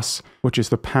VBus, which is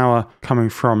the power coming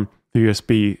from the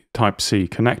USB Type-C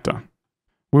connector.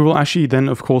 We will actually then,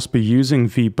 of course, be using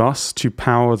VBus to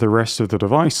power the rest of the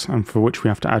device, and for which we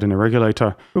have to add in a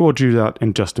regulator, but we'll do that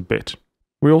in just a bit.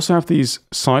 We also have these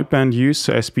sideband use,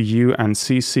 so SBU and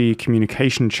CC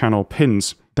communication channel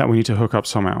pins that we need to hook up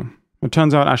somehow. It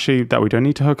turns out actually that we don't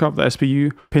need to hook up the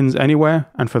SBU pins anywhere,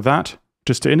 and for that,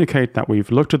 just to indicate that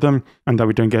we've looked at them and that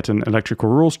we don't get an electrical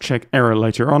rules check error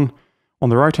later on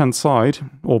the right-hand side,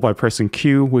 or by pressing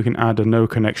Q, we can add a no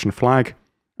connection flag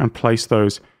and place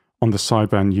those on the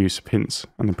sideband use pins,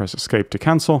 and then press escape to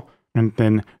cancel, and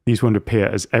then these won't appear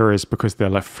as errors because they're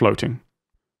left floating.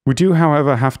 We do,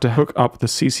 however, have to hook up the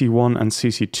CC1 and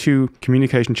CC2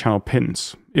 communication channel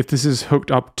pins. If this is hooked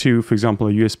up to, for example,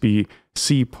 a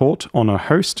USB-C port on a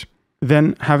host,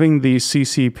 then having these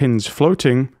CC pins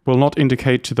floating will not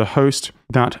indicate to the host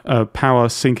that a power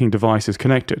syncing device is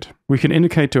connected. We can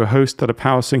indicate to a host that a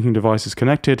power syncing device is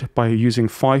connected by using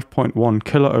 5.1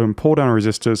 kilo ohm pull down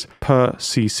resistors per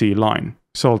CC line.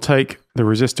 So I'll take the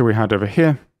resistor we had over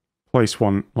here, place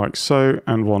one like so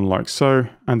and one like so,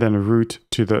 and then route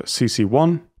to the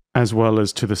CC1 as well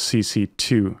as to the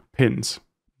CC2 pins.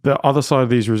 The other side of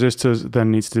these resistors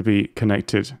then needs to be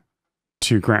connected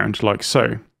to ground like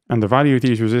so. And the value of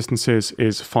these resistances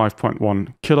is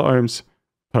 5.1 kilo ohms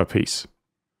per piece.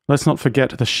 Let's not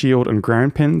forget the shield and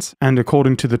ground pins, and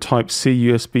according to the Type-C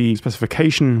USB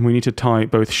specification, we need to tie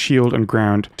both shield and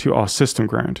ground to our system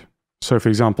ground. So for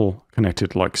example,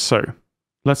 connected like so.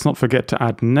 Let's not forget to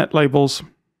add net labels.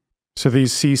 So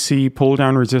these CC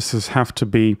pull-down resistors have to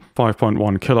be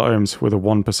 5.1 kilo ohms with a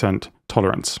 1%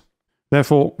 tolerance.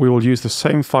 Therefore, we will use the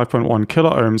same 5.1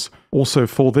 kilo ohms also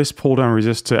for this pull-down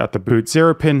resistor at the boot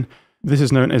 0 pin. This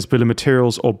is known as bill of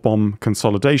materials or BOM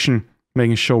consolidation,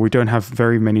 making sure we don't have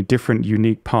very many different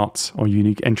unique parts or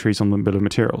unique entries on the bill of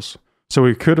materials. So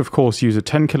we could, of course, use a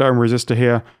 10 kilo ohm resistor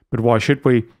here, but why should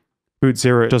we? Boot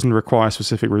 0 doesn't require a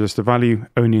specific resistor value,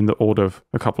 only in the order of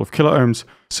a couple of kilo ohms,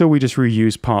 so we just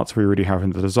reuse parts we already have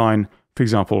in the design, for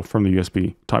example, from the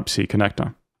USB Type-C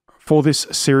connector. For this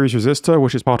series resistor,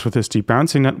 which is part of this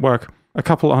debouncing network, a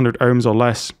couple hundred ohms or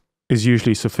less is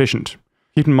usually sufficient.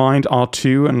 Keep in mind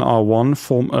R2 and R1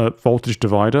 form a voltage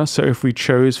divider, so if we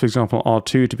chose, for example,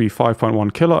 R2 to be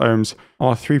 5.1 kilo ohms,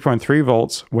 our 3.3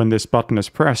 volts, when this button is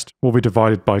pressed, will be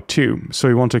divided by 2. So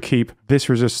we want to keep this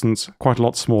resistance quite a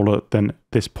lot smaller than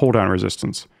this pull-down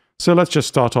resistance. So let's just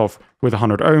start off with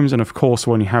 100 ohms, and of course,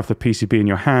 when you have the PCB in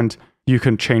your hand, you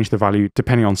can change the value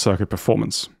depending on circuit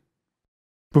performance.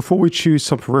 Before we choose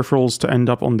some peripherals to end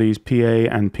up on these PA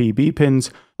and PB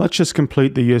pins, let's just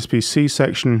complete the USB-C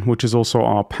section, which is also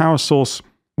our power source,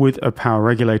 with a power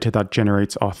regulator that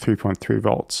generates our 3.3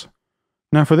 volts.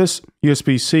 Now for this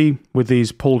USB-C, with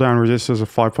these pull-down resistors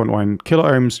of 5.1 kilo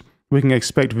ohms, we can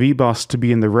expect VBus to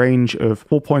be in the range of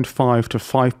 4.5 to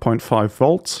 5.5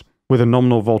 volts, with a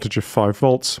nominal voltage of 5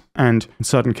 volts, and in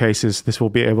certain cases this will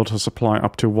be able to supply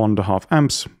up to 1.5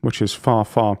 amps, which is far,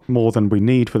 far more than we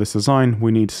need for this design.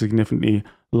 We need significantly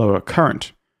lower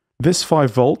current. This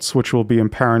 5 volts, which will be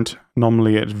apparent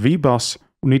nominally at VBus,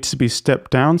 needs to be stepped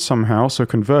down somehow, so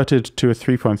converted to a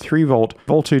 3.3 volt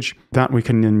voltage that we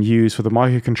can then use for the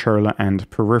microcontroller and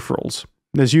peripherals.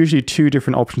 There's usually two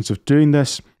different options of doing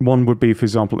this. One would be, for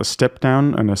example, a step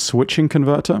down and a switching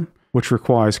converter, which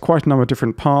requires quite a number of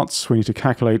different parts. We need to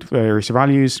calculate various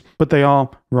values, but they are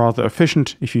rather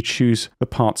efficient if you choose the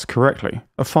parts correctly.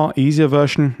 A far easier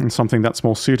version, and something that's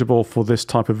more suitable for this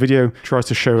type of video, tries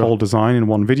to show the whole design in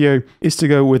one video, is to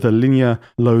go with a linear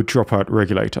low dropout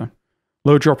regulator.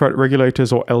 Low dropout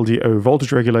regulators, or LDO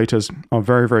voltage regulators, are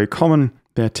very, very common.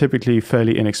 They're typically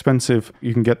fairly inexpensive.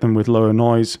 You can get them with lower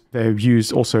noise. They're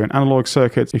used also in analog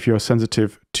circuits if you're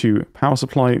sensitive to power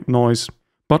supply noise.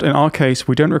 But in our case,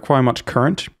 we don't require much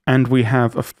current, and we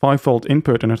have a 5 volt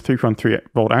input and a 3.3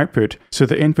 volt output, so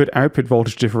the input-output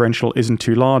voltage differential isn't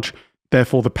too large.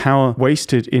 Therefore, the power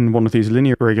wasted in one of these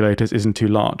linear regulators isn't too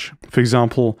large. For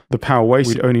example, the power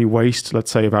waste would only waste,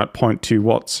 let's say, about 0.2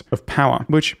 watts of power,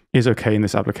 which is okay in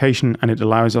this application, and it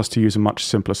allows us to use a much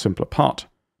simpler part.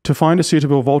 To find a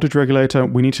suitable voltage regulator,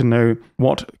 we need to know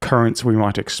what currents we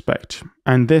might expect.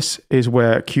 And this is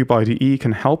where CubeIDE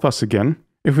can help us again.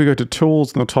 If we go to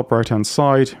Tools on the top right-hand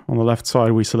side, on the left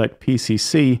side we select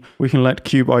PCC, we can let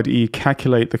CubeIDE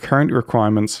calculate the current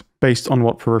requirements based on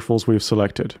what peripherals we've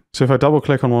selected. So if I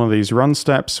double-click on one of these run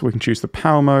steps, we can choose the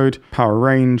power mode, power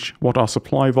range, what our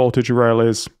supply voltage rail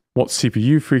is, what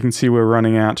CPU frequency we're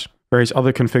running at, various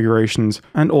other configurations,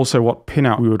 and also what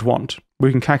pinout we would want. We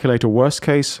can calculate a worst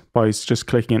case by just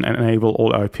clicking and enable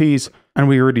all IPs, and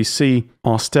we already see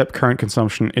our step current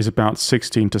consumption is about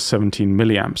 16 to 17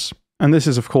 milliamps. And this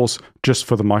is, of course, just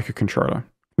for the microcontroller.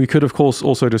 We could, of course,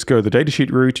 also just go the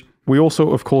datasheet route. We also,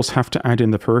 of course, have to add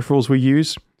in the peripherals we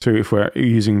use. So if we're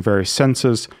using various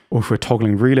sensors, or if we're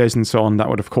toggling relays and so on, that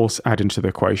would, of course, add into the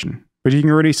equation. But you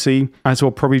can already see, as we'll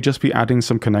probably just be adding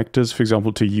some connectors, for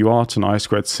example, to UART and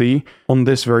I2C, on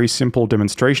this very simple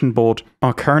demonstration board,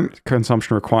 our current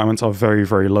consumption requirements are very,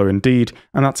 very low indeed.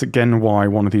 And that's again why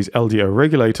one of these LDO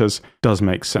regulators does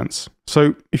make sense.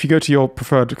 So if you go to your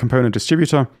preferred component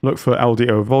distributor, look for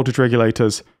LDO voltage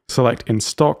regulators, select in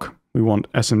stock, we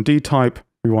want SMD type,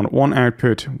 we want one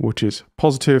output, which is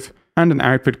positive, and an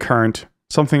output current,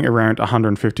 something around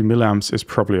 150 milliamps is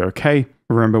probably okay.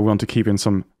 Remember, we want to keep in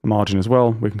some margin as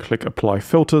well. We can click Apply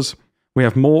Filters. We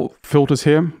have more filters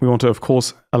here. We want to, of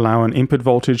course, allow an input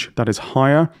voltage that is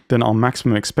higher than our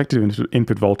maximum expected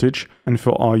input voltage. And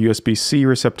for our USB-C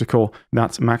receptacle,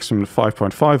 that's maximum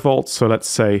 5.5 volts. So let's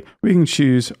say we can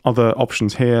choose other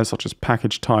options here, such as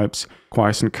package types,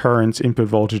 quiescent currents, input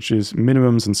voltages,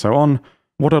 minimums, and so on.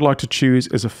 What I'd like to choose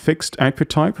is a fixed output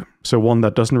type, so one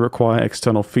that doesn't require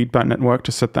external feedback network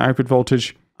to set the output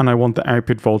voltage. And I want the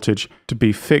output voltage to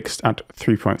be fixed at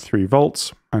 3.3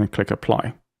 volts, and click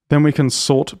Apply. Then we can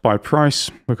sort by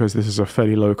price, because this is a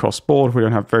fairly low-cost board. We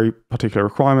don't have very particular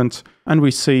requirements, and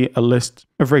we see a list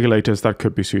of regulators that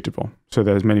could be suitable. So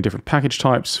there's many different package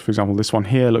types. For example, this one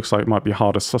here looks like it might be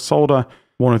harder to solder.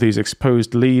 One of these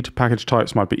exposed lead package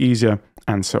types might be easier,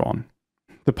 and so on.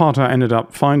 The part I ended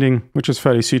up finding, which is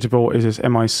fairly suitable, is this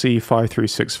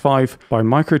MIC5365 by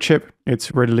Microchip.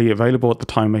 It's readily available at the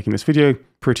time making this video,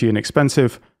 pretty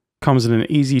inexpensive, comes in an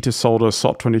easy to solder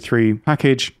SOT23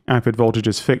 package, output voltage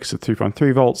is fixed at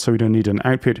 3.3 volts, so we don't need an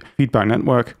output feedback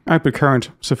network, output current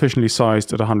sufficiently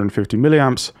sized at 150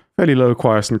 milliamps, fairly low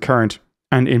quiescent current,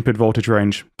 and input voltage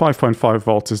range, 5.5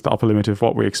 volts is the upper limit of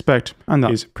what we expect, and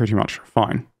that is pretty much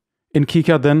fine. In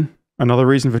KiCad then, another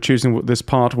reason for choosing this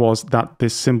part was that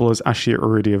this symbol is actually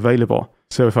already available.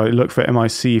 So if I look for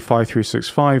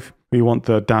MIC5365, we want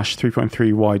the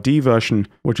 -3.3YD version,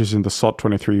 which is in the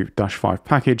SOT23-5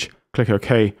 package. Click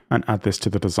OK and add this to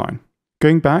the design.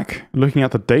 Going back, looking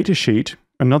at the datasheet,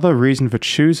 another reason for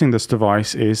choosing this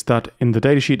device is that in the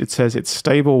datasheet it says it's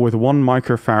stable with 1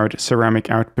 microfarad ceramic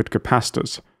output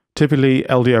capacitors. Typically,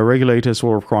 LDO regulators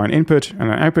will require an input and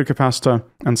an output capacitor,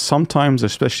 and sometimes,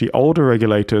 especially older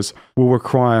regulators, will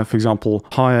require, for example,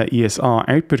 higher ESR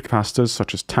output capacitors,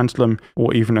 such as tantalum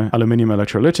or even an aluminium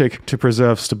electrolytic, to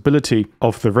preserve stability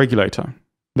of the regulator.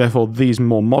 Therefore, these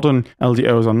more modern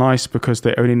LDOs are nice because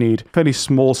they only need fairly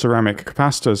small ceramic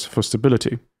capacitors for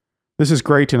stability. This is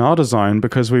great in our design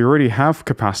because we already have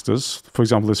capacitors, for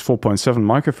example, this 4.7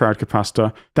 microfarad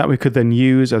capacitor, that we could then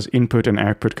use as input and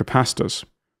output capacitors.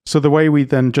 So the way we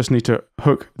then just need to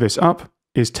hook this up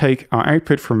is take our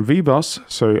output from VBus,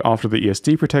 so after the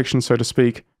ESD protection, so to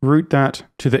speak, route that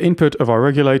to the input of our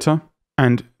regulator,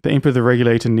 and the input of the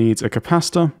regulator needs a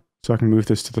capacitor. So I can move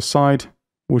this to the side,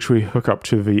 which we hook up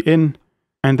to the in,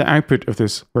 and the output of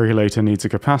this regulator needs a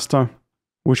capacitor,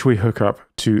 which we hook up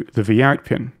to the Vout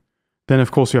pin. Then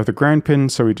of course we have the ground pin,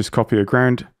 so we just copy a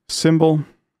ground symbol,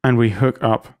 and we hook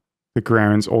up the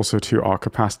grounds also to our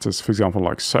capacitors, for example,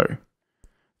 like so.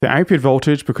 The output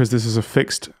voltage, because this is a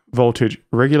fixed voltage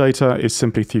regulator, is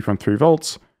simply 3.3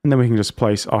 volts, and then we can just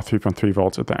place our 3.3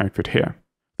 volts at the output here.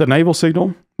 The enable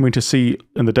signal, we need to see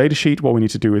in the datasheet what we need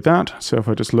to do with that. So if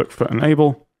I just look for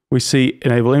enable, we see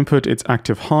enable input, it's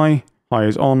active high, high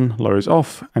is on, low is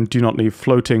off, and do not leave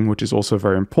floating, which is also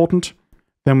very important.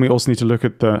 Then we also need to look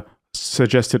at the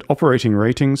suggested operating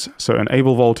ratings. So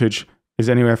enable voltage is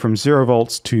anywhere from 0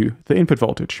 volts to the input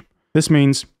voltage. This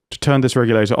means to turn this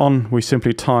regulator on, we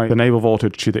simply tie the enable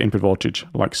voltage to the input voltage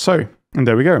like so. And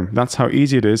there we go. That's how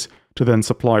easy it is to then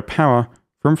supply power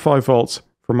from 5 volts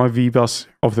from my V-bus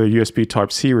of the USB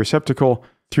Type-C receptacle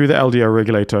through the LDO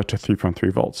regulator to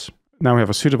 3.3 volts. Now we have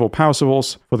a suitable power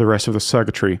source for the rest of the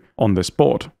circuitry on this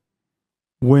board.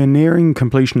 We're nearing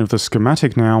completion of the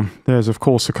schematic now. There's of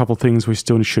course a couple things we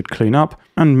still should clean up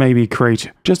and maybe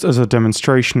create, just as a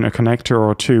demonstration, a connector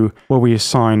or two where we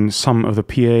assign some of the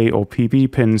PA or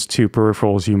PB pins to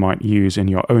peripherals you might use in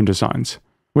your own designs.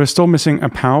 We're still missing a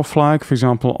power flag, for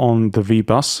example, on the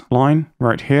V-bus line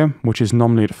right here, which is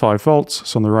nominally at 5 volts.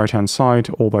 So on the right-hand side,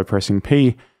 or by pressing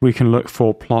P, we can look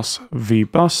for plus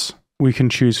V-bus. We can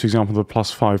choose, for example, the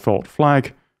plus 5 volt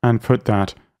flag and put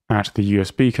that at the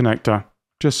USB connector,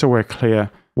 just so we're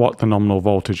clear what the nominal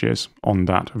voltage is on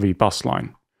that V-bus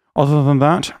line. Other than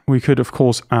that, we could of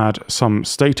course add some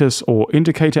status or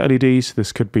indicator LEDs.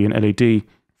 This could be an LED,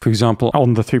 for example,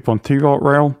 on the 3.3 volt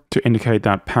rail to indicate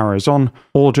that power is on,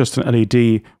 or just an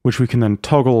LED which we can then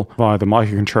toggle via the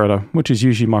microcontroller, which is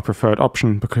usually my preferred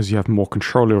option because you have more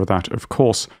control over that, of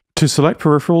course. To select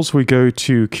peripherals, we go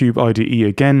to Cube IDE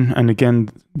again, and again,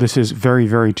 this is very,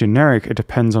 very generic. It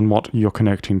depends on what you're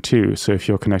connecting to. So if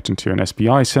you're connecting to an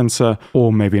SPI sensor,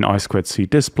 or maybe an I2C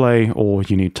display, or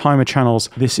you need timer channels,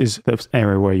 this is the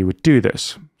area where you would do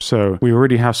this. So we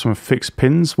already have some fixed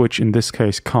pins, which in this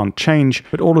case can't change,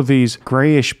 but all of these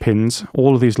grayish pins,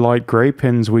 all of these light gray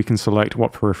pins, we can select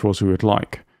what peripherals we would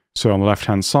like. So on the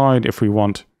left-hand side, if we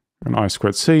want an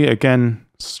I2C, again,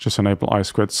 just enable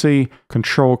I2C,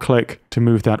 control click to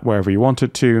move that wherever you want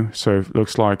it to. So it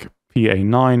looks like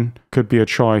PA9 could be a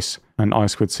choice, and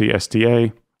I2C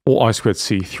SDA, or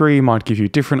I2C3 might give you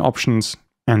different options,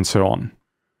 and so on.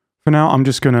 For now, I'm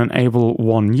just going to enable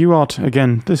one UART.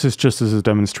 Again, this is just as a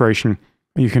demonstration.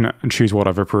 You can choose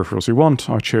whatever peripherals you want.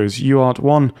 I chose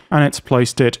UART1, and it's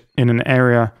placed it in an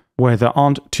area where there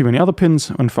aren't too many other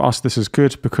pins, and for us this is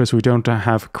good because we don't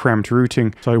have cramped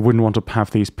routing, so I wouldn't want to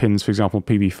have these pins, for example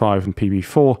PB5 and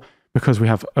PB4, because we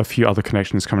have a few other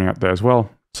connections coming out there as well.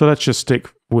 So let's just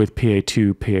stick with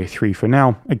PA2, PA3 for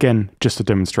now. Again, just a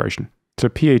demonstration. So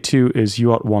PA2 is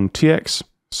UART1TX,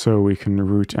 so we can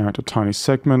route out a tiny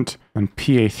segment, and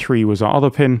PA3 was our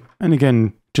other pin, and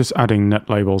again, just adding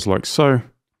net labels like so,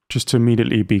 just to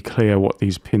immediately be clear what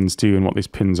these pins do and what these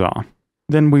pins are.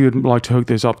 Then we would like to hook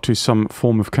this up to some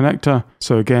form of connector.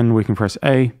 So again, we can press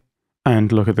A and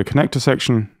look at the connector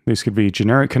section. These could be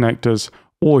generic connectors,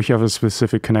 or if you have a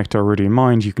specific connector already in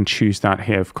mind, you can choose that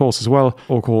here, of course, as well,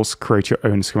 or of course, create your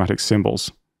own schematic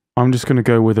symbols. I'm just going to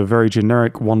go with a very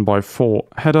generic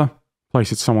 1x4 header,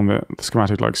 place it somewhere on the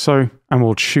schematic like so, and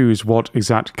we'll choose what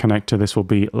exact connector this will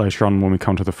be later on when we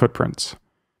come to the footprints.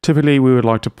 Typically, we would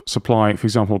like to supply, for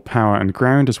example, power and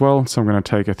ground as well. So I'm going to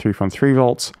take a 3.3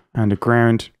 volts and a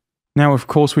ground. Now, of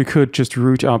course, we could just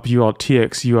route up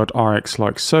UART-TX, UART-RX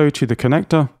like so to the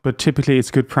connector, but typically it's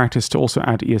good practice to also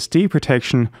add ESD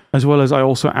protection, as well as I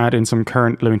also add in some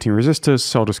current limiting resistors.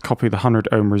 So I'll just copy the 100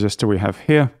 ohm resistor we have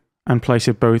here and place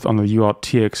it both on the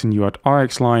UART-TX and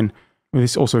UART-RX line.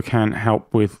 This also can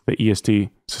help with the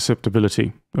ESD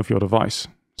susceptibility of your device.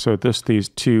 So these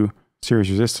two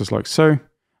series resistors like so.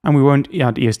 And we won't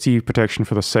add ESD protection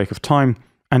for the sake of time.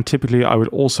 And typically I would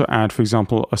also add, for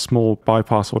example, a small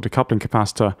bypass or decoupling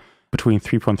capacitor between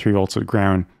 3.3 volts at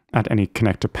ground at any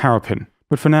connector power pin.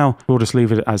 But for now, we'll just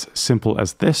leave it as simple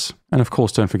as this. And of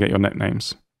course, don't forget your net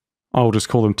names. I'll just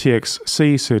call them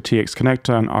TXC, so TX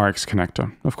connector and RX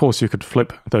connector. Of course, you could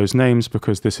flip those names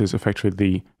because this is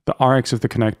effectively the RX of the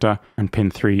connector and pin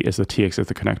 3 is the TX of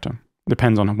the connector.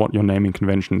 Depends on what your naming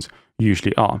conventions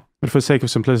usually are. But for the sake of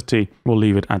simplicity, we'll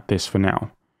leave it at this for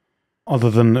now.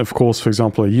 Other than, of course, for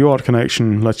example, a UART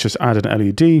connection, let's just add an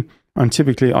LED. And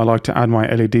typically I like to add my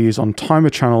LEDs on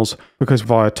timer channels because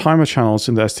via timer channels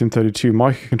in the STM32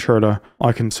 microcontroller,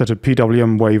 I can set a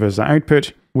PWM wave as the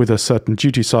output with a certain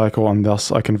duty cycle, and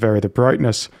thus I can vary the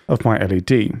brightness of my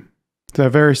LED. There are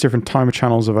various different timer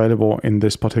channels available in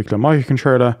this particular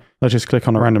microcontroller. Let's just click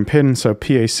on a random pin. So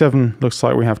PA7 looks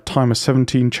like we have timer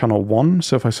 17 channel 1.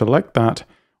 So if I select that,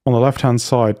 on the left-hand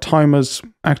side, timers,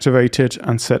 activate it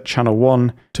and set channel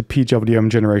 1 to PWM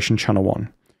generation channel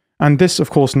 1. And this, of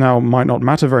course, now might not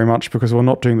matter very much because we're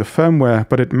not doing the firmware,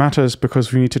 but it matters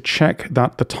because we need to check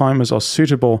that the timers are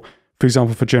suitable, for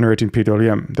example, for generating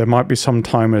PWM. There might be some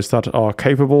timers that are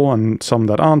capable and some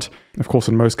that aren't. Of course,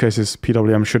 in most cases,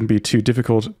 PWM shouldn't be too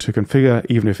difficult to configure,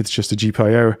 even if it's just a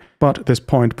GPIO. But this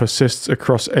point persists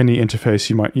across any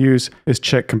interface you might use, is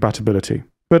check compatibility.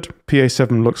 But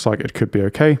PA7 looks like it could be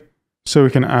okay. So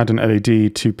we can add an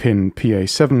LED to pin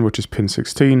PA7, which is pin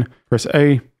 16. Press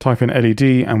A, type in LED,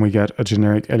 and we get a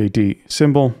generic LED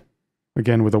symbol.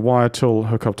 Again, with a wire tool,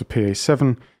 hook up to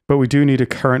PA7, but we do need a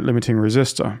current limiting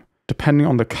resistor. Depending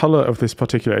on the color of this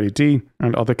particular LED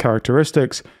and other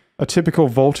characteristics, a typical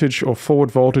voltage or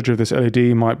forward voltage of this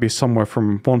LED might be somewhere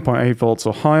from 1.8 volts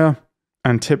or higher.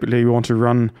 And typically we want to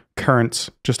run currents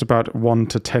just about 1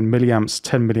 to 10 milliamps,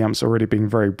 10 milliamps already being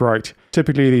very bright.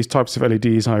 Typically these types of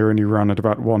LEDs I only run at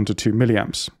about 1 to 2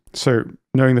 milliamps. So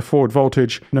knowing the forward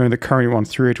voltage, knowing the current you want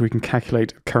through it, we can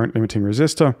calculate a current limiting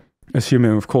resistor,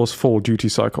 assuming of course full duty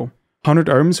cycle. 100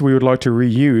 ohms we would like to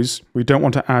reuse. We don't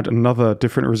want to add another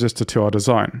different resistor to our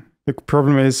design. The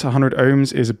problem is 100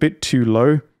 ohms is a bit too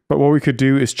low. But what we could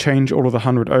do is change all of the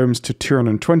 100 ohms to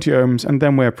 220 ohms, and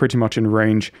then we're pretty much in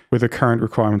range with the current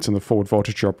requirements and the forward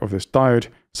voltage drop of this diode.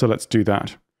 So let's do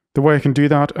that. The way I can do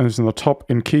that is in the top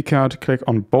in KiCad, click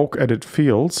on bulk edit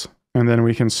fields, and then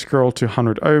we can scroll to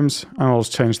 100 ohms, and I'll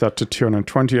just change that to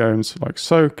 220 ohms like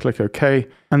so, click OK,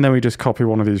 and then we just copy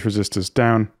one of these resistors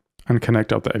down and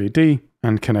connect up the LED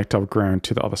and connect up ground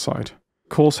to the other side. Of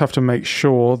course, have to make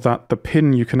sure that the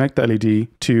pin you connect the LED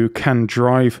to can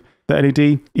drive the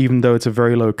LED, even though it's a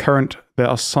very low current. There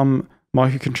are some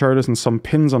microcontrollers and some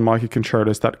pins on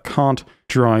microcontrollers that can't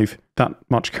drive that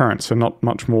much current, so not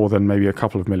much more than maybe a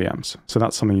couple of milliamps. So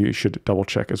that's something you should double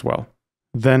check as well.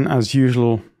 Then, as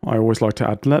usual, I always like to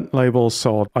add labels,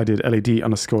 so I did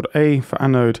LED_A for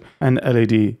anode and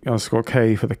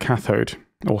LED_K for the cathode,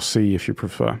 or C if you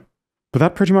prefer. But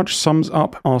that pretty much sums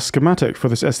up our schematic for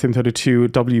this STM32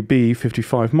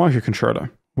 WB55 microcontroller.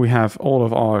 We have all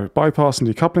of our bypass and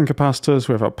decoupling capacitors,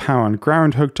 we have our power and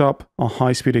ground hooked up, our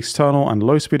high-speed external and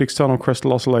low-speed external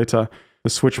crystal oscillator, the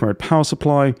switch mode power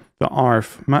supply, the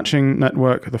RF matching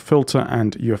network, the filter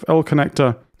and UFL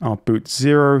connector, our boot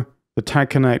 0, the tag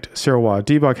connect serial wire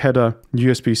debug header,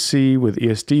 USB-C with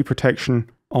ESD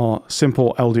protection, our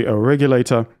simple LDO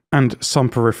regulator, and some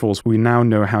peripherals we now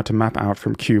know how to map out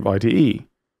from Cube IDE.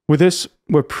 With this,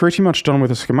 we're pretty much done with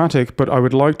the schematic, but I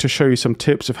would like to show you some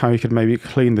tips of how you could maybe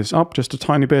clean this up just a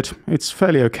tiny bit. It's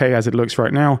fairly okay as it looks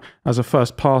right now as a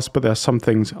first pass, but there are some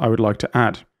things I would like to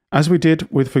add. As we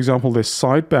did with, for example, this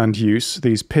sideband use,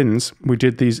 these pins, we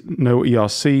did these no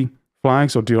ERC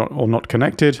flags or not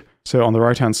connected. So on the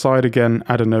right-hand side again,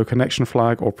 add a no connection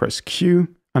flag or press Q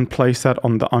and place that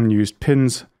on the unused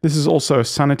pins. This is also a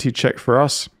sanity check for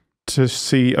us to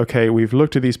see, okay, we've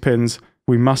looked at these pins,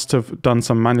 we must have done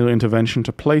some manual intervention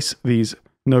to place these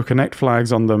no connect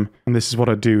flags on them, and this is what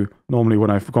I do normally when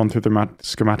I've gone through the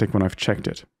schematic when I've checked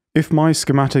it. If my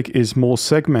schematic is more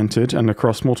segmented and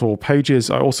across multiple pages,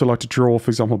 I also like to draw,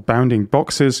 for example, bounding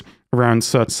boxes around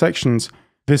certain sections.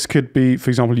 This could be,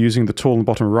 for example, using the tool on the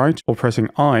bottom right or pressing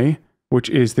I, which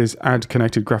is this Add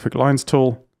Connected Graphic Lines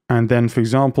tool. And then, for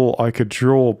example, I could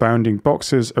draw bounding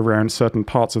boxes around certain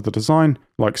parts of the design,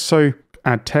 like so,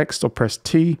 add text or press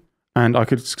T, and I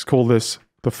could call this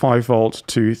the 5 volt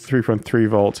to 3.3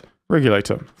 volt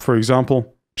regulator, for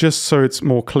example, just so it's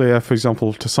more clear, for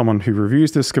example, to someone who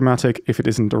reviews this schematic, if it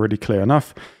isn't already clear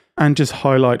enough, and just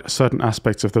highlight certain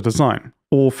aspects of the design.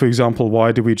 Or, for example,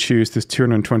 why do we choose this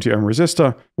 220 ohm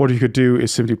resistor? What you could do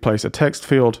is simply place a text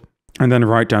field and then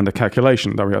write down the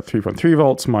calculation that we have 3.3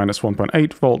 volts minus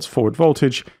 1.8 volts forward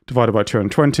voltage divided by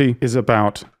 220 is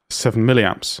about 7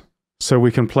 milliamps. So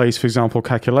we can place, for example,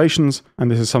 calculations,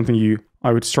 and this is something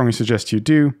I would strongly suggest you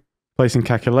do, placing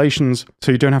calculations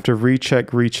so you don't have to recheck,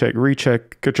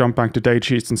 jump back to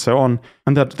datasheets and so on,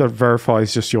 and that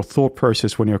verifies just your thought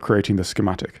process when you're creating the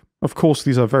schematic. Of course,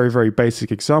 these are very, very basic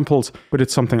examples, but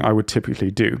it's something I would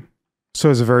typically do. So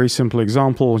as a very simple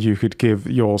example, you could give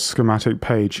your schematic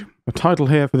page a title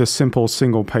here for this simple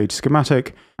single page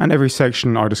schematic, and every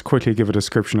section I just quickly give a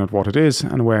description of what it is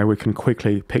and where we can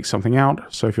quickly pick something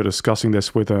out. So if you're discussing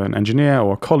this with an engineer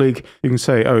or a colleague, you can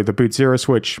say, oh, the boot 0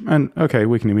 switch, and okay,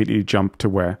 we can immediately jump to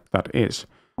where that is.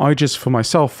 I just, for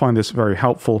myself, find this very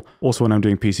helpful, also when I'm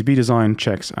doing PCB design,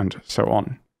 checks, and so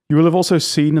on. You will have also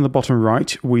seen in the bottom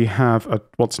right, we have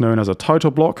what's known as a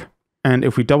title block. And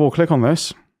if we double click on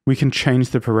this, we can change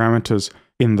the parameters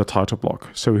in the title block.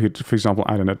 So we could, for example,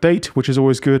 add in a date, which is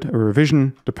always good, a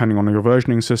revision, depending on your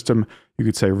versioning system. You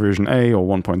could say revision A or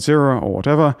 1.0 or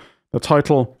whatever, the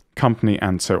title, company,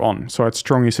 and so on. So I'd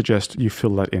strongly suggest you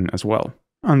fill that in as well.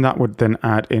 And that would then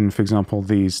add in, for example,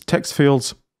 these text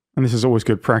fields. And this is always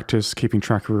good practice, keeping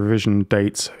track of revision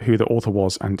dates, who the author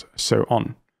was, and so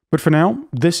on. But for now,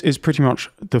 this is pretty much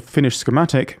the finished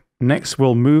schematic. Next,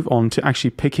 we'll move on to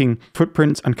actually picking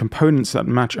footprints and components that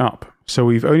match up. So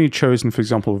we've only chosen, for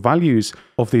example, values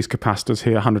of these capacitors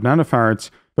here, 100 nanofarads,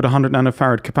 but 100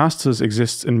 nanofarad capacitors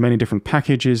exists in many different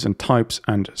packages and types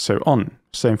and so on.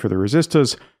 Same for the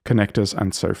resistors, connectors,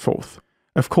 and so forth.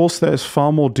 Of course, there's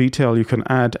far more detail you can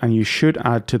add and you should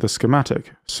add to the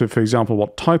schematic. So for example,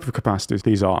 what type of capacitors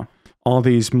these are. Are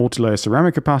these multi-layer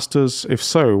ceramic capacitors? If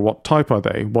so, what type are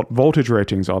they? What voltage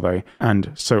ratings are they?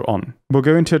 And so on. We'll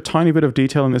go into a tiny bit of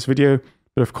detail in this video,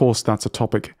 but of course that's a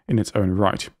topic in its own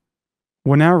right.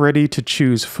 We're now ready to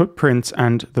choose footprints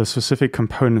and the specific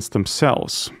components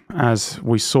themselves. As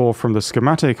we saw from the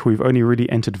schematic, we've only really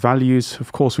entered values.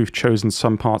 Of course, we've chosen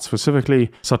some parts specifically,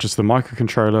 such as the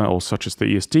microcontroller or such as the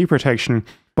ESD protection.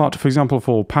 But for example,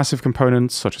 for passive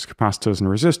components, such as capacitors and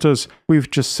resistors,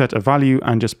 we've just set a value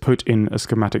and just put in a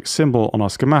schematic symbol on our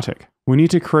schematic. We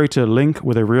need to create a link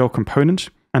with a real component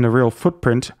and a real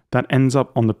footprint that ends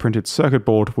up on the printed circuit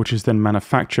board, which is then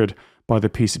manufactured by the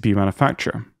PCB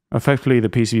manufacturer. Effectively, the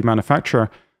PCB manufacturer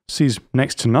sees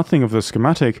next to nothing of the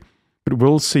schematic, but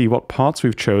will see what parts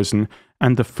we've chosen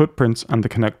and the footprints and the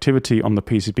connectivity on the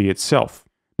PCB itself.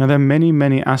 Now, there are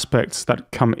many aspects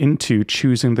that come into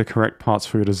choosing the correct parts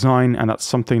for your design, and that's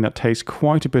something that takes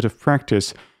quite a bit of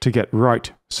practice to get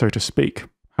right, so to speak.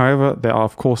 However, there are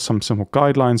of course some simple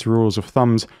guidelines, rules of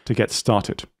thumbs to get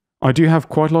started. I do have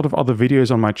quite a lot of other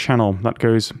videos on my channel that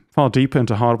goes far deeper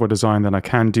into hardware design than I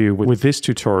can do with this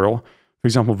tutorial. For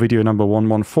example, video number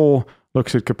 114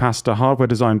 looks at capacitor hardware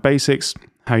design basics,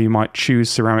 how you might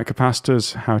choose ceramic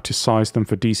capacitors, how to size them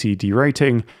for DC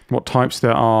derating, what types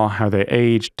there are, how they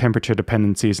age, temperature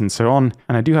dependencies, and so on.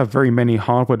 And I do have very many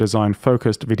hardware design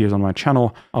focused videos on my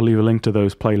channel. I'll leave a link to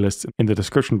those playlists in the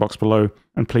description box below,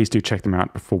 and please do check them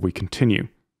out before we continue.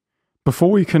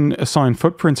 Before we can assign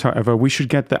footprints, however, we should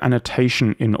get the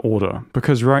annotation in order,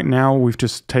 because right now we've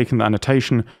just taken the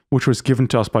annotation which was given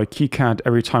to us by KiCad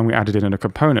every time we added it in a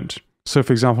component. So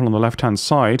for example, on the left-hand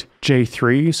side,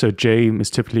 J3, so J is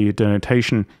typically a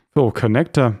denotation for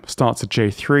connector, starts at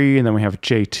J3, and then we have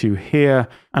J2 here,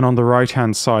 and on the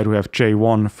right-hand side we have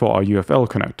J1 for our UFL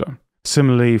connector.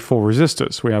 Similarly for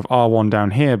resistors, we have R1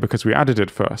 down here because we added it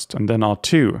first, and then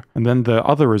R2, and then the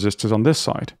other resistors on this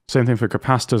side. Same thing for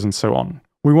capacitors and so on.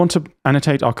 We want to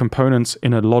annotate our components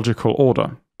in a logical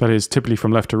order. That is typically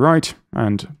from left to right,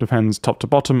 and depends top to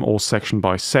bottom or section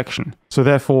by section. So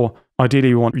therefore,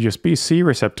 ideally we want USB-C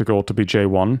receptacle to be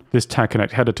J1, this tag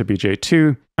connect header to be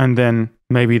J2, and then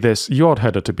maybe this UART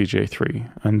header to be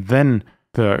J3, and then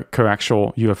the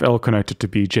coaxial UFL connector to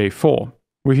be J4.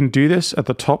 We can do this at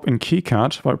the top in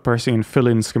KiCad by pressing and fill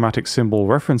in schematic symbol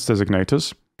reference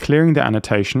designators, clearing the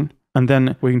annotation, and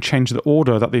then we can change the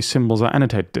order that these symbols are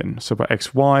annotated in. So by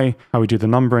X, Y, how we do the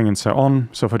numbering and so on.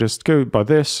 So if I just go by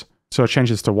this, so I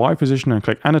change this to Y position and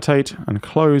click annotate and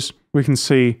close, we can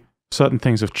see certain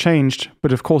things have changed,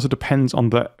 but of course it depends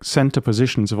on the center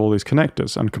positions of all these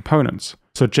connectors and components.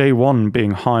 So J1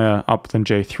 being higher up than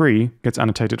J3 gets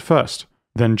annotated first,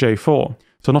 then J4.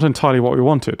 So not entirely what we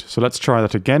wanted. So let's try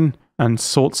that again and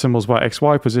sort symbols by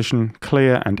XY position,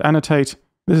 clear and annotate.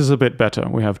 This is a bit better.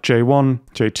 We have J1,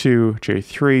 J2,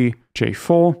 J3,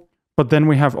 J4, but then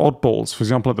we have oddballs. For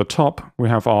example, at the top, we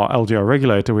have our LDO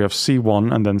regulator, we have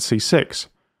C1 and then C6.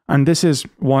 And this is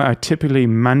why I typically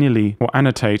manually will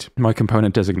annotate my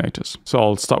component designators. So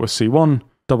I'll start with C1,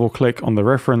 double click on the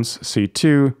reference,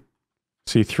 C2,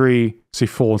 C3,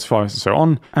 C4, C5, and so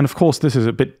on. And of course, this is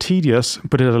a bit tedious,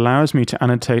 but it allows me to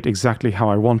annotate exactly how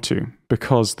I want to,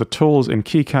 because the tools in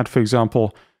KiCad, for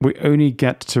example, we only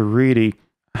get to really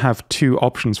have two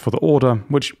options for the order,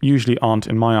 which usually aren't,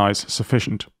 in my eyes,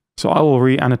 sufficient. So I will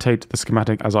re-annotate the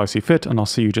schematic as I see fit, and I'll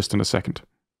see you just in a second.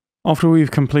 After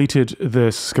we've completed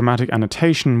the schematic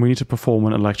annotation, we need to perform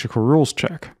an electrical rules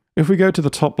check. If we go to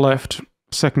the top left,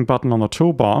 second button on the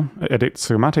toolbar, Edit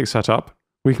Schematic Setup,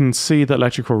 we can see the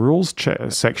electrical rules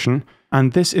section,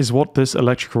 and this is what this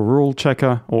electrical rule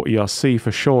checker, or ERC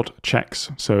for short, checks.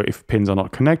 So if pins are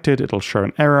not connected, it'll show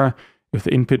an error. If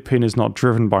the input pin is not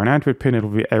driven by an output pin,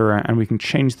 it'll be error, and we can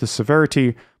change the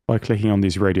severity by clicking on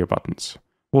these radio buttons.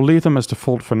 We'll leave them as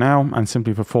default for now and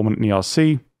simply perform an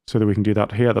ERC, so that we can do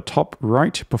that here at the top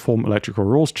right, perform electrical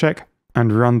rules check,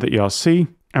 and run the ERC.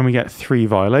 and we get 3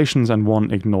 violations and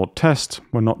 1 ignored test.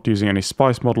 We're not using any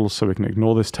SPICE models, so we can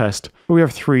ignore this test. But we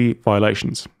have 3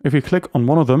 violations. If we click on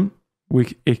one of them, we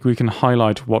can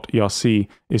highlight what ERC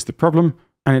is the problem,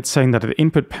 and it's saying that the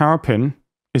input power pin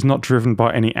is not driven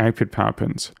by any output power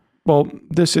pins. Well,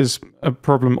 this is a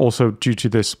problem also due to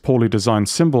this poorly designed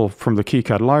symbol from the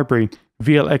KiCad library.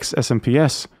 VLX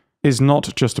SMPS is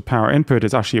not just a power input,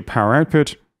 it's actually a power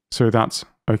output, so that's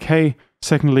okay.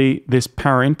 Secondly, this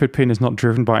power input pin is not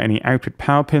driven by any output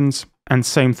power pins, and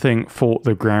same thing for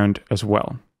the ground as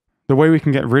well. The way we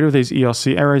can get rid of these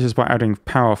ERC errors is by adding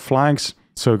power flags.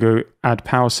 So go add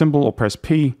power symbol or press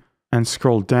P and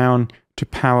scroll down to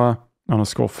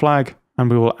power_flag,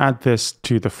 and we will add this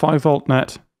to the 5-volt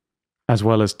net as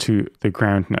well as to the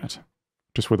ground net.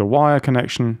 Just with a wire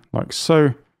connection like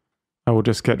so. I will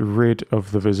just get rid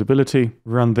of the visibility,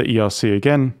 run the ERC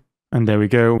again, and there we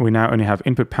go. We now only have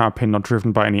input power pin not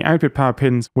driven by any output power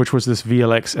pins, which was this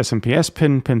VLX SMPS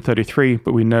pin, pin 33,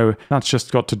 but we know that's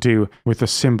just got to do with the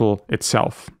symbol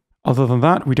itself. Other than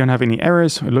that, we don't have any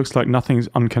errors. It looks like nothing's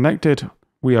unconnected.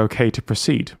 We are okay to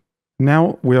proceed.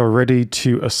 Now we are ready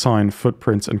to assign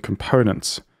footprints and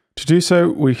components. To do so,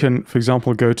 we can, for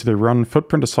example, go to the Run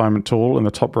Footprint Assignment tool in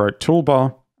the top right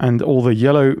toolbar, and all the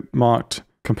yellow marked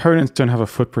components don't have a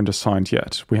footprint assigned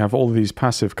yet. We have all of these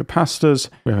passive capacitors,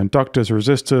 we have inductors,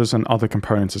 resistors, and other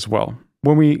components as well.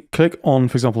 When we click on,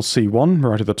 for example, C1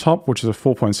 right at the top, which is a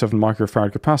 4.7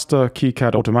 microfarad capacitor,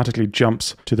 KiCad automatically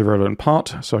jumps to the relevant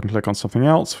part. So I can click on something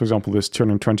else, for example, this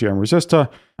 220 ohm resistor,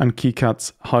 and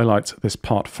KiCad highlights this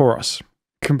part for us.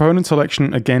 Component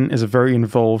selection, again, is a very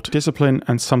involved discipline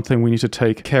and something we need to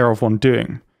take care of when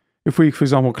doing. If we, for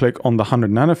example, click on the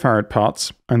 100 nanofarad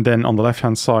parts, and then on the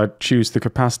left-hand side, choose the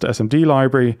capacitor SMD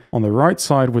library, on the right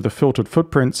side with the filtered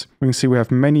footprints, we can see we have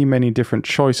many different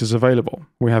choices available.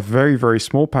 We have very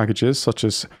small packages, such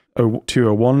as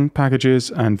 0201 packages,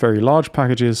 and very large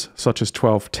packages, such as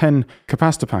 1210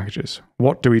 capacitor packages.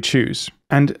 What do we choose?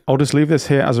 And I'll just leave this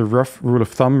here as a rough rule of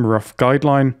thumb, rough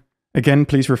guideline. Again,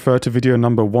 please refer to video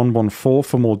number 114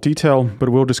 for more detail, but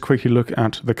we'll just quickly look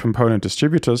at the component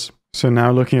distributors. So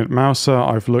now looking at Mouser,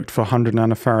 I've looked for 100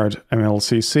 nanofarad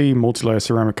MLCC multi-layer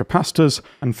ceramic capacitors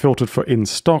and filtered for in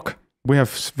stock. We have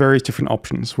various different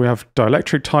options. We have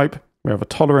dielectric type, we have a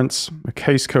tolerance, a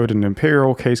case code and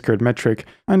imperial, case code metric,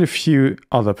 and a few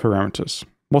other parameters.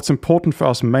 What's important for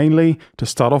us mainly to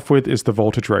start off with is the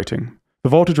voltage rating. The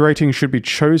voltage rating should be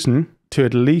chosen to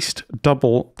at least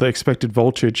double the expected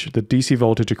voltage, the DC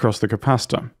voltage across the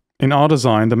capacitor. In our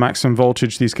design, the maximum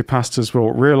voltage these capacitors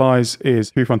will realize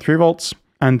is 3.3 volts,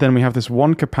 and then we have this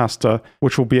one capacitor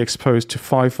which will be exposed to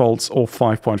 5 volts or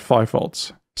 5.5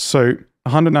 volts. So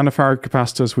 100 nanofarad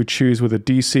capacitors we choose with a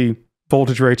DC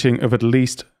voltage rating of at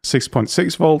least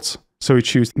 6.6 volts, so we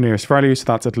choose the nearest value, so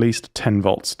that's at least 10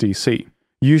 volts DC.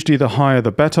 Usually the higher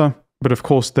the better, but of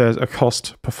course there's a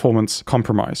cost-performance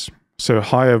compromise. So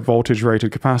higher voltage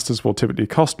rated capacitors will typically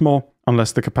cost more,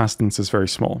 unless the capacitance is very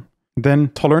small. Then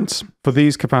tolerance. For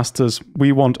these capacitors,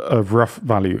 we want a rough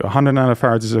value. 100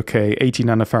 nanofarads is okay, 80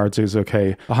 nanofarads is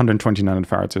okay, 120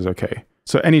 nanofarads is okay.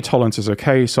 So any tolerance is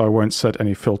okay, so I won't set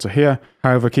any filter here.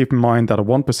 However, keep in mind that a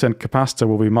 1% capacitor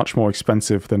will be much more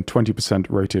expensive than 20%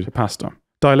 rated capacitor.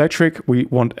 Dielectric, we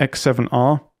want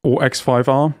X7R or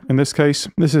X5R in this case.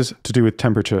 This is to do with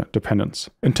temperature dependence.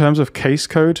 In terms of case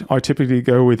code, I typically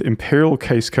go with imperial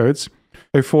case codes.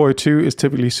 0402 is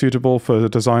typically suitable for a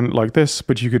design like this,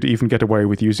 but you could even get away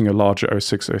with using a larger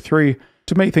 0603.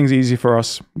 To make things easy for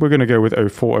us, we're going to go with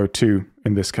 0402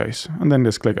 in this case, and then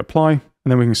just click apply, and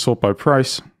then we can sort by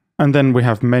price. And then we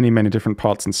have many different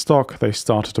parts in stock. They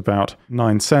start at about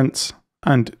 9 cents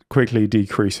and quickly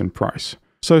decrease in price.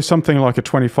 So something like a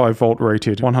 25 volt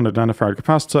rated 100 nanofarad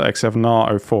capacitor,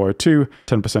 X7R 0402,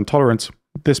 10% tolerance.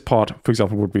 This part, for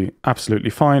example, would be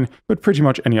absolutely fine, but pretty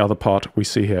much any other part we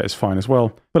see here is fine as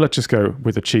well. But let's just go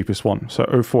with the cheapest one, so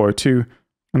 0402,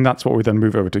 and that's what we then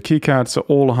move over to KiCad. So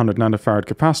all 100 nanofarad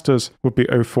capacitors would be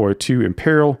 0402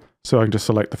 imperial, so I can just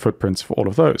select the footprints for all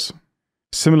of those.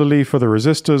 Similarly for the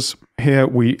resistors, here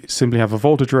we simply have a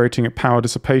voltage rating, a power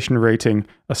dissipation rating,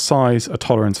 a size, a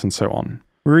tolerance, and so on.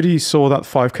 We already saw that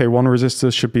 5K1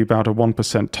 resistors should be about a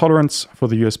 1% tolerance for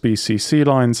the USB-C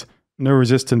lines. No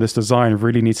resistor in this design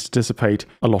really needs to dissipate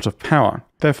a lot of power.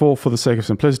 Therefore, for the sake of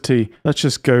simplicity, let's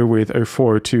just go with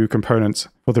 0402 components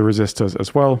for the resistors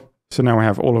as well. So now we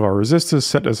have all of our resistors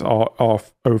set as our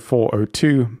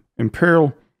 0402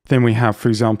 imperial. Then we have, for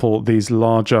example, these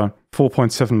larger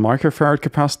 4.7 microfarad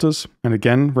capacitors. And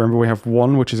again, remember we have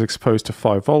one which is exposed to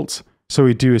 5 volts. So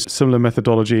we do a similar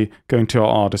methodology, going to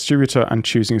our distributor and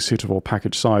choosing a suitable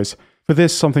package size. For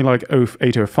this, something like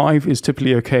 0805 is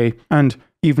typically okay, and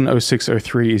Even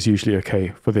 0603 is usually okay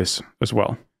for this as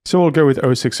well. So we'll go with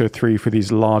 0603 for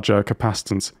these larger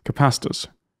capacitance capacitors.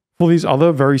 For these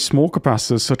other very small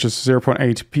capacitors, such as 0.8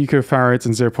 picofarads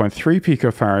and 0.3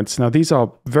 picofarads, now these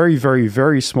are very, very,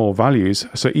 very small values,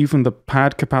 so even the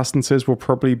pad capacitances will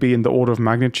probably be in the order of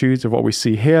magnitude of what we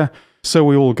see here. So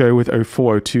we will go with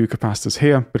 0402 capacitors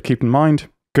here, but keep in mind,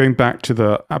 going back to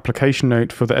the application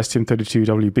note for the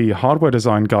STM32WB hardware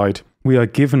design guide, we are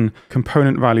given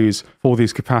component values for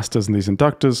these capacitors and these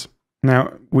inductors.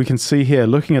 Now, we can see here,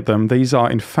 looking at them, these are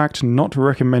in fact not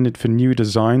recommended for new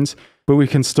designs, but we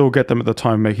can still get them at the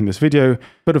time of making this video.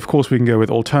 But of course, we can go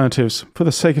with alternatives. For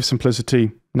the sake of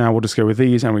simplicity, now we'll just go with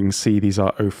these, and we can see these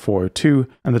are 0402,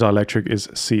 and the dielectric is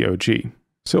COG.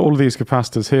 So all of these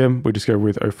capacitors here, we just go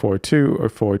with 0402,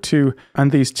 0402,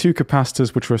 and these two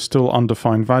capacitors, which are still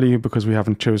undefined value because we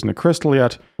haven't chosen a crystal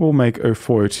yet, we'll make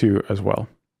 0402 as well.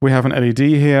 We have an LED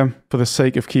here. For the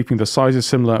sake of keeping the sizes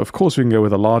similar, of course we can go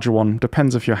with a larger one.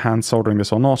 Depends if you're hand soldering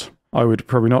this or not. I would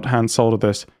probably not hand solder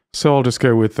this. So I'll just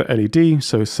go with the LED,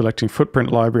 so selecting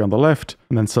footprint library on the left,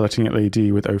 and then selecting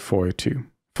LED with 0402.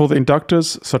 For the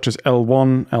inductors, such as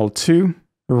L1, L2,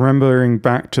 remembering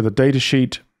back to the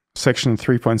datasheet, section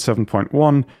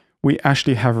 3.7.1, we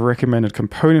actually have recommended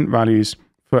component values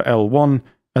for L1,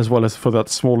 as well as for that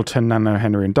smaller 10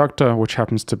 nanohenry inductor, which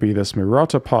happens to be this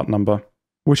Murata part number,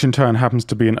 which in turn happens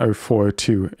to be an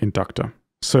 0402 inductor.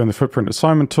 So in the footprint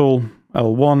assignment tool,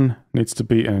 L1 needs to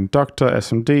be an inductor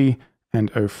SMD and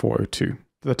 0402.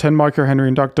 The 10 microhenry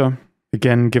inductor,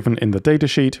 again given in the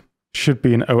datasheet, should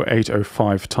be an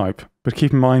 0805 type. But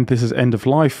keep in mind this is end of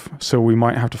life, so we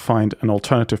might have to find an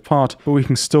alternative part, but we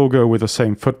can still go with the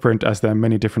same footprint as there are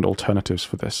many different alternatives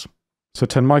for this. So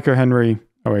 10 microhenry,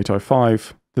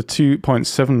 0805. The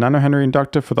 2.7 nanohenry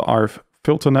inductor for the RF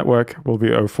filter network will be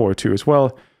 0402 as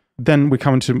well. Then we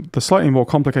come into the slightly more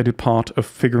complicated part of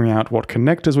figuring out what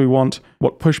connectors we want,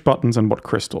 what push buttons, and what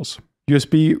crystals.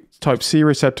 USB Type-C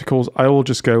receptacles, I will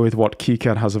just go with what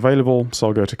KiCad has available. So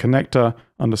I'll go to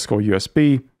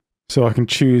connector_USB. So I can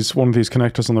choose one of these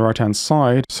connectors on the right-hand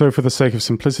side. So for the sake of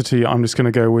simplicity, I'm just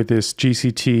going to go with this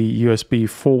GCT USB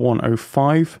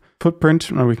 4105 footprint.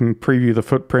 And we can preview the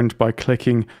footprint by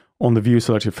clicking on the View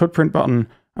Selected Footprint button.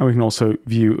 And we can also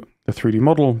view the 3D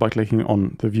model by clicking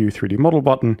on the View 3D Model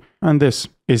button. And this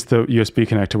is the USB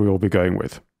connector we will be going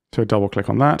with. So double click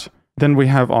on that. Then we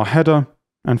have our header.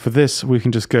 And for this, we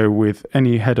can just go with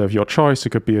any header of your choice. It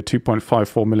could be a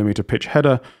 2.54mm pitch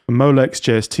header, a Molex,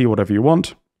 JST, whatever you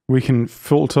want. We can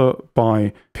filter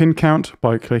by pin count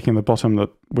by clicking the bottom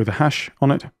with a hash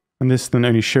on it. And this then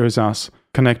only shows us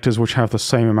connectors which have the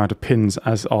same amount of pins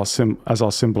as our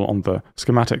symbol on the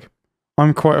schematic.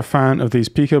 I'm quite a fan of these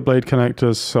PicoBlade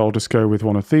connectors, so I'll just go with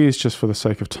one of these just for the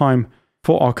sake of time.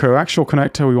 For our coaxial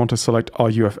connector, we want to select our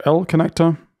UFL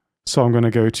connector. So I'm going to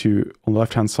go to, on the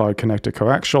left-hand side, connector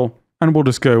coaxial, and we'll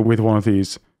just go with one of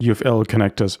these UFL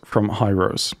connectors from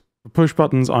HiRose. For push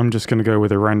buttons, I'm just going to go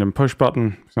with a random push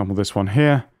button, for example this one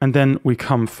here, and then we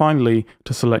come finally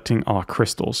to selecting our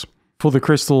crystals. For the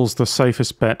crystals, the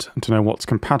safest bet to know what's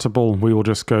compatible, we will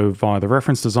just go via the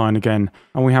reference design again,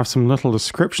 and we have some little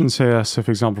descriptions here. So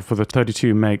for example, for the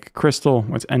 32 meg crystal,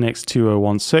 it's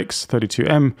NX2016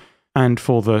 32M, and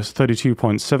for the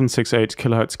 32.768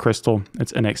 kHz crystal,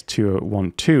 it's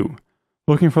NX2012.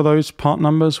 Looking for those part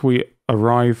numbers, we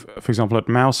arrive, for example, at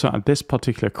Mouser at this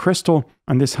particular crystal,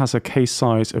 and this has a case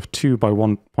size of 2 by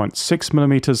 1.6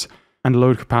 millimeters and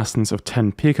load capacitance of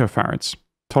 10 picofarads,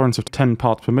 tolerance of 10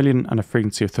 parts per million, and a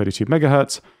frequency of 32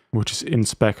 megahertz, which is in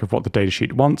spec of what the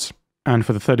datasheet wants. And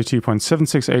for the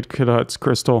 32.768 kHz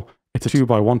crystal, it's a 2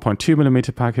 by 1.2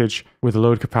 millimeter package with a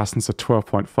load capacitance of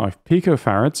 12.5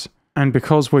 picofarads. And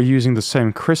because we're using the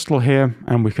same crystal here,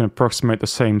 and we can approximate the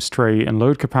same stray and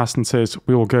load capacitances,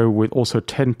 we will go with also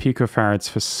 10 picofarads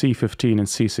for C15 and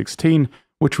C16,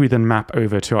 which we then map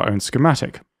over to our own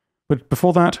schematic. But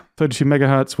before that, 32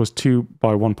 megahertz was 2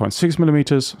 by 1.6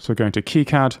 millimeters, so going to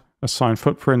KiCad, assign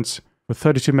footprints. For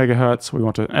 32 megahertz, we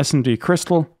want an SMD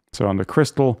crystal, so under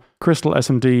crystal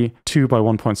SMD 2 by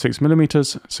 1.6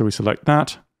 millimeters, so we select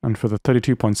that. And for the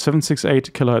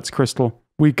 32.768 kilohertz crystal,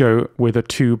 we go with a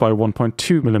 2 by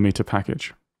 1.2 millimeter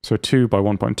package. So 2 by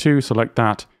 1.2, select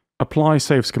that, apply,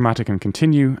 save schematic, and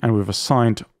continue, and we've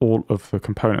assigned all of the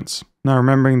components. Now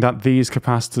remembering that these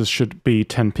capacitors should be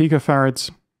 10 picofarads,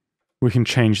 we can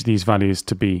change these values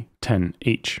to be 10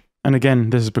 each. And again,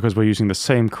 this is because we're using the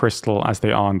same crystal as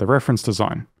they are in the reference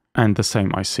design, and the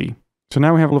same IC. So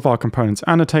now we have all of our components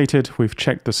annotated, we've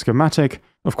checked the schematic.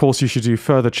 Of course, you should do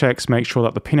further checks, make sure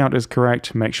that the pinout is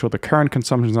correct, make sure the current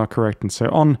consumptions are correct, and so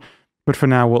on. But for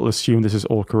now, we'll assume this is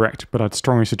all correct, but I'd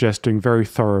strongly suggest doing very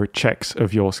thorough checks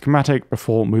of your schematic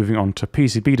before moving on to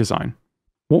PCB design.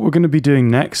 What we're going to be doing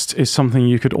next is something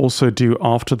you could also do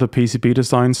after the PCB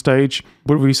design stage.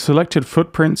 But we selected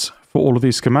footprints for all of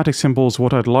these schematic symbols.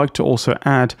 What I'd like to also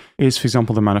add is, for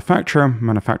example, the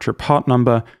manufacturer part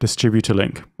number, distributor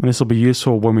link. And this will be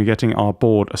useful when we're getting our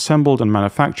board assembled and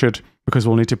manufactured, because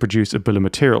we'll need to produce a bill of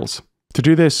materials. To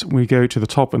do this, we go to the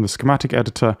top in the schematic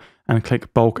editor and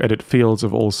click bulk edit fields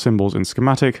of all symbols in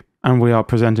schematic. And we are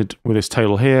presented with this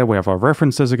table here. We have our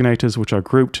reference designators, which are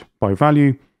grouped by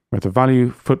value, with the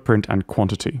value, footprint, and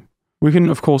quantity. We can,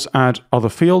 of course, add other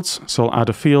fields. So I'll add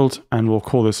a field and we'll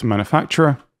call this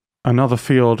manufacturer, another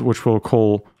field which we'll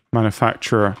call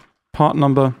manufacturer part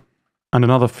number, and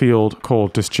another field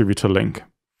called distributor link.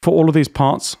 For all of these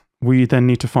parts, we then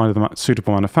need to find the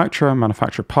suitable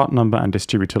manufacturer part number, and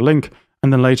distributor link.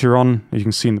 And then later on, you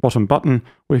can see in the bottom button,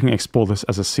 we can export this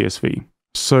as a CSV.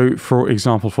 So for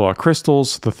example, for our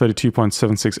crystals, the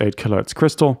 32.768 kHz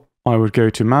crystal, I would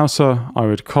go to Mouser, I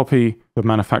would copy the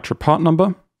manufacturer part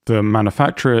number, the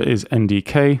manufacturer is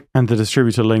NDK, and the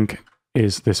distributor link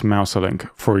is this Mouser link,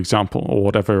 for example, or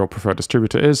whatever your preferred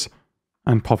distributor is,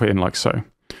 and pop it in like so.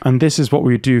 And this is what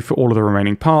we do for all of the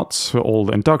remaining parts, for all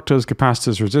the inductors,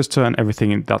 capacitors, resistor, and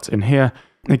everything that's in here.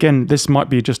 Again, this might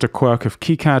be just a quirk of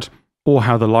KiCad, or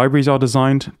how the libraries are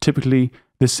designed. Typically,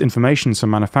 this information, so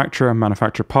manufacturer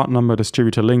part number,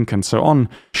 distributor link, and so on,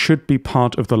 should be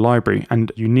part of the library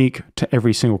and unique to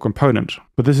every single component.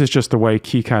 But this is just the way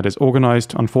KiCad is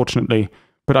organized, unfortunately.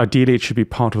 But ideally, it should be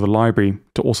part of the library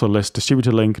to also list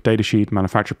distributor link, datasheet,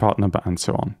 manufacturer part number, and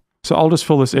so on. So I'll just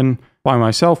fill this in by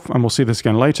myself, and we'll see this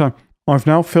again later. I've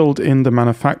now filled in the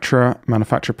manufacturer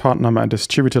part number, and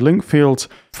distributor link fields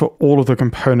for all of the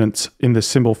components in the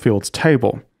symbol fields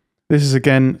table. This is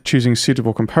again choosing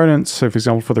suitable components. So for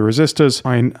example, for the resistors,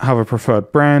 I have a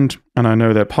preferred brand and I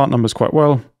know their part numbers quite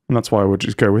well, and that's why I would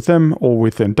just go with them. Or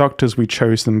with the inductors, we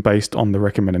chose them based on the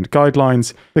recommended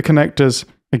guidelines. The connectors,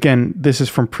 again, this is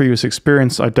from previous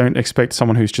experience. I don't expect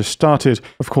someone who's just started,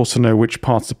 of course, to know which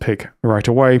parts to pick right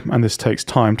away, and this takes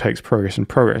time, takes progress and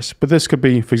progress. But this could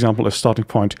be, for example, a starting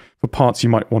point for parts you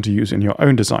might want to use in your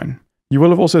own design. You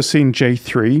will have also seen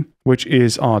J3, which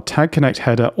is our tag connect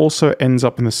header, also ends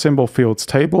up in the symbol fields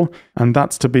table, and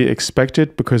that's to be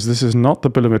expected because this is not the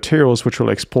bill of materials, which we'll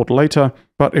export later.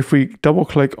 But if we double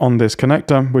click on this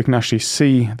connector, we can actually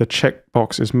see the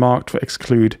checkbox is marked for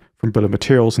exclude from bill of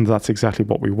materials, and that's exactly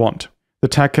what we want. The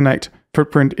tag connect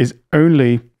footprint is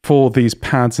only for these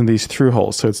pads and these through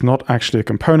holes, so it's not actually a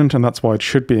component, and that's why it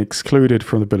should be excluded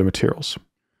from the bill of materials.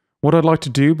 What I'd like to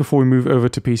do before we move over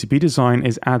to PCB design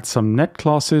is add some net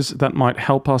classes that might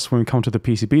help us when we come to the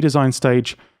PCB design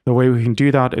stage. The way we can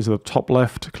do that is at the top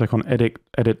left, click on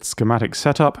Edit Schematic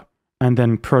Setup, and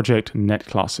then Project Net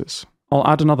Classes. I'll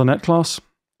add another net class,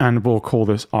 and we'll call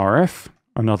this RF,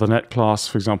 another net class,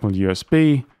 for example,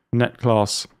 USB, net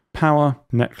class Power,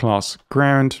 net class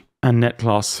Ground, and net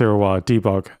class Serial Wire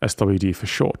Debug, SWD for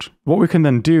short. What we can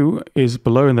then do is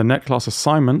below in the net class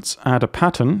assignments, add a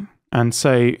pattern, and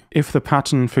say if the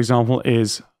pattern, for example,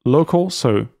 is local,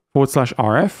 so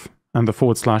 /RF, and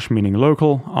the / meaning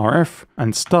local, RF,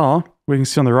 and star, we can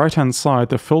see on the right-hand side,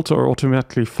 the filter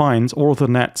automatically finds all of the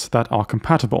nets that are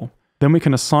compatible. Then we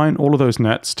can assign all of those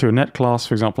nets to a net class,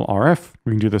 for example, RF.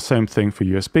 We can do the same thing for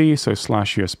USB, so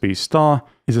 /USB star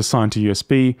is assigned to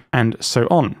USB, and so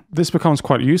on. This becomes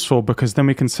quite useful because then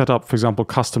we can set up, for example,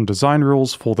 custom design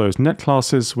rules for those net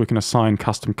classes. We can assign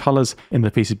custom colors in the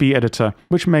PCB editor,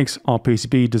 which makes our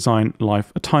PCB design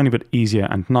life a tiny bit easier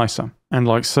and nicer. And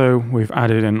like so, we've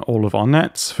added in all of our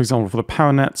nets. For example, for the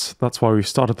power nets, that's why we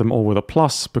started them all with a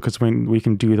plus, because when we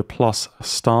can do the plus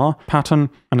star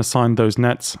pattern and assign those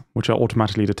nets, which are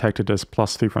automatically detected as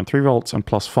plus 3.3 volts and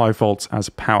plus 5 volts as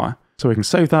power. So we can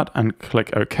save that and click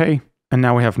OK. And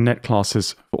now we have net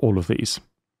classes for all of these.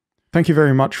 Thank you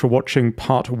very much for watching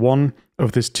part 1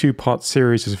 of this 2-part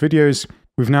series of videos.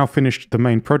 We've now finished the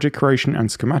main project creation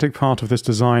and schematic part of this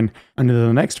design, and in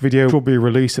the next video, which will be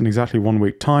released in exactly 1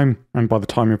 week time, and by the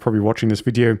time you're probably watching this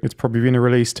video, it's probably been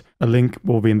released. A link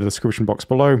will be in the description box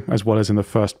below, as well as in the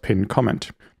first pinned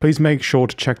comment. Please make sure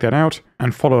to check that out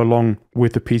and follow along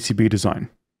with the PCB design.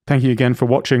 Thank you again for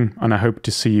watching, and I hope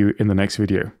to see you in the next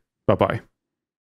video. Bye-bye.